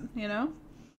the sun, you know?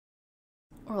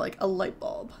 Or like a light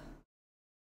bulb.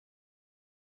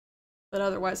 But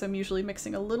otherwise I'm usually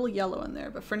mixing a little yellow in there.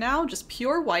 But for now, just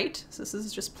pure white. So this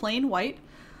is just plain white.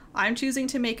 I'm choosing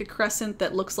to make a crescent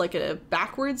that looks like a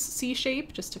backwards C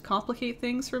shape, just to complicate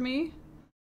things for me.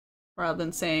 Rather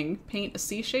than saying paint a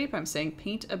C shape, I'm saying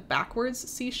paint a backwards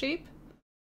C shape.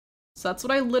 So that's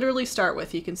what I literally start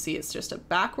with. You can see it's just a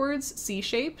backwards C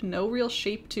shape, no real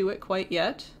shape to it quite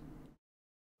yet.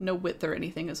 No width or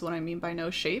anything is what I mean by no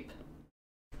shape.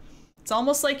 It's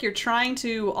almost like you're trying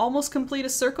to almost complete a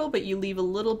circle, but you leave a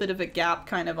little bit of a gap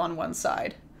kind of on one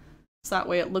side. So that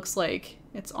way it looks like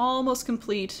it's almost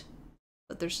complete,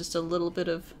 but there's just a little bit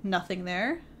of nothing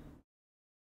there.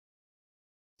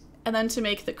 And then to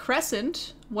make the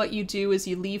crescent, what you do is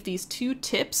you leave these two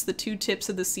tips, the two tips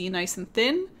of the C nice and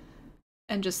thin,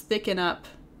 and just thicken up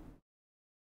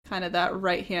kind of that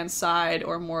right-hand side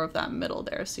or more of that middle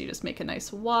there. So you just make a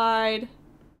nice wide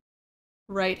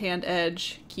right-hand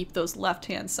edge, keep those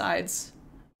left-hand sides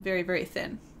very, very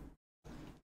thin.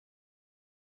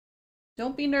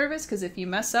 Don't be nervous, because if you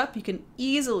mess up, you can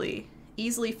easily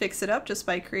fix it up just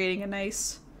by creating a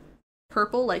nice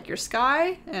purple like your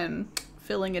sky and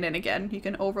filling it in again. You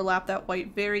can overlap that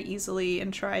white very easily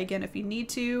and try again if you need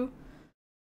to.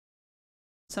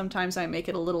 Sometimes I make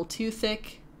it a little too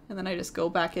thick, and then I just go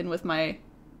back in with my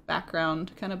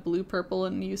background, kind of blue-purple,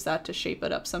 and use that to shape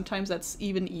it up. Sometimes that's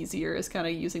even easier, is kind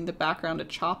of using the background to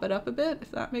chop it up a bit,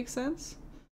 if that makes sense.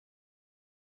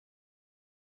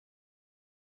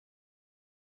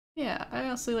 Yeah, I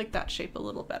also like that shape a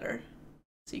little better.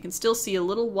 So you can still see a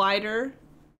little wider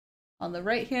on the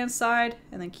right-hand side,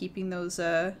 and then keeping those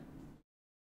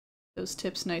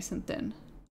tips nice and thin.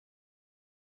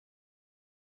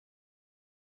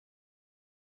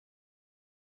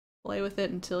 Play with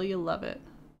it until you love it.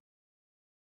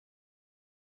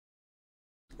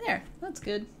 There, that's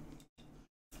good.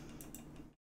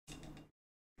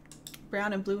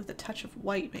 Brown and blue with a touch of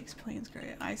white makes Payne's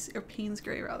gray. Or Payne's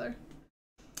gray, rather.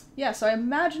 Yeah, so I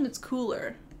imagine it's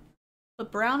cooler.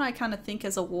 But brown I kind of think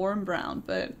as a warm brown,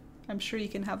 but I'm sure you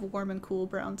can have warm and cool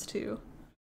browns too.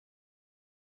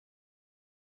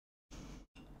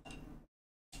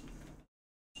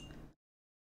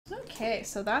 Okay,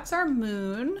 so that's our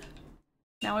moon.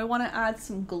 Now I want to add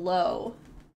some glow.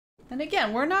 And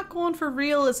again, we're not going for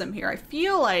realism here. I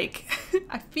feel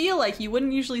like you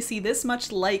wouldn't usually see this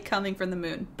much light coming from the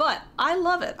moon, but I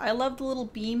love it. I love the little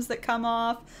beams that come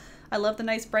off. I love the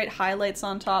nice bright highlights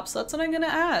on top, so that's what I'm gonna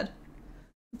add.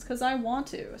 It's because I want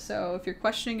to. So if you're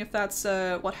questioning if that's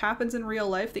what happens in real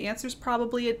life, the answer is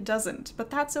probably it doesn't, but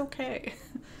that's okay.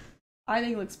 I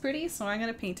think it looks pretty, so I'm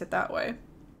gonna paint it that way.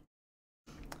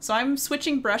 So I'm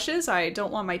switching brushes. I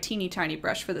don't want my teeny tiny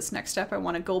brush for this next step. I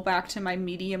want to go back to my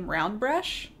medium round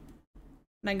brush.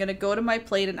 And I'm going to go to my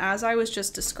plate, and as I was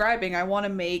just describing, I want to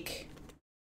make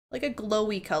like a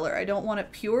glowy color. I don't want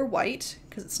it pure white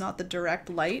because it's not the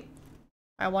direct light.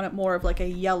 I want it more of like a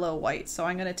yellow white. So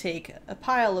I'm going to take a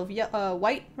pile of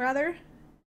white, rather.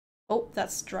 Oh,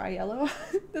 that's dry yellow.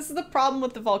 This is the problem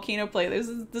with the volcano plate. This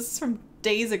is from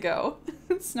days ago.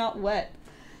 It's not wet.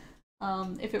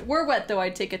 If it were wet though,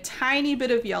 I'd take a tiny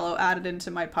bit of yellow, add it into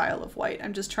my pile of white.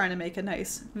 I'm just trying to make a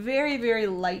nice, very, very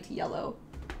light yellow.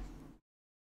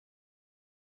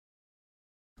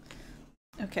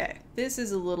 Okay, this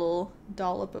is a little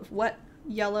dollop of wet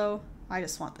yellow. I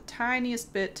just want the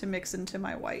tiniest bit to mix into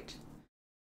my white.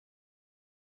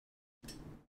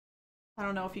 I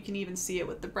don't know if you can even see it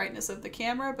with the brightness of the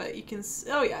camera, but you can,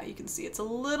 oh yeah, you can see it's a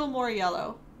little more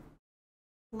yellow.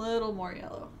 Little more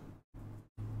yellow.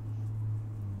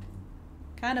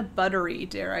 Kind of buttery,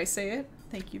 dare I say it.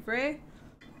 Thank you, Bray.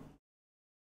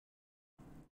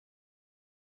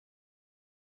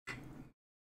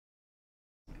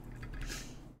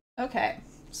 Okay,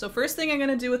 so first thing I'm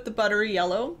gonna do with the buttery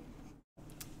yellow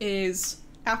is,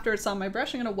 after it's on my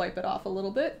brush, I'm gonna wipe it off a little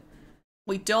bit.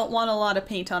 We don't want a lot of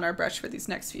paint on our brush for these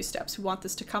next few steps. We want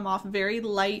this to come off very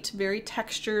light, very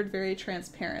textured, very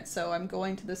transparent. So I'm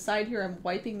going to the side here, I'm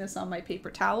wiping this on my paper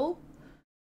towel.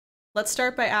 Let's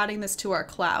start by adding this to our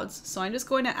clouds. So I'm just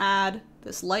going to add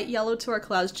this light yellow to our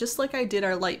clouds, just like I did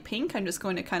our light pink. I'm just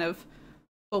going to kind of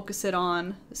focus it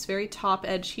on this very top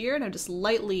edge here, and I'm just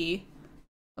lightly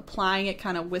applying it,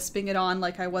 kind of wisping it on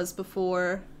like I was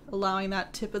before, allowing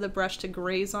that tip of the brush to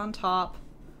graze on top.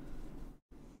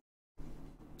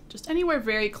 Just anywhere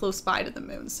very close by to the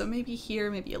moon. So maybe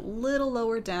here, maybe a little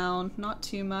lower down, not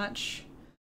too much.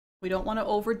 We don't want to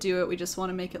overdo it, we just want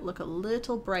to make it look a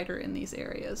little brighter in these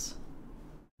areas.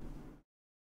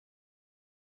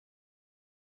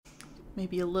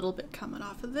 Maybe a little bit coming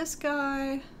off of this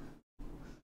guy.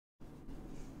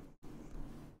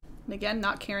 And again,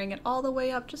 not carrying it all the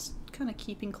way up, just kind of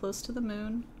keeping close to the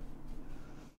moon.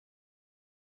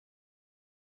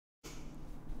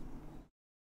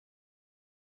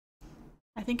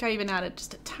 I think I even added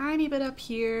just a tiny bit up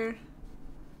here.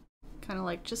 Kind of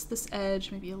like just this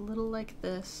edge, maybe a little like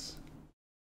this.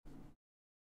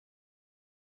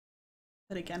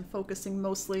 But again, focusing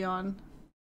mostly on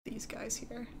these guys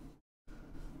here.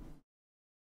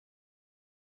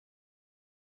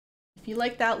 If you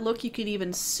like that look, you could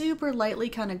even super lightly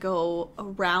kind of go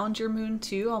around your moon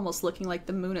too, almost looking like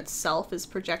the moon itself is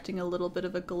projecting a little bit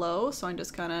of a glow. So I'm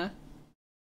just kind of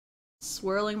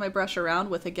swirling my brush around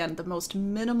with, again, the most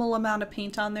minimal amount of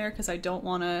paint on there because I don't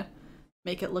want to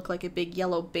make it look like a big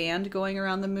yellow band going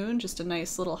around the moon, just a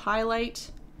nice little highlight.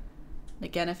 And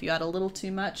again, if you add a little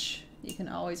too much, you can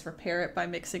always repair it by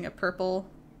mixing a purple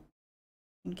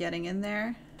and getting in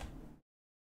there.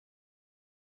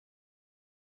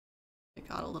 It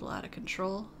got a little out of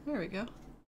control. There we go.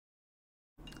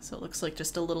 So it looks like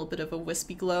just a little bit of a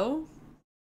wispy glow.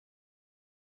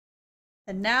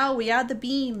 And now we add the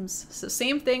beams. So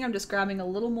same thing, I'm just grabbing a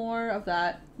little more of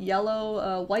that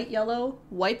yellow, white yellow,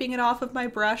 wiping it off of my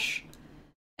brush,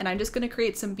 and I'm just going to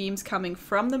create some beams coming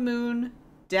from the moon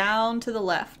down to the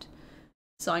left.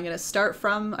 So I'm going to start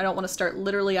from, I don't want to start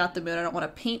literally at the moon, I don't want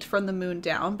to paint from the moon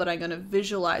down, but I'm going to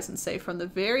visualize and say from the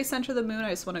very center of the moon, I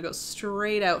just want to go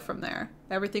straight out from there.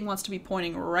 Everything wants to be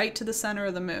pointing right to the center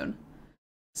of the moon.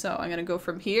 So I'm going to go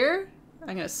from here,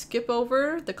 I'm going to skip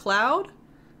over the cloud,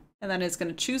 and then it's going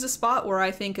to choose a spot where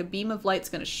I think a beam of light's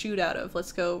going to shoot out of.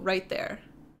 Let's go right there.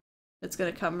 It's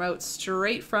going to come out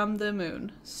straight from the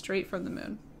moon. Straight from the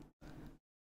moon.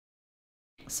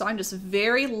 So I'm just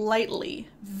very lightly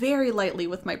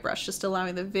with my brush, just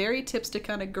allowing the very tips to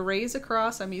kind of graze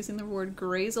across. I'm using the word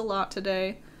graze a lot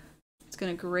today. It's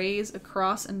going to graze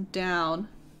across and down,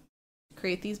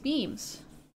 create these beams.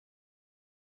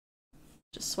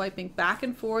 Just swiping back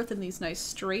and forth in these nice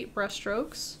straight brush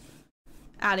strokes.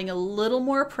 Adding a little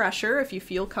more pressure if you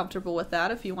feel comfortable with that,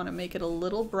 if you want to make it a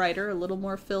little brighter, a little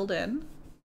more filled in.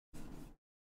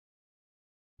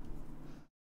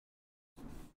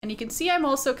 And you can see I'm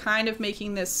also kind of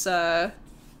making this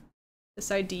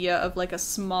this idea of like a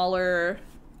smaller,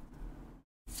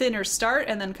 thinner start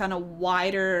and then kind of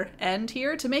wider end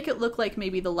here to make it look like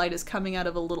maybe the light is coming out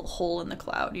of a little hole in the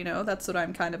cloud, you know? That's what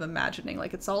I'm kind of imagining.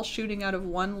 Like it's all shooting out of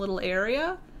one little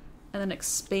area and then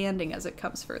expanding as it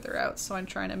comes further out. So I'm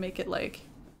trying to make it like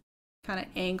kind of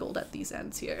angled at these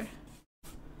ends here.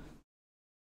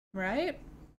 Right?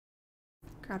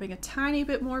 Grabbing a tiny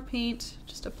bit more paint,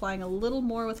 just applying a little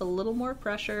more with a little more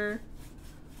pressure.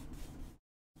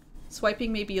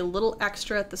 Swiping maybe a little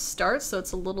extra at the start so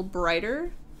it's a little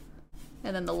brighter,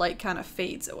 and then the light kind of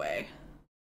fades away.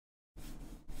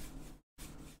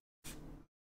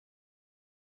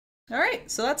 All right,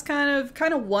 so that's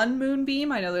kind of one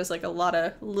moonbeam. I know there's like a lot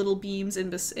of little beams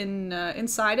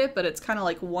inside it, but it's kind of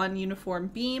like one uniform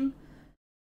beam.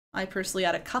 I personally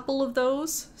add a couple of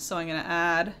those, so I'm gonna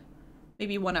add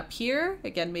maybe one up here.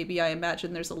 Again, maybe I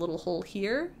imagine there's a little hole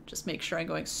here. Just make sure I'm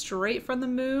going straight from the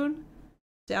moon,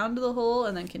 down to the hole,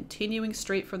 and then continuing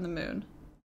straight from the moon.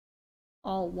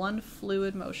 All one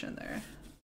fluid motion there.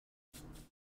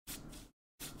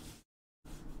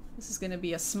 This is going to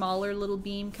be a smaller little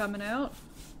beam coming out.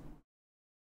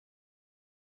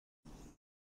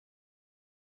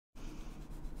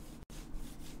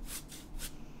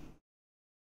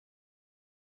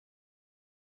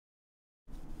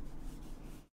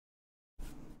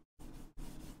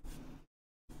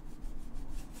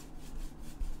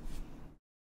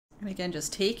 And again,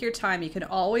 just take your time. You can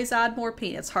always add more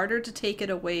paint. It's harder to take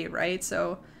it away, right?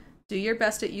 So do your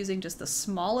best at using just the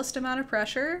smallest amount of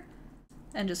pressure,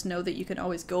 and just know that you can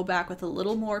always go back with a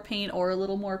little more paint or a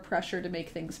little more pressure to make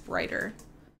things brighter.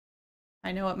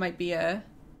 I know it might be a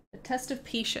test of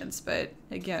patience, but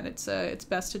again, it's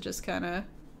best to just kind of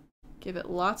give it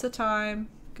lots of time,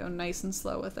 go nice and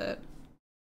slow with it.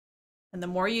 And the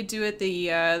more you do it, the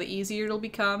easier it'll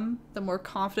become, the more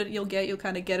confident you'll get. You'll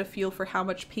kind of get a feel for how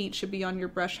much paint should be on your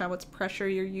brush, how much pressure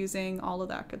you're using, all of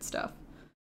that good stuff.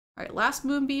 All right, last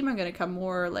moonbeam, I'm going to come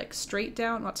more like straight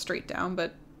down, not straight down,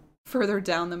 but further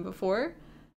down than before.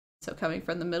 So coming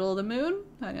from the middle of the moon,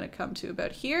 I'm going to come to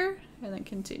about here and then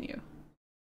continue.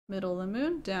 Middle of the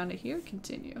moon, down to here,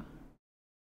 continue.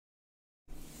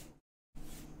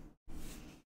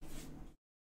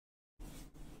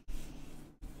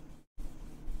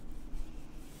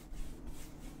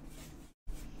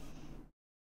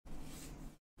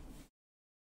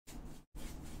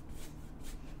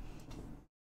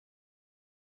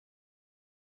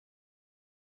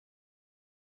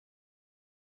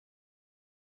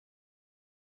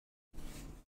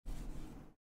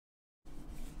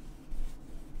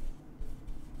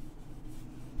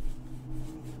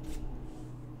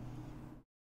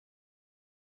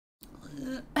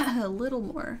 A little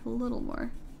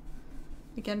more.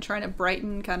 Again, trying to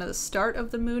brighten kind of the start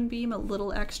of the moonbeam a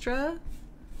little extra,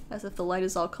 as if the light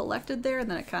is all collected there, and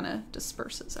then it kind of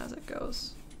disperses as it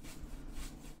goes.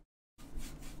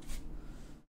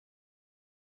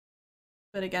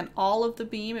 But again, all of the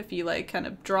beam, if you like kind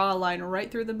of draw a line right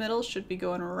through the middle, should be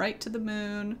going right to the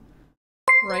moon,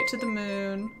 right to the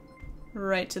moon,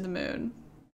 right to the moon.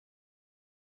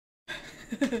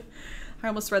 I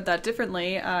almost read that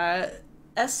differently.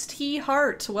 ST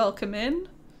Heart, welcome in.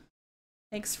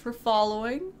 Thanks for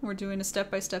following. We're doing a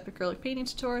step-by-step acrylic painting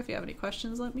tutorial. If you have any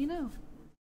questions, let me know.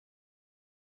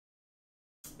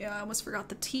 Yeah, I almost forgot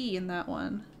the T in that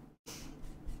one.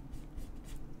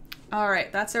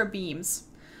 Alright, that's our beams.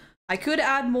 I could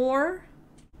add more.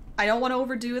 I don't want to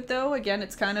overdo it though. Again,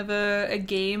 it's kind of a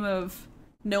game of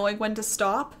knowing when to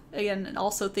stop. Again, and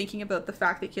also thinking about the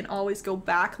fact that you can always go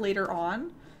back later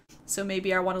on. So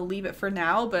maybe I want to leave it for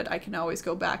now, but I can always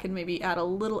go back and maybe add a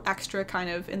little extra kind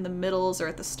of in the middles or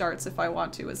at the starts if I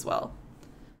want to as well.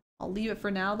 I'll leave it for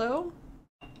now though.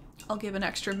 I'll give an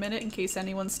extra minute in case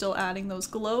anyone's still adding those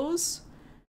glows.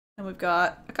 And we've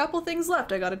got a couple things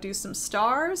left. I gotta do some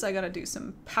stars, I gotta do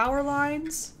some power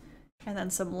lines, and then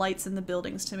some lights in the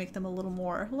buildings to make them a little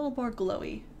more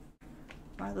glowy,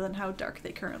 rather than how dark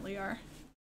they currently are.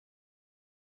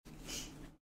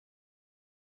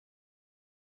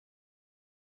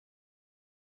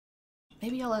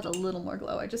 Maybe I'll add a little more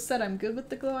glow. I just said I'm good with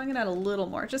the glow. I'm gonna add a little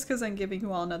more, just because I'm giving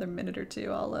you all another minute or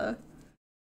two. I'll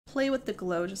play with the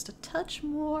glow just a touch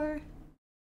more.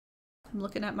 I'm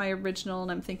looking at my original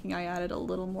and I'm thinking I added a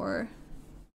little more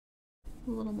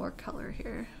color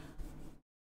here.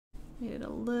 Made it a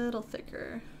little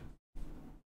thicker.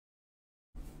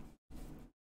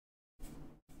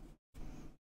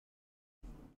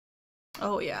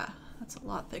 Oh yeah, that's a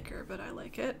lot thicker, but I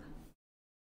like it.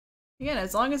 Again,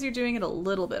 as long as you're doing it a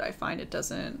little bit, I find it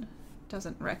doesn't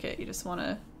wreck it. You just want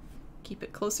to keep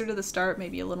it closer to the start,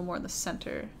 maybe a little more in the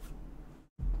center.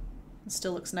 It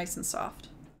still looks nice and soft.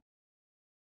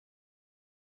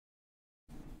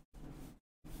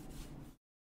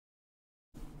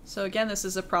 So again, this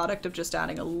is a product of just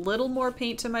adding a little more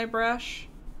paint to my brush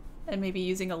and maybe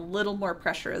using a little more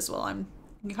pressure as well. I'm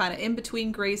kind of in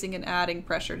between grazing and adding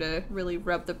pressure to really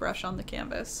rub the brush on the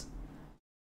canvas.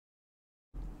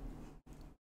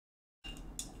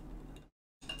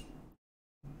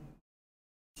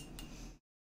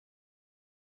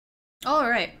 All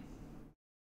right.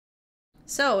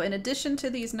 So in addition to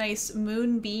these nice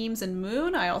moon beams and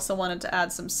moon, I also wanted to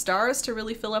add some stars to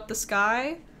really fill up the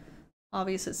sky.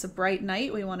 Obviously it's a bright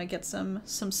night. We want to get some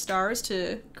stars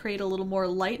to create a little more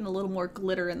light and a little more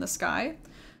glitter in the sky.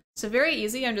 So very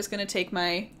easy. I'm just going to take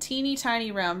my teeny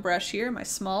tiny round brush here, my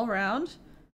small round.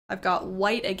 I've got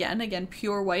white again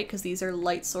pure white because these are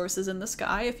light sources in the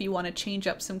sky. If you want to change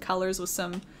up some colors with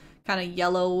some kind of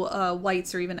yellow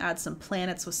whites, or even add some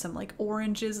planets with some like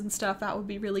oranges and stuff, that would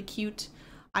be really cute.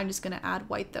 I'm just going to add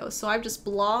white though. So I've just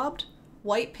blobbed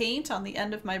white paint on the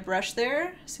end of my brush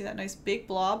there. See that nice big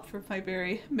blob from my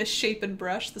very misshapen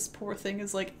brush? This poor thing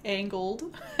is like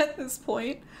angled at this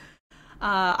point.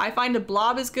 I find a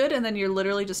blob is good, and then you're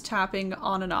literally just tapping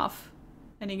on and off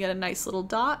and you get a nice little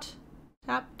dot.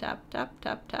 Tap, tap, tap,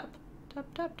 tap, tap,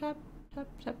 tap, tap, tap, tap,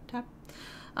 tap, tap.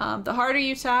 The harder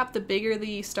you tap, the bigger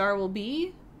the star will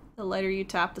be. The lighter you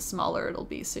tap, the smaller it'll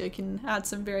be. So you can add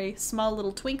some very small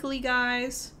little twinkly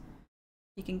guys.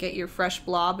 You can get your fresh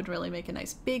blob and really make a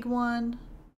nice big one.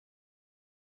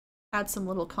 Add some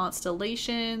little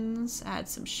constellations, add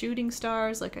some shooting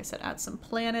stars, like I said, add some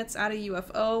planets, add a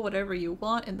UFO, whatever you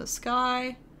want in the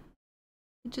sky.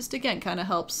 It just, again, kind of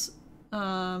helps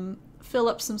fill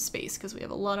up some space because we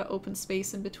have a lot of open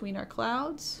space in between our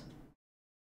clouds.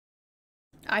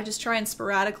 I just try and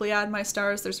sporadically add my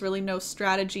stars. There's really no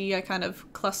strategy. I kind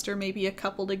of cluster maybe a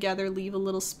couple together, leave a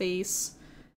little space,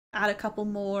 add a couple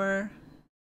more.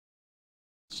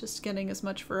 It's just getting as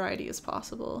much variety as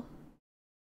possible.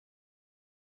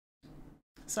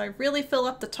 So I really fill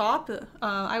up the top,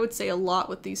 I would say a lot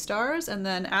with these stars, and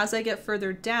then as I get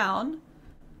further down,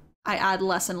 I add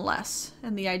less and less.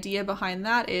 And the idea behind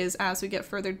that is as we get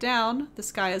further down, the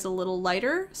sky is a little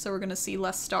lighter, so we're going to see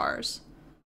less stars.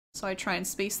 So I try and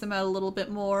space them out a little bit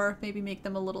more, maybe make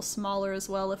them a little smaller as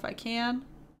well if I can.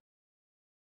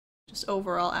 Just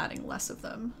overall adding less of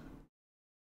them.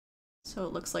 So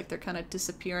it looks like they're kind of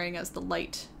disappearing as the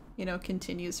light, you know,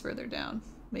 continues further down.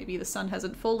 Maybe the sun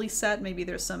hasn't fully set, maybe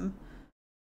there's some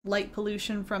light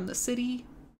pollution from the city.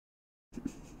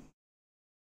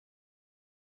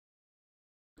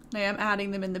 I am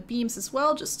adding them in the beams as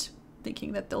well, just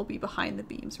thinking that they'll be behind the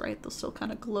beams, right? They'll still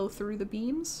kind of glow through the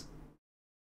beams.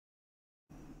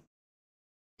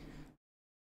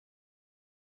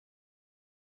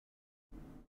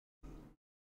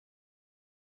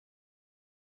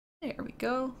 There we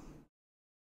go.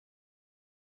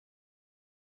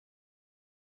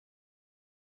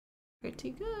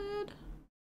 Pretty good.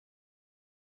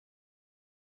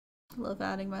 Love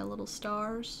adding my little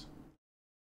stars.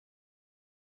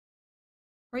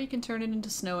 Or you can turn it into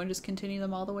snow and just continue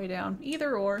them all the way down.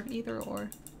 Either or, either or.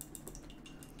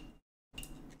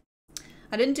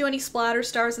 I didn't do any splatter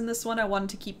stars in this one. I wanted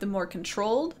to keep them more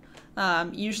controlled.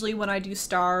 Usually when I do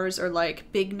stars or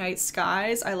like big night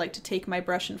skies, I like to take my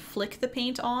brush and flick the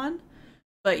paint on.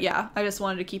 But yeah, I just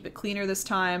wanted to keep it cleaner this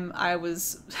time. I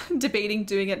was debating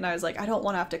doing it and I was like, I don't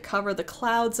want to have to cover the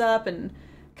clouds up and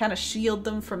kind of shield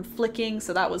them from flicking,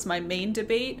 so that was my main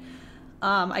debate.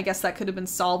 I guess that could have been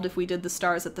solved if we did the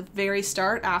stars at the very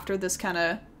start after this kind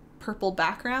of purple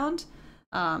background.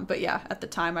 But yeah, at the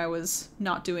time I was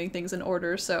not doing things in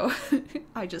order, so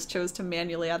I just chose to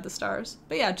manually add the stars.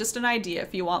 But yeah, just an idea.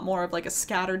 If you want more of like a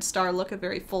scattered star look, a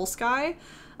very full sky,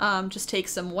 just take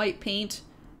some white paint,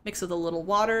 mix with a little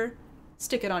water,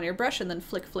 stick it on your brush, and then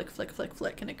flick, flick, flick, flick,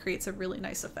 flick, and it creates a really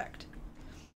nice effect.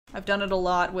 I've done it a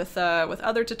lot with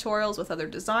other tutorials, with other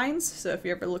designs, so if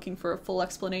you're ever looking for a full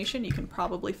explanation, you can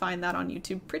probably find that on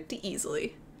YouTube pretty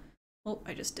easily. Oh,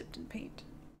 I just dipped in paint.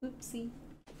 Oopsie.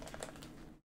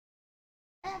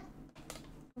 Ah,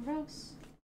 gross.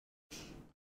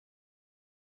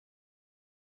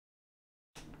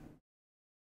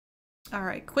 All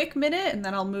right, quick minute, and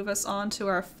then I'll move us on to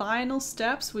our final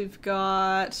steps. We've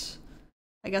got,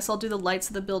 I guess I'll do the lights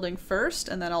of the building first,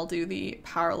 and then I'll do the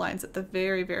power lines at the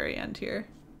very, very end here.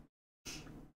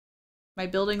 My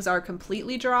buildings are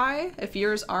completely dry. If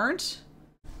yours aren't,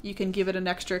 you can give it an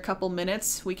extra couple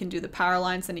minutes. We can do the power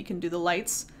lines, then you can do the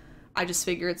lights. I just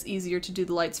figure it's easier to do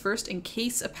the lights first in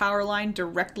case a power line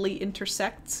directly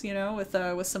intersects, you know, with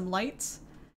some lights.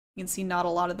 You can see not a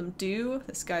lot of them do.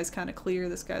 This guy's kind of clear,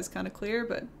 this guy's kind of clear,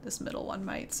 but this middle one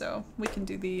might, so we can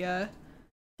do the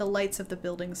lights of the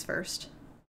buildings first.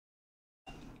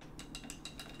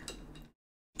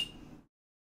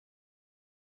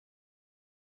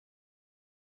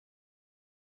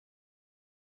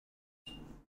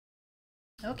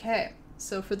 Okay,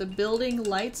 so for the building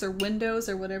lights or windows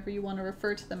or whatever you want to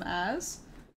refer to them as,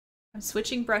 I'm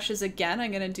switching brushes again.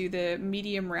 I'm going to do the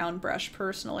medium round brush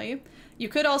personally. You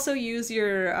could also use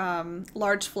your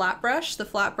large flat brush. The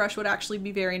flat brush would actually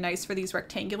be very nice for these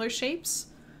rectangular shapes.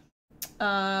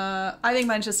 I think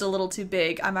mine's just a little too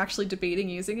big. I'm actually debating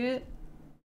using it.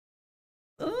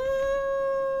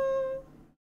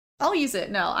 I'll use it.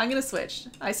 No, I'm going to switch.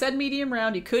 I said medium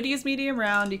round. You could use medium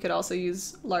round. You could also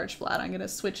use large flat. I'm going to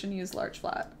switch and use large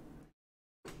flat.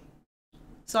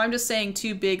 So I'm just saying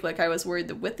too big, like I was worried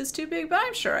the width is too big, but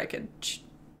I'm sure I could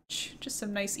just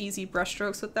some nice easy brush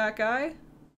strokes with that guy.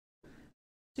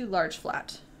 Do large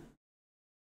flat.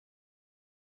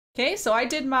 Okay, so I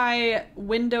did my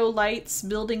window lights,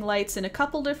 building lights in a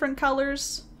couple different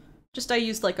colors. I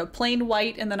used like a plain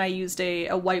white, and then I used a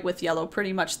white with yellow,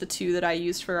 pretty much the two that I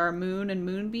used for our moon and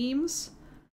moonbeams.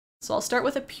 So I'll start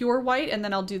with a pure white, and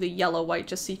then I'll do the yellow white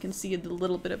just so you can see a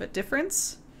little bit of a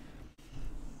difference.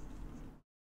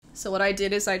 So what I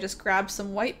did is I just grabbed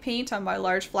some white paint on my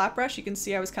large flat brush. You can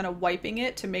see I was kind of wiping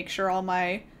it to make sure all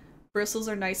my bristles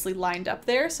are nicely lined up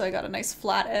there, so I got a nice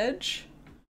flat edge.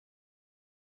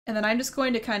 And then I'm just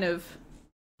going to kind of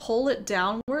pull it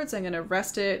downwards. I'm going to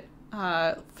rest it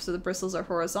so the bristles are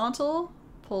horizontal,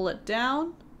 pull it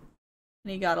down,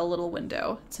 and you got a little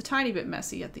window. It's a tiny bit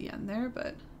messy at the end there,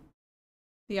 but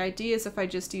the idea is if I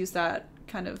just use that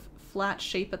kind of flat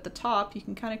shape at the top, you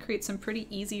can kind of create some pretty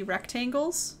easy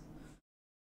rectangles.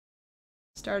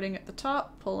 Starting at the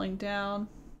top, pulling down,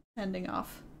 ending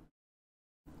off.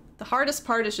 The hardest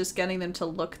part is just getting them to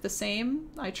look the same.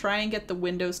 I try and get the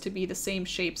windows to be the same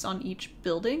shapes on each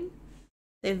building.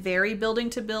 They vary building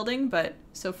to building, but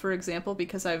so for example,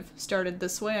 because I've started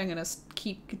this way, I'm going to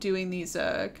keep doing these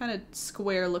kind of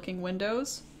square looking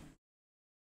windows.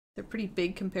 They're pretty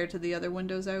big compared to the other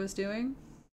windows I was doing.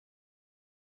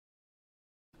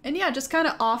 And yeah, just kind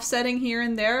of offsetting here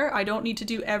and there. I don't need to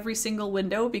do every single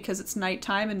window because it's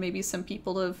nighttime and maybe some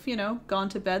people have, you know, gone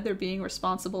to bed. They're being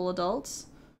responsible adults.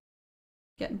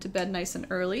 Getting to bed nice and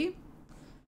early.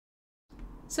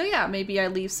 So yeah, maybe I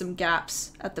leave some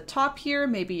gaps at the top here.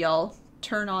 Maybe I'll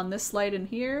turn on this light in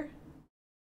here.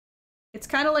 It's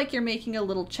kind of like you're making a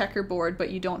little checkerboard, but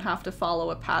you don't have to follow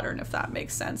a pattern, if that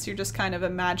makes sense. You're just kind of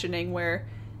imagining where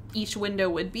each window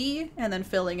would be and then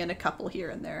filling in a couple here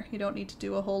and there. You don't need to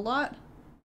do a whole lot.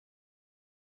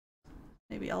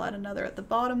 Maybe I'll add another at the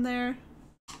bottom there.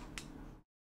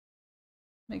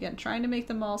 And again, trying to make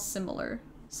them all similar.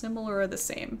 Similar or the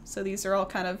same. So these are all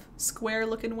kind of square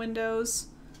looking windows.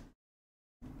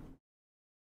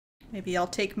 Maybe I'll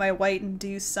take my white and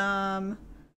do some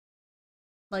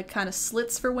like kind of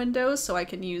slits for windows so I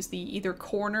can use the either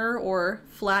corner or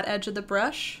flat edge of the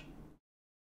brush.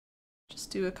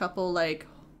 Just do a couple like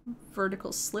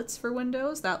vertical slits for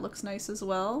windows. That looks nice as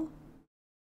well.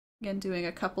 Again, doing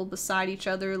a couple beside each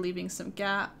other, leaving some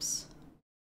gaps.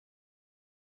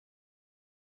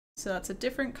 So that's a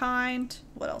different kind.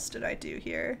 What else did I do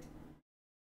here?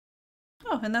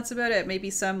 Oh, and that's about it. Maybe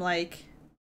some like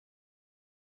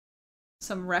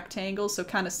some rectangles, so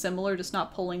kind of similar, just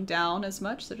not pulling down as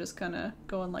much. So just kind of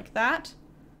going like that.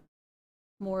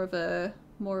 More of a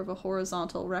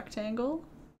horizontal rectangle.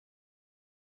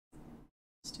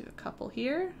 Let's do a couple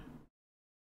here.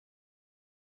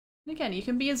 And again, you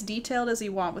can be as detailed as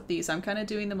you want with these. I'm kind of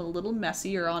doing them a little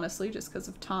messier, honestly, just because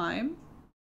of time.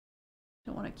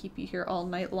 Don't want to keep you here all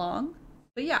night long.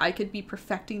 But yeah, I could be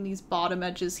perfecting these bottom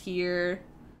edges here,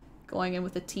 going in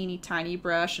with a teeny tiny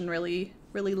brush and really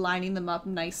lining them up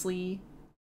nicely.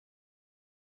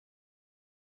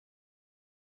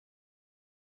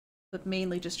 But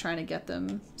mainly just trying to get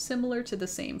them similar to the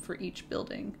same for each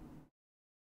building.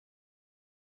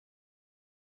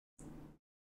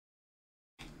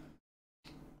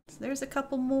 So there's a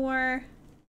couple more.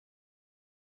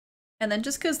 And then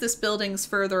just because this building's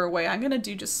further away, I'm going to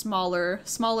do just smaller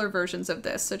versions of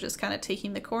this. So just kind of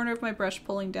taking the corner of my brush,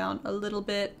 pulling down a little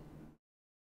bit.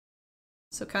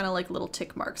 So kind of like little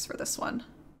tick marks for this one.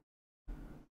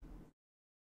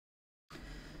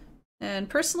 And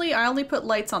personally, I only put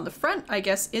lights on the front. I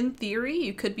guess in theory,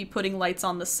 you could be putting lights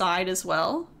on the side as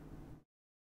well.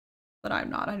 But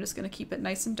I'm not. I'm just going to keep it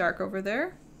nice and dark over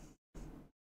there.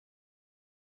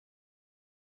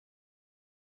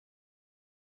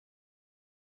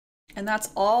 And that's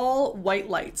all white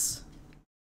lights.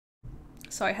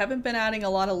 So I haven't been adding a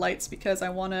lot of lights because I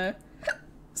want to,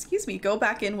 excuse me, go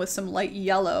back in with some light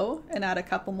yellow and add a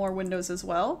couple more windows as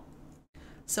well.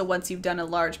 So once you've done a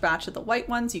large batch of the white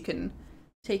ones, you can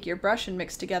take your brush and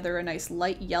mix together a nice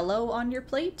light yellow on your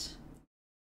plate.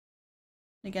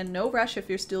 Again, no rush if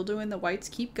you're still doing the whites,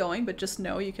 keep going, but just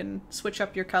know you can switch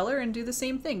up your color and do the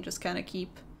same thing. Just kind of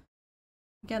keep,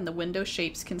 again, the window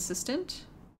shapes consistent.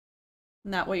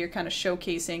 And that way you're kind of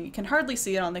showcasing, you can hardly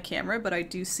see it on the camera, but I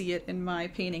do see it in my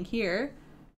painting here,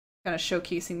 kind of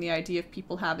showcasing the idea of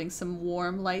people having some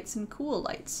warm lights and cool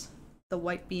lights. The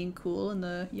white being cool and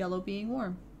the yellow being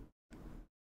warm.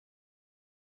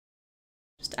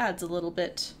 Just adds a little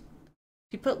bit.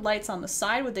 If you put lights on the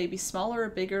side, would they be smaller or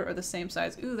bigger or the same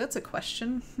size? Ooh, that's a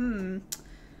question.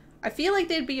 I feel like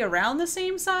they'd be around the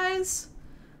same size.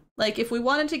 Like if we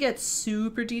wanted to get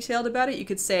super detailed about it, you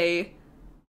could say,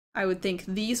 I would think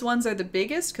these ones are the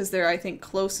biggest because they're, I think,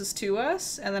 closest to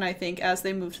us. And then I think as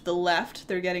they move to the left,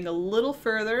 they're getting a little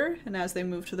further. And as they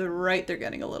move to the right, they're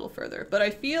getting a little further. But I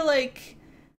feel like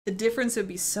the difference would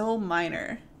be so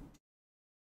minor.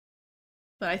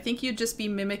 But I think you'd just be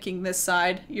mimicking this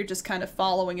side. You're just kind of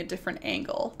following a different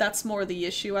angle. That's more the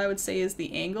issue, I would say, is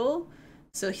the angle.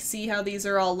 So see how these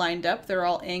are all lined up? They're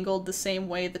all angled the same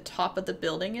way the top of the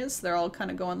building is. They're all kind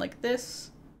of going like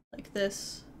this, like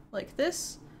this, like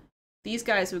this. These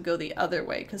guys would go the other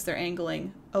way because they're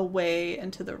angling away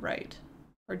and to the right,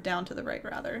 or down to the right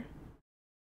rather.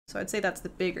 So I'd say that's the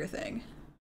bigger thing.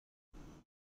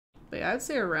 But yeah, I'd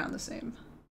say around the same.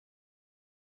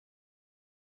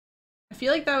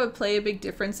 feel like that would play a big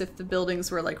difference if the buildings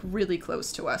were like really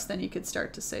close to us. Then you could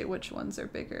start to say which ones are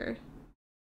bigger.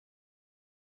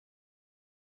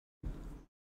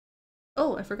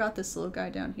 Oh, I forgot this little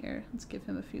guy down here. Let's give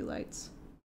him a few lights.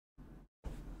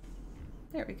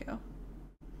 There we go.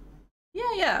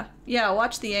 Yeah,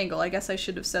 watch the angle. I guess I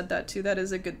should have said that too. That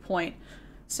is a good point.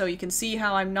 So you can see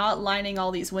how I'm not lining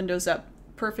all these windows up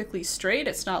perfectly straight.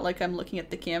 It's not like I'm looking at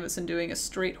the canvas and doing a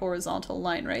straight horizontal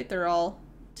line, right? They're all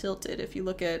tilted if you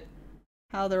look at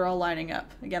how they're all lining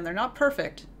up. Again, they're not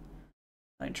perfect.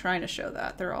 I'm trying to show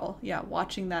that. They're all, yeah,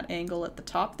 watching that angle at the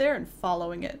top there and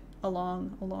following it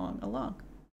along.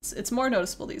 It's more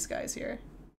noticeable, these guys here.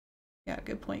 Yeah,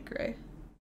 good point, Gray.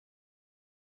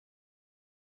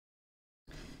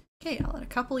 Okay, I'll add a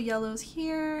couple yellows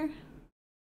here.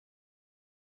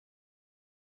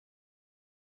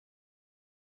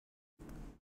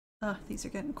 Oh, these are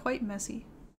getting quite messy.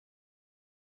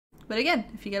 But again,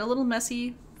 if you get a little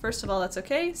messy, first of all, that's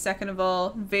okay. Second of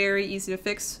all, very easy to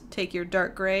fix. Take your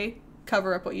dark gray,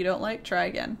 cover up what you don't like, try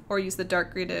again. Or use the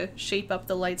dark gray to shape up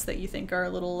the lights that you think are a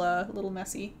little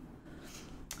messy.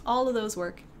 All of those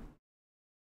work.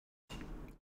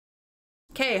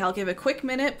 Okay, I'll give a quick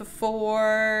minute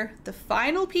before the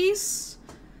final piece.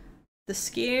 The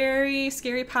scary,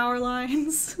 scary power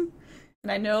lines.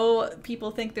 And I know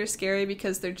people think they're scary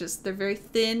because they're very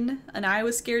thin, and I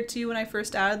was scared too when I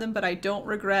first added them, but I don't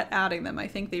regret adding them. I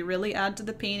think they really add to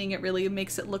the painting. It really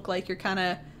makes it look like you're kind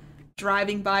of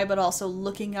driving by, but also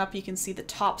looking up. You can see the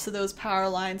tops of those power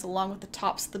lines along with the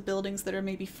tops of the buildings that are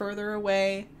maybe further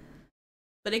away.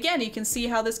 But again, you can see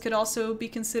how this could also be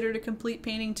considered a complete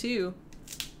painting too.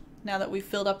 Now that we've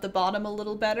filled up the bottom a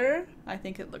little better, I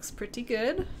think it looks pretty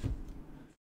good.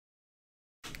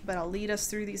 But I'll lead us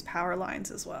through these power lines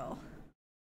as well.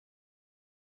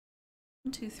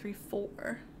 1, 2, 3,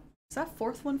 4. Is that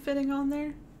fourth one fitting on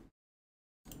there?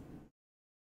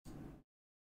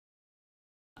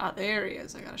 Ah, there he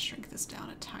is. I gotta shrink this down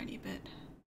a tiny bit.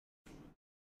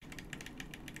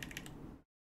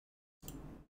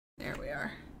 There we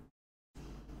are.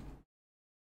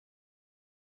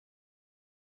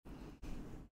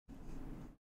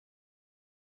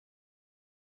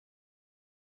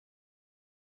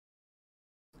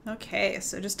 Okay,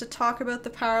 so just to talk about the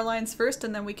power lines first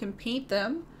and then we can paint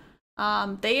them.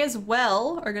 They as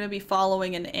well are going to be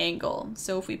following an angle.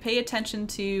 So if we pay attention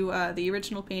to the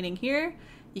original painting here,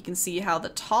 you can see how the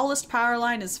tallest power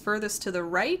line is furthest to the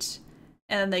right,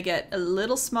 and then they get a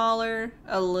little smaller,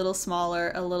 a little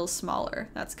smaller, a little smaller.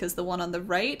 That's because the one on the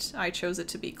right, I chose it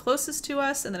to be closest to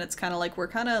us, and then it's kind of like we're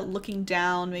kind of looking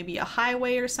down maybe a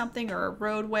highway or something, or a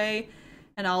roadway,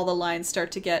 and all the lines start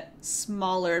to get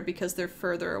smaller because they're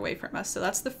further away from us. So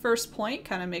that's the first point,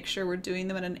 kind of make sure we're doing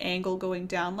them at an angle going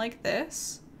down like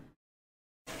this.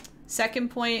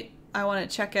 Second point, I want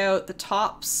to check out the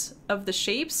tops of the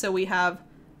shapes. So we have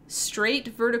straight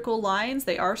vertical lines.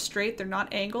 They are straight, they're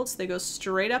not angled, so they go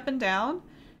straight up and down.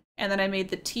 And then I made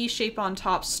the T shape on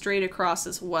top straight across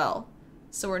as well.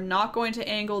 So we're not going to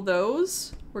angle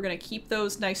those. We're going to keep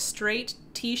those nice straight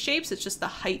T shapes. It's just the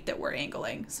height that we're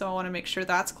angling. So I want to make sure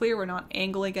that's clear. We're not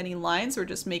angling any lines. We're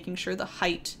just making sure the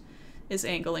height is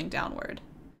angling downward.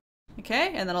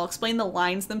 Okay, and then I'll explain the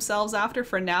lines themselves after.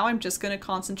 For now, I'm just going to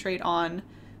concentrate on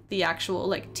the actual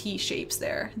like T shapes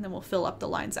there, and then we'll fill up the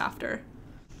lines after.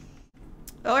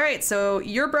 All right, so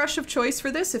your brush of choice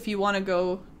for this, if you want to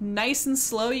go nice and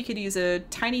slow, you could use a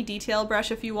tiny detail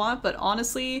brush if you want, but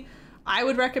honestly, I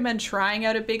would recommend trying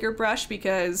out a bigger brush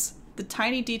because the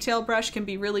tiny detail brush can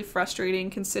be really frustrating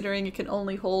considering it can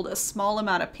only hold a small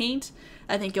amount of paint.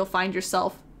 I think you'll find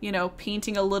yourself, you know,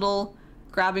 painting a little,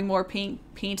 grabbing more paint,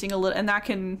 painting a little, and that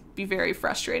can be very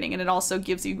frustrating. And it also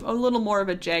gives you a little more of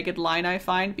a jagged line, I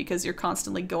find, because you're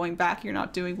constantly going back, you're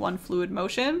not doing one fluid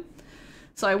motion.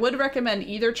 So I would recommend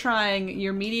either trying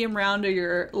your medium round or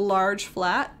your large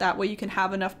flat. That way you can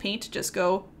have enough paint to just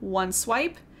go one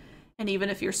swipe. And even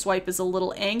if your swipe is a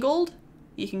little angled,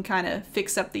 you can kind of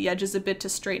fix up the edges a bit to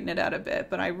straighten it out a bit.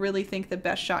 But I really think the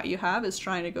best shot you have is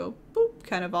trying to go boop,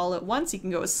 kind of all at once. You can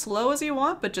go as slow as you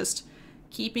want, but just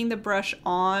keeping the brush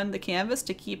on the canvas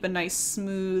to keep a nice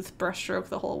smooth brush stroke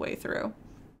the whole way through.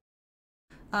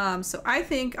 So I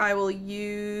think I will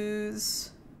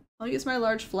use, I'll use my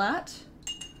large flat.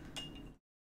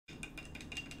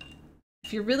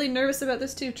 If you're really nervous about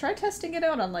this too, try testing it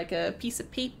out on like a piece of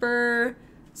paper,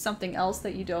 something else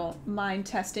that you don't mind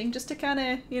testing, just to kind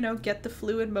of, you know, get the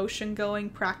fluid motion going,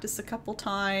 practice a couple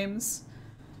times.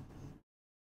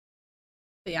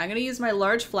 But yeah, I'm gonna use my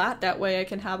large flat, that way I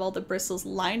can have all the bristles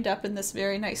lined up in this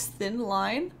very nice thin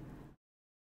line.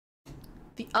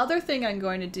 The other thing I'm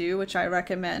going to do, which I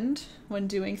recommend when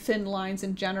doing thin lines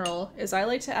in general, is I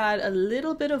like to add a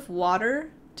little bit of water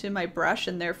to my brush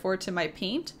and therefore to my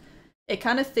paint. It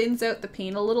kind of thins out the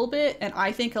paint a little bit and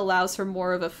I think allows for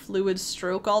more of a fluid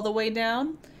stroke all the way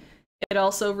down. It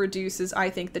also reduces, I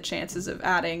think, the chances of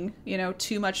adding, you know,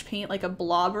 too much paint, like a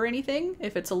blob or anything.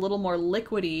 If it's a little more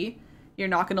liquidy, you're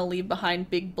not going to leave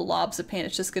behind big blobs of paint.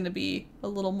 It's just going to be a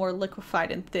little more liquefied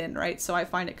and thin, right? So I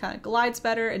find it kind of glides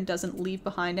better and doesn't leave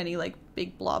behind any like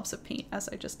big blobs of paint, as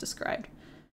I just described.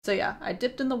 So yeah, I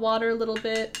dipped in the water a little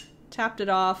bit, tapped it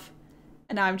off,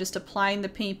 and now I'm just applying the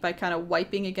paint by kind of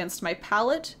wiping against my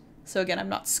palette. So again, I'm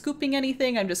not scooping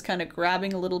anything, I'm just kind of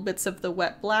grabbing little bits of the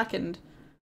wet black and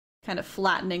kind of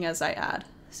flattening as I add.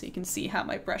 So you can see how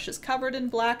my brush is covered in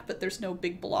black, but there's no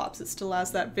big blobs. It still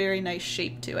has that very nice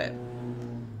shape to it.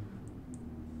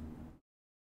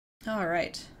 All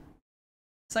right.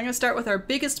 So I'm gonna start with our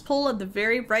biggest pull on the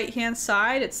very right-hand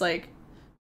side. It's like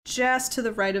just to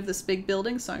the right of this big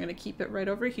building, so I'm gonna keep it right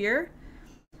over here.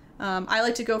 I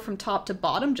like to go from top to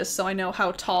bottom just so I know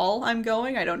how tall I'm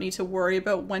going. I don't need to worry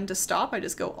about when to stop. I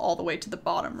just go all the way to the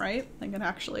bottom, right? I'm gonna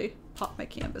actually pop my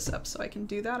canvas up so I can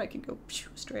do that. I can go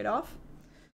straight off.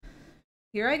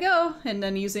 Here I go. And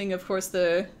then using, of course,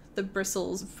 the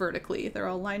bristles vertically. They're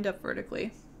all lined up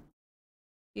vertically.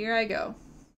 Here I go.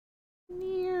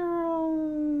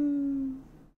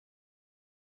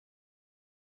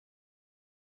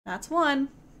 That's one.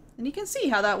 And you can see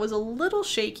how that was a little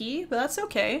shaky, but that's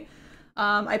okay.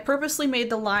 I purposely made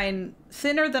the line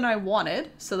thinner than I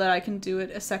wanted so that I can do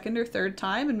it a second or third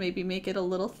time and maybe make it a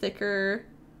little thicker.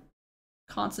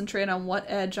 Concentrate on what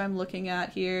edge I'm looking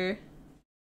at here.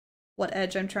 What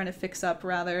edge I'm trying to fix up,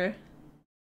 rather.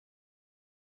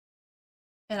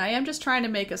 And I am just trying to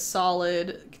make a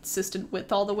solid, consistent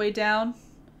width all the way down.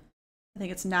 I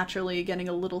think it's naturally getting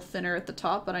a little thinner at the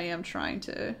top, but I am trying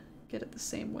to get it the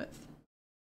same width.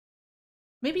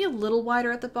 Maybe a little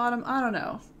wider at the bottom, I don't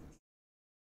know.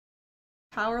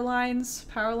 Power lines,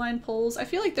 power line poles, I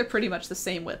feel like they're pretty much the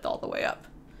same width all the way up.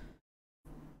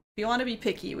 If you want to be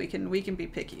picky, we can be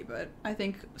picky, but I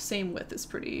think same width is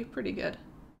pretty good.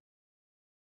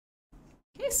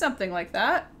 Okay, something like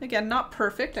that. Again, not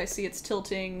perfect. I see it's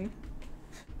tilting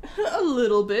a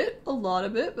little bit, a lot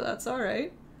of it, but that's all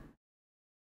right.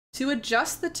 To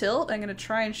adjust the tilt, I'm going to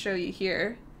try and show you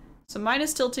here. So mine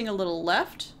is tilting a little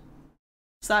left.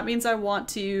 So that means I want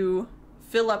to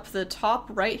fill up the top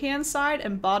right-hand side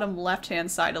and bottom left-hand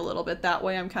side a little bit. That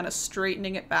way I'm kind of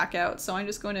straightening it back out. So I'm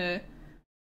just going to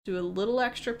do a little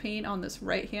extra paint on this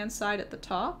right-hand side at the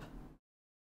top.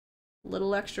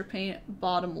 Little extra paint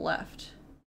bottom left.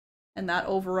 And that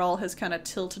overall has kind of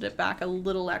tilted it back a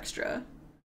little extra.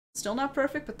 Still not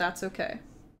perfect, but that's okay.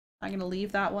 I'm going to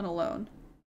leave that one alone.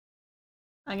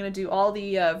 I'm going to do all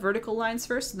the vertical lines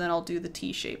first, and then I'll do the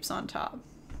T-shapes on top.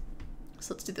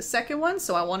 So let's do the second one.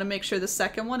 So I want to make sure the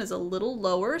second one is a little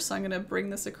lower, so I'm going to bring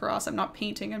this across. I'm not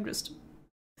painting, I'm just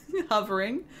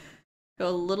hovering. Go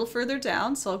a little further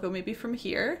down, so I'll go maybe from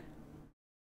here.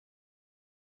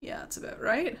 Yeah, that's about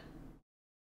right.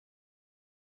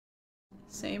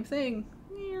 Same thing.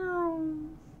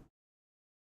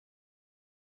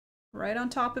 Right on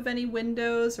top of any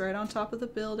windows, right on top of the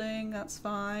building, that's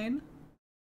fine.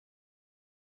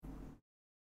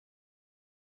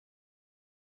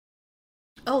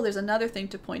 Oh, there's another thing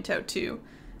to point out too.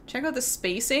 Check out the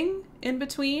spacing in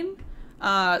between.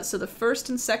 So the first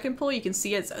and second pull, you can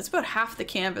see it's about half the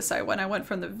canvas I went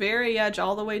from the very edge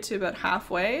all the way to about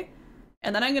halfway.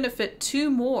 And then I'm going to fit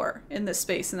two more in this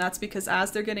space, and that's because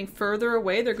as they're getting further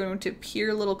away, they're going to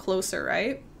appear a little closer,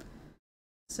 right?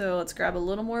 So let's grab a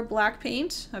little more black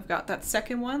paint. I've got that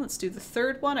second one. Let's do the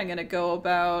third one. I'm going to go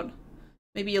about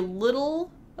maybe a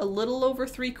little over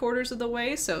 3/4 of the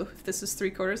way. So if this is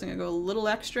 3/4, I'm going to go a little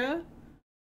extra.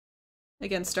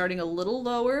 Again, starting a little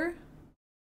lower.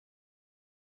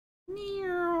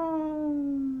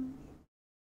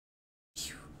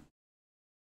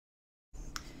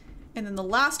 And then the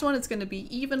last one is going to be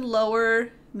even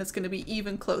lower, and it's going to be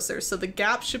even closer. So the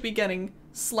gaps should be getting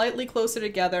slightly closer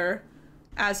together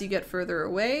as you get further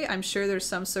away. I'm sure there's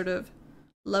some sort of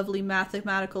lovely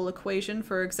mathematical equation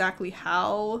for exactly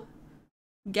how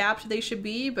gapped they should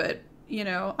be, but, you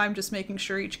know, I'm just making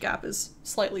sure each gap is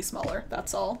slightly smaller,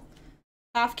 that's all.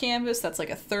 Half canvas, that's like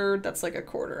a third, that's like a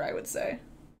quarter, I would say.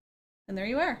 And there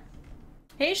you are.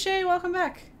 Hey Shay, welcome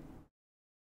back.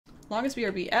 Longest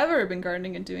BRB ever, been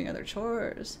gardening and doing other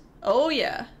chores. Oh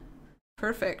yeah,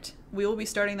 perfect. We will be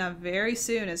starting that very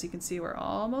soon. As you can see, we're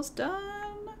almost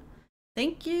done.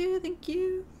 Thank you, thank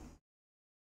you.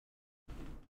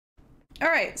 All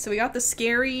right, so we got the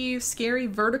scary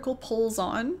vertical pulls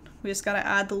on. We just gotta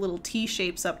add the little T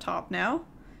shapes up top now.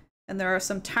 And there are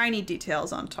some tiny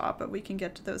details on top, but we can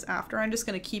get to those after. I'm just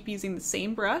gonna keep using the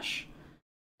same brush.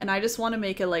 And I just want to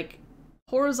make a like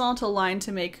horizontal line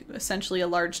to make essentially a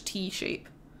large T shape.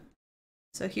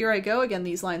 So here I go. Again,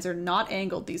 these lines are not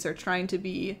angled. These are trying to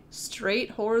be straight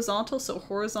horizontal. So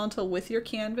horizontal with your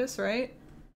canvas, right?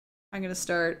 I'm going to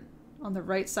start on the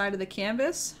right side of the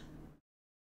canvas.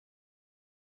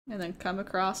 And then come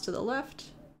across to the left.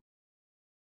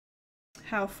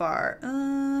 How far?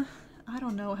 I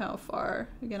don't know how far.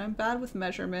 Again, I'm bad with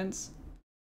measurements.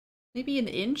 Maybe an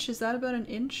inch? Is that about an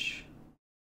inch?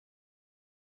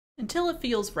 Until it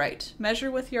feels right.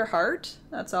 Measure with your heart.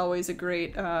 That's always a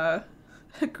great, a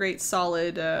great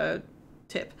solid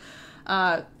tip.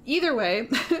 Either way,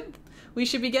 we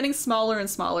should be getting smaller and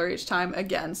smaller each time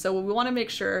again. So we want to make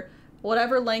sure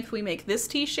whatever length we make this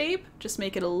T shape, just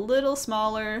make it a little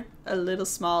smaller, a little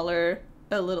smaller,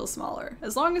 a little smaller.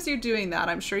 As long as you're doing that,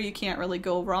 I'm sure you can't really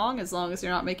go wrong as long as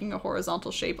you're not making a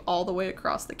horizontal shape all the way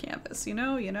across the canvas. You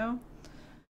know?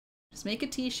 Just make a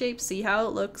T shape, see how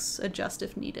it looks, adjust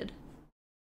if needed.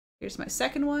 Here's my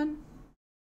second one.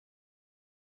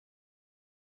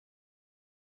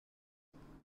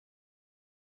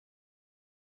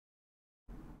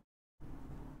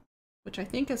 Which I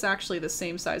think is actually the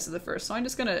same size as the first, so I'm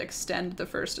just gonna extend the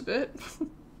first a bit.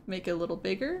 Make it a little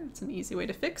bigger. It's an easy way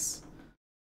to fix.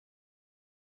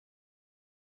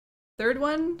 Third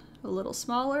one, a little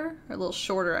smaller, or a little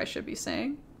shorter I should be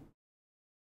saying.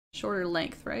 Shorter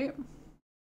length, right?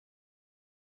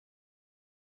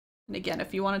 And again,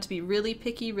 if you want it to be really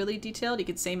picky, really detailed, you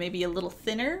could say maybe a little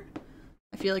thinner.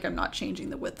 I feel like I'm not changing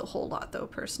the width a whole lot though,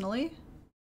 personally.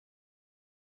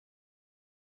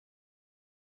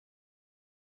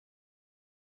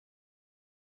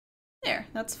 There,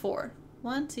 that's 4.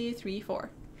 1, 2, 3, 4.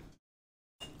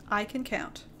 I can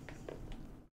count.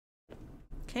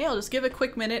 Okay, I'll just give a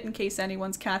quick minute in case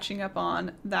anyone's catching up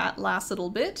on that last little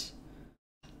bit.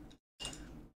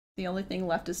 The only thing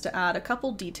left is to add a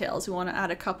couple details. We want to add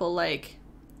a couple like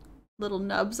little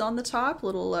nubs on the top,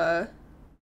 little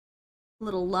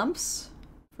lumps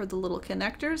for the little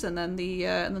connectors, and then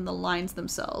the lines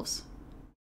themselves.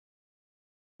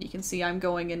 You can see I'm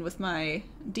going in with my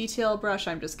detail brush.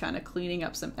 I'm just kind of cleaning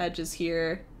up some edges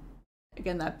here.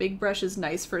 Again, that big brush is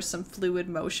nice for some fluid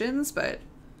motions, but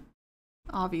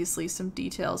obviously some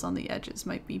details on the edges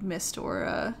might be missed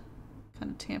or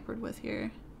kind of tampered with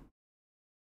here.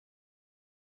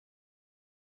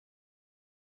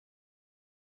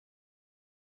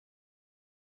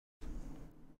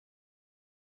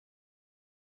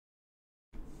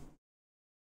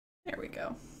 There we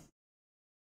go.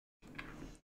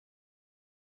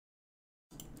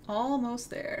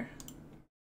 Almost there.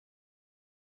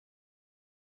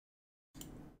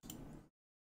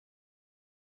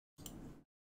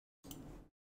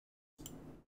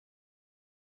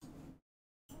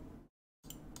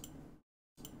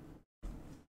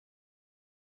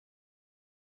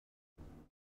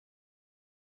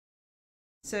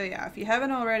 So yeah, if you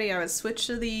haven't already, I would switch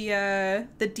to the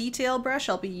detail brush.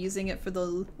 I'll be using it for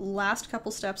the last couple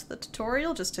steps of the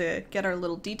tutorial just to get our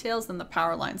little details and the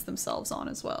power lines themselves on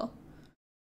as well.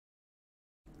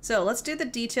 So let's do the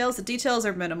details. The details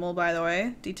are minimal, by the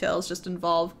way. Details just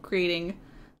involve creating,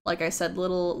 like I said,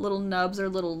 little nubs or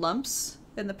little lumps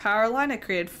in the power line. I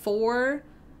created four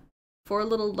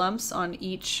little lumps on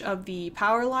each of the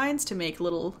power lines to make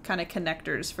little kind of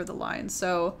connectors for the lines.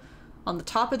 So on the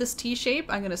top of this T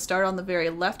shape, I'm going to start on the very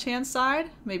left-hand side,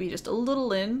 maybe just a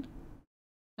little in.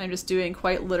 I'm just doing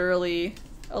quite literally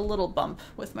a little bump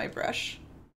with my brush.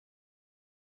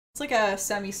 It's like a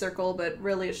semicircle, but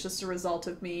really it's just a result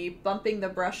of me bumping the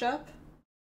brush up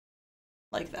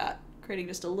like that, creating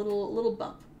just a little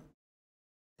bump.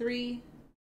 3,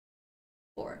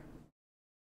 4.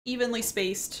 Evenly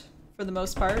spaced for the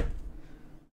most part.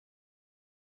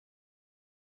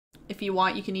 If you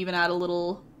want, you can even add a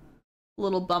little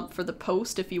bump for the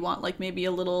post if you want, like maybe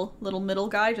a little middle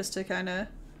guy just to kind of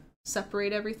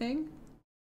separate everything.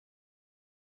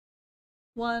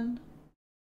 1,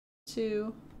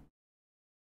 2,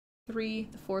 3.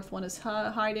 The fourth one is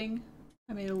hiding.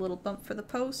 I made a little bump for the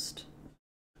post.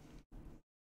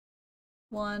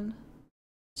 1,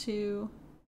 2,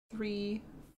 3,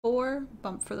 4.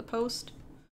 Bump for the post.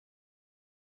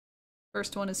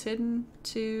 First one is hidden.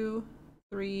 2,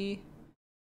 3,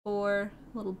 4.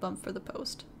 Little bump for the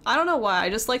post. I don't know why, I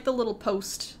just like the little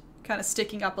post kind of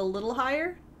sticking up a little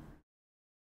higher.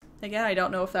 Again, I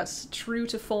don't know if that's true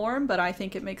to form, but I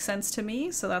think it makes sense to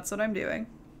me, so that's what I'm doing.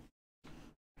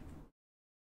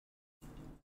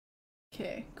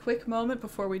 Okay, quick moment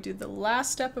before we do the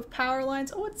last step of power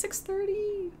lines. Oh, it's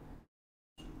 6:30!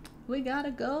 We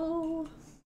gotta go.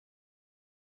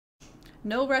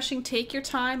 No rushing, take your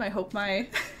time. I hope my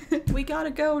we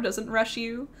gotta go doesn't rush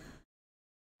you.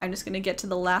 I'm just gonna get to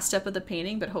the last step of the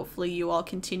painting, but hopefully you all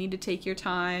continue to take your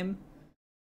time.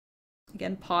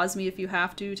 Again, pause me if you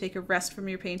have to, take a rest from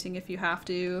your painting if you have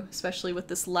to, especially with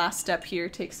this last step here,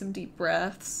 take some deep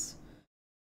breaths.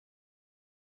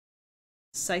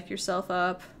 Psych yourself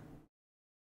up.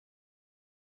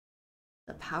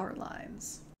 The power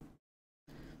lines.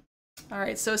 All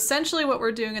right, so essentially what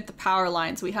we're doing at the power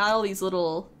lines, we had all these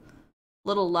little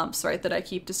lumps, right, that I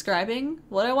keep describing.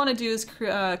 What I want to do is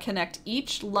connect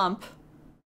each lump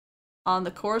on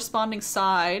the corresponding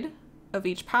side of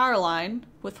each power line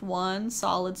with one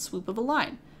solid swoop of a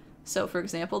line. So for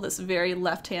example, this very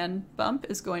left-hand bump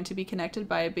is going to be connected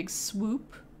by a big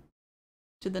swoop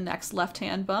to the next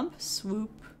left-hand bump,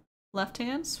 swoop,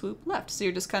 left-hand, swoop, left. So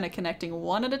you're just kind of connecting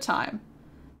one at a time.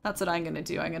 That's what I'm going to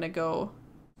do. I'm going to go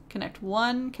connect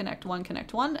one, connect one,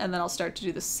 connect one, and then I'll start to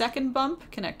do the second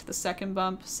bump, connect the second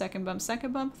bump, second bump,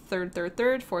 second bump, third, third,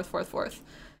 third, fourth, fourth, fourth.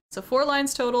 So 4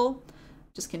 lines total,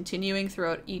 just continuing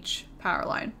throughout each power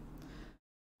line.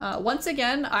 Once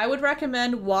again, I would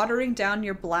recommend watering down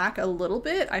your black a little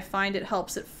bit. I find it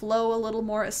helps it flow a little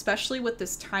more, especially with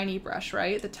this tiny brush,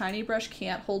 right? The tiny brush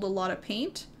can't hold a lot of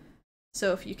paint.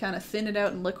 So if you kind of thin it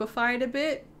out and liquefy it a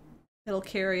bit, it'll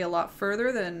carry a lot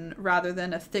further rather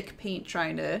than a thick paint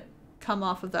trying to come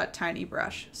off of that tiny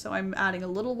brush. So I'm adding a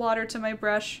little water to my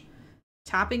brush,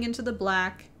 tapping into the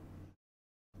black,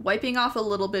 wiping off a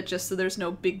little bit just so there's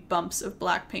no big bumps of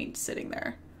black paint sitting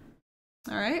there.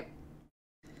 All right.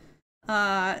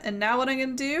 And now what I'm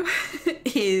gonna do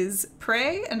is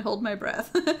pray and hold my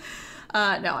breath. No,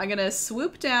 I'm gonna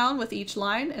swoop down with each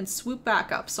line and swoop back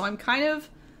up. So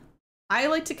I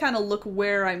like to kind of look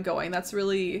where I'm going. That's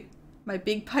really my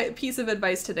big piece of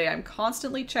advice today. I'm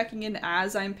constantly checking in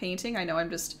as I'm painting. I know I'm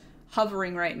just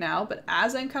hovering right now, but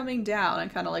as I'm coming down, I'm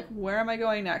kind of like, where am I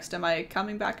going next? Am I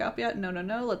coming back up yet? No, no,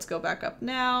 no, let's go back up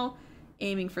now.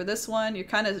 Aiming for this one. You're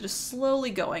kind of just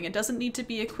slowly going. It doesn't need to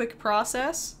be a quick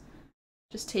process.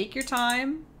 Just take your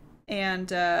time,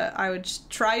 and I would just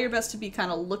try your best to be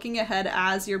kind of looking ahead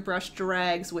as your brush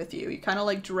drags with you. You're kind of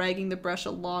like dragging the brush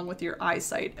along with your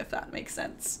eyesight, if that makes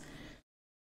sense.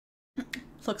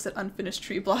 Looks at unfinished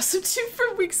tree blossom 2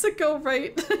 from weeks ago,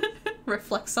 right?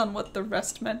 Reflects on what the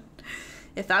rest meant.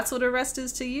 If that's what a rest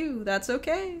is to you, that's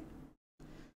okay.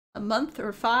 A month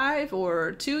or 5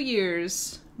 or 2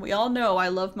 years. We all know I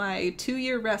love my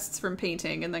 2-year rests from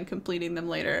painting and then completing them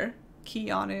later.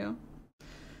 Keanu.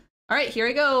 All right, here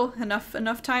I go.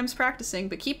 Enough times practicing,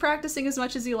 but keep practicing as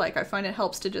much as you like. I find it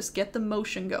helps to just get the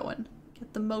motion going.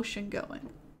 Get the motion going.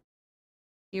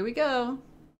 Here we go.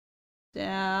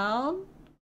 Down.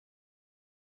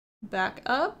 Back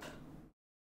up.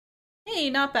 Hey,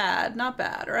 not bad,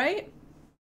 right?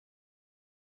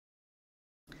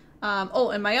 Oh,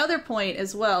 and my other point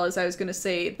as well is I was gonna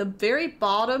say the very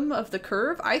bottom of the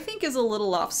curve I think is a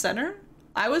little off center.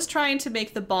 I was trying to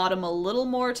make the bottom a little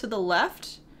more to the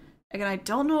left. Again, I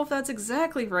don't know if that's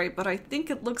exactly right, but I think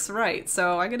it looks right.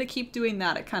 So I'm going to keep doing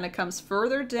that. It kind of comes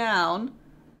further down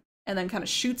and then kind of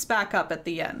shoots back up at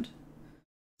the end.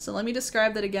 So let me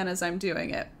describe that again as I'm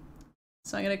doing it.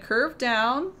 So I'm going to curve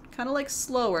down, kind of like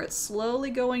slower. It's slowly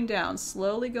going down,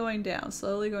 slowly going down,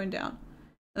 slowly going down.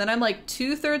 And then I'm like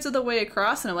 2/3 of the way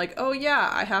across and I'm like, oh yeah,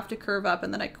 I have to curve up.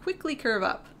 And then I quickly curve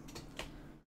up.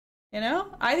 You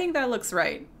know, I think that looks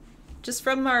right. Just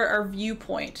from our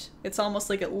viewpoint, it's almost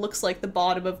like it looks like the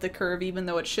bottom of the curve, even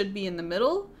though it should be in the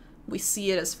middle. We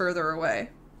see it as further away.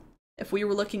 If we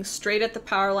were looking straight at the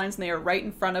power lines and they are right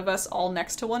in front of us, all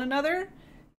next to one another,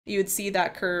 you would see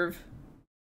that curve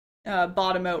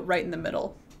bottom out right in the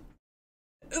middle.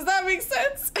 Does that make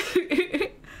sense?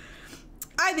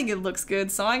 I think it looks good,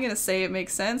 so I'm gonna say it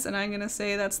makes sense, and I'm gonna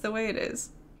say that's the way it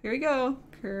is. Here we go.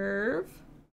 Curve.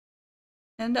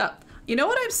 And up. You know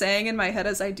what I'm saying in my head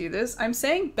as I do this? I'm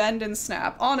saying bend and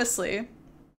snap. Honestly,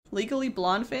 Legally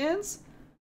Blonde fans,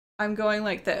 I'm going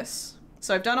like this.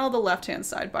 So I've done all the left-hand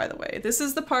side, by the way. This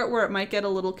is the part where it might get a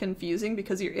little confusing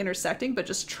because you're intersecting, but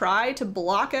just try to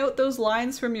block out those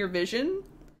lines from your vision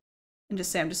and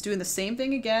just say, I'm just doing the same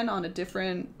thing again on a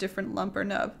different lump or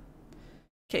nub.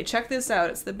 Okay, check this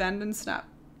out. It's the bend and snap.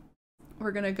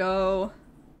 We're gonna go...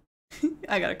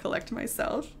 I gotta collect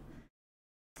myself.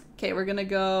 Okay, we're gonna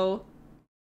go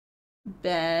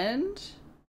bend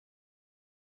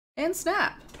and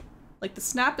snap. Like the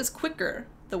snap is quicker.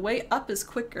 The way up is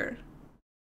quicker.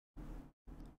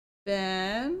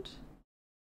 Bend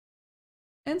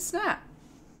and snap.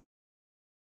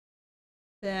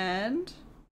 Bend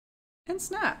and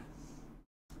snap.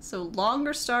 So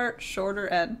longer start, shorter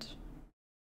end.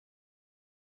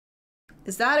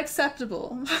 Is that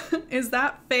acceptable? Is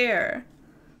that fair?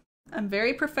 I'm a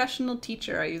very professional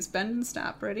teacher. I use bend and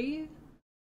snap. Ready?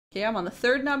 Okay, I'm on the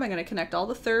third nub. I'm going to connect all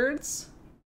the thirds.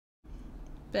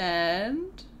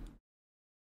 Bend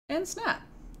and snap.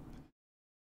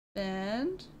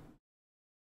 Bend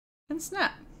and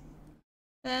snap.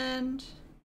 Bend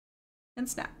and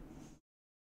snap.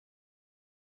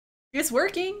 It's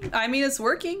working. I mean, it's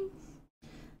working.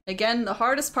 Again, the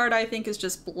hardest part, I think, is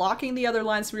just blocking the other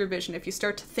lines from your vision. If you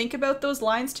start to think about those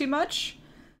lines too much,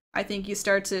 I think you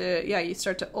start to, you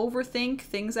start to overthink.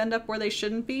 Things end up where they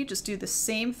shouldn't be. Just do the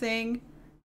same thing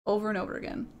over and over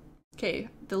again. Okay,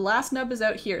 the last nub is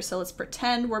out here, so let's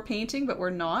pretend we're painting, but we're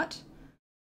not.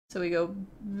 So we go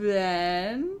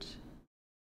bend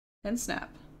and snap.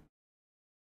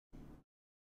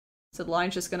 So the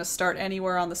line's just going to start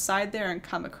anywhere on the side there and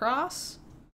come across.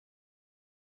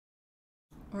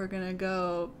 We're going to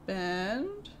go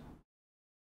bend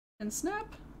and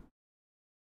snap,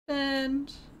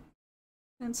 bend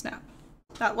and snap.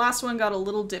 That last one got a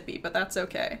little dippy, but that's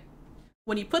okay.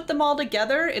 When you put them all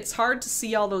together, it's hard to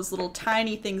see all those little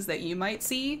tiny things that you might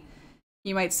see.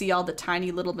 You might see all the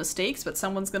tiny little mistakes, but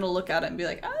someone's going to look at it and be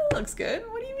like, oh, that looks good.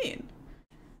 What do you mean?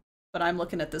 But I'm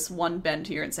looking at this one bend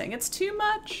here and saying, it's too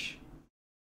much.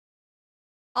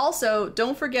 Also,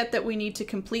 don't forget that we need to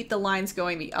complete the lines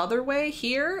going the other way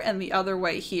here and the other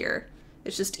way here.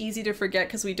 It's just easy to forget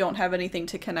because we don't have anything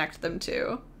to connect them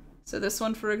to. So this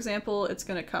one, for example, it's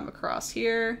going to come across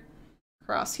here,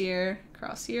 across here,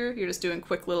 across here. You're just doing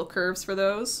quick little curves for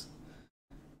those.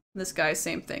 This guy,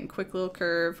 same thing. Quick little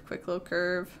curve, quick little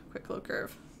curve, quick little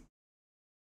curve.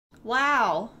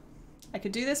 Wow! I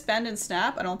could do this bend and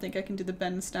snap. I don't think I can do the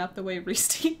bend and snap the way Reese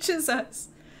teaches us.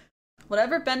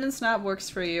 Whatever bend and snap works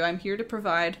for you, I'm here to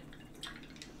provide.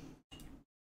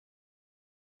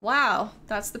 Wow,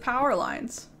 that's the power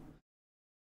lines.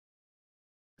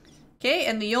 Okay,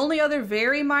 and the only other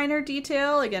very minor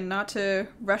detail, again, not to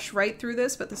rush right through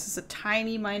this, but this is a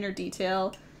tiny minor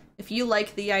detail. If you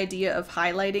like the idea of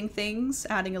highlighting things,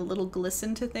 adding a little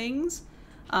glisten to things,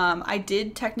 I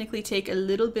did technically take a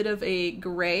little bit of a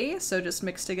gray, so just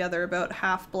mix together about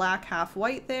half black, half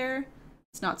white there.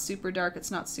 It's not super dark, it's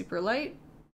not super light.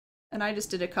 And I just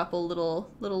did a couple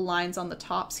little lines on the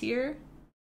tops here,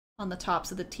 on the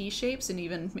tops of the T-shapes, and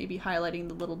even maybe highlighting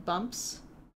the little bumps.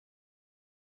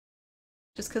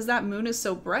 Just because that moon is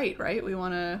so bright, right? We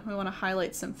wanna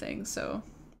highlight some things, so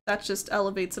that just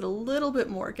elevates it a little bit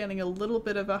more, getting a little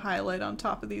bit of a highlight on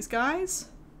top of these guys.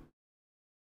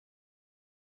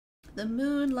 The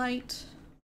moonlight.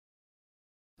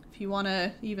 If you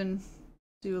wanna even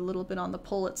do a little bit on the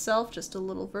pole itself, just a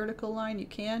little vertical line, you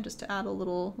can, just to add a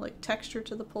little like texture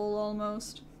to the pole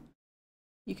almost.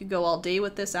 You could go all day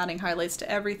with this, adding highlights to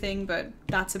everything, but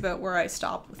that's about where I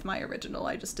stopped with my original.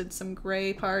 I just did some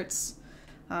gray parts.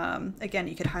 Again,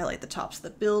 you could highlight the tops of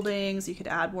the buildings, you could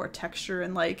add more texture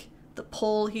in like the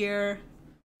pole here.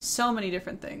 So many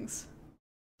different things.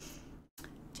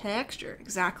 Texture,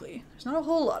 exactly. There's not a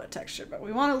whole lot of texture, but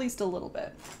we want at least a little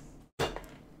bit.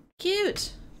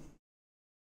 Cute!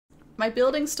 My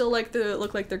buildings still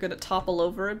look like they're gonna topple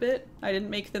over a bit. I didn't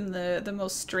make them the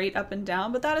most straight up and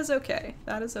down, but that is okay.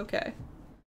 That is okay.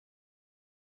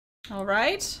 All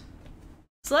right.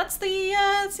 So that's the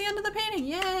end of the painting.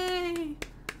 Yay!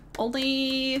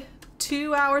 Only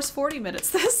 2 hours 40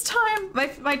 minutes this time.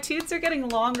 My toots are getting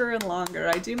longer and longer.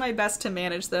 I do my best to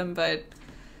manage them, but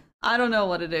I don't know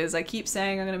what it is. I keep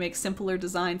saying I'm gonna make simpler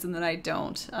designs and then I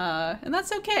don't, and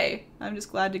that's okay. I'm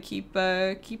just glad to keep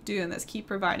doing this, keep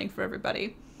providing for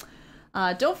everybody.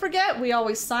 Don't forget, we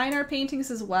always sign our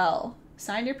paintings as well.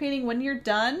 Sign your painting when you're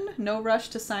done. No rush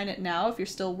to sign it now if you're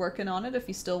still working on it. If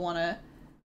you still want to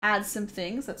add some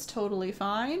things, that's totally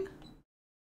fine.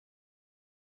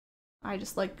 I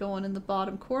just like going in the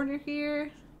bottom corner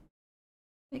here.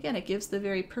 Again, it gives the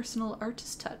very personal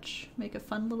artist touch. Make a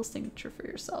fun little signature for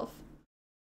yourself.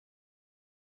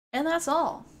 And that's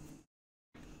all.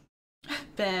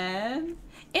 Bend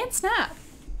and snap.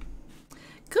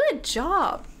 Good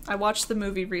job. I watched the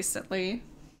movie recently.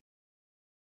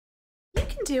 You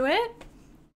can do it.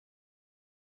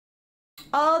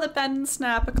 Oh, the bend and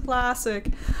snap, a classic.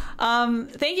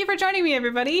 Thank you for joining me,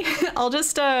 everybody. I'll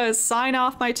just sign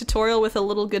off my tutorial with a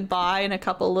little goodbye and a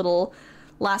couple little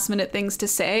last minute things to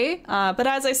say. But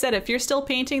as I said, if you're still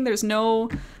painting, there's no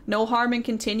harm in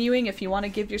continuing. If you want to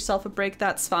give yourself a break,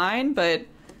 that's fine. But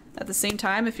at the same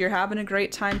time, if you're having a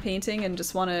great time painting and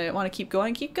just want to keep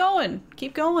going, keep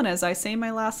going, as I say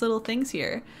my last little things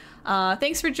here.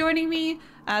 Thanks for joining me.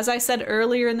 As I said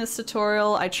earlier in this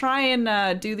tutorial, I try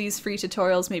and do these free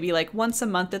tutorials maybe like once a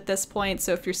month at this point,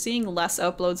 so if you're seeing less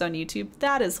uploads on YouTube,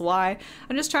 that is why.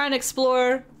 I'm just trying to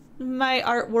explore my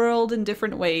art world in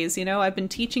different ways, you know? I've been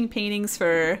teaching paintings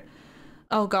for,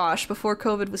 oh gosh, before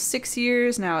COVID was 6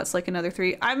 years, now it's like another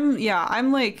 3.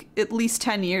 I'm like at least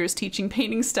 10 years teaching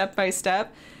painting step by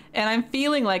step. And I'm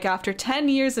feeling like after 10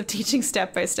 years of teaching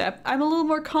step by step, I'm a little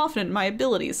more confident in my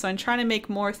abilities. So I'm trying to make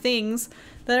more things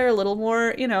that are a little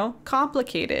more, you know,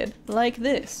 complicated, like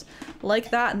this, like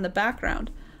that in the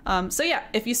background. So yeah,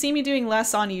 if you see me doing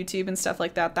less on YouTube and stuff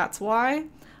like that, that's why.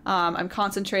 I'm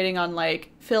concentrating on like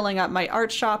filling up my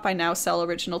art shop. I now sell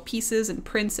original pieces and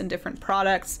prints and different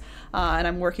products, and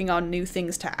I'm working on new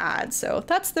things to add. So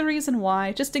that's the reason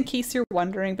why, just in case you're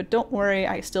wondering, but don't worry,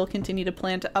 I still continue to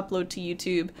plan to upload to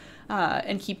YouTube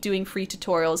and keep doing free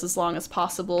tutorials as long as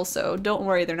possible. So don't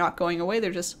worry, they're not going away,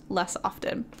 they're just less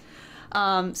often.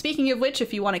 Speaking of which,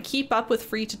 if you want to keep up with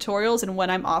free tutorials and when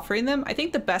I'm offering them, I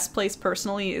think the best place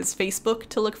personally is Facebook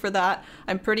to look for that.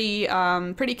 I'm pretty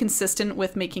consistent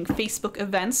with making Facebook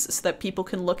events so that people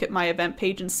can look at my event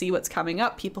page and see what's coming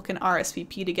up. People can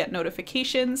RSVP to get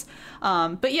notifications.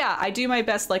 But yeah, I do my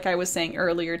best, like I was saying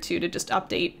earlier too, to just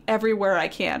update everywhere I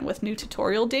can with new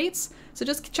tutorial dates. So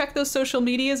just check those social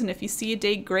medias, and if you see a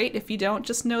date, great. If you don't,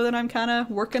 just know that I'm kind of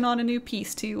working on a new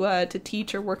piece to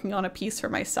teach, or working on a piece for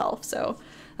myself. So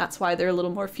that's why they're a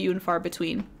little more few and far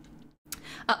between.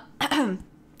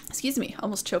 Excuse me,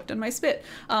 almost choked on my spit.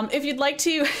 If you'd like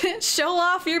to show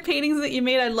off your paintings that you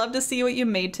made, I'd love to see what you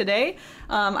made today.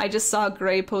 I just saw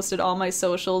Gray posted all my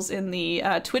socials in the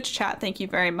Twitch chat. Thank you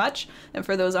very much. And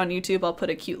for those on YouTube, I'll put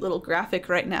a cute little graphic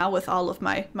right now with all of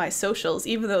my socials,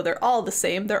 even though they're all the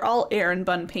same. They're all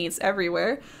erinbunpaints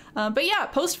everywhere. But yeah,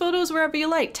 post photos wherever you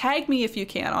like. Tag me if you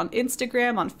can on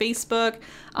Instagram, on Facebook.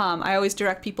 I always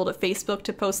direct people to Facebook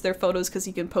to post their photos because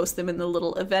you can post them in the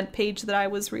little event page that I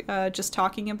was just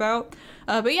talking about.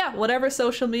 But yeah, whatever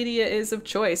social media is of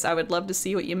choice, I would love to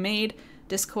see what you made.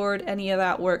 Discord, any of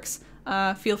that works.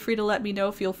 Feel free to let me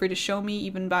know. Feel free to show me,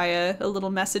 even by a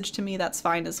little message to me. That's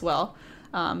fine as well.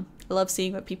 I love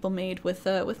seeing what people made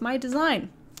with my design.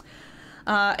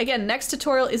 Again, next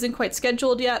tutorial isn't quite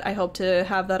scheduled yet. I hope to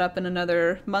have that up in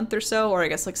another month or so, or I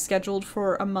guess like scheduled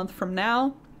for a month from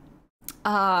now.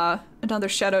 Another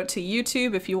shout out to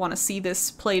YouTube if you want to see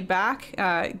this played back,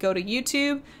 go to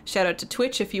YouTube. Shout out to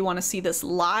Twitch if you want to see this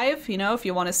live. You know, if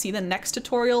you want to see the next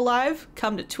tutorial live,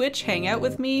 come to Twitch, hang out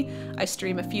with me. I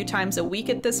stream a few times a week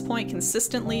at this point,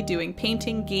 consistently doing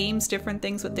painting, games, different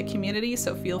things with the community,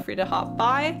 so feel free to hop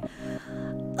by.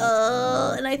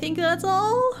 And I think that's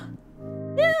all.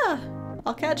 Yeah,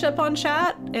 I'll catch up on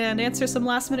chat and answer some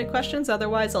last minute questions.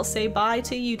 Otherwise, I'll say bye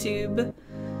to YouTube.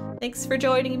 Thanks for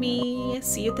joining me.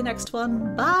 See you at the next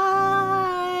one. Bye!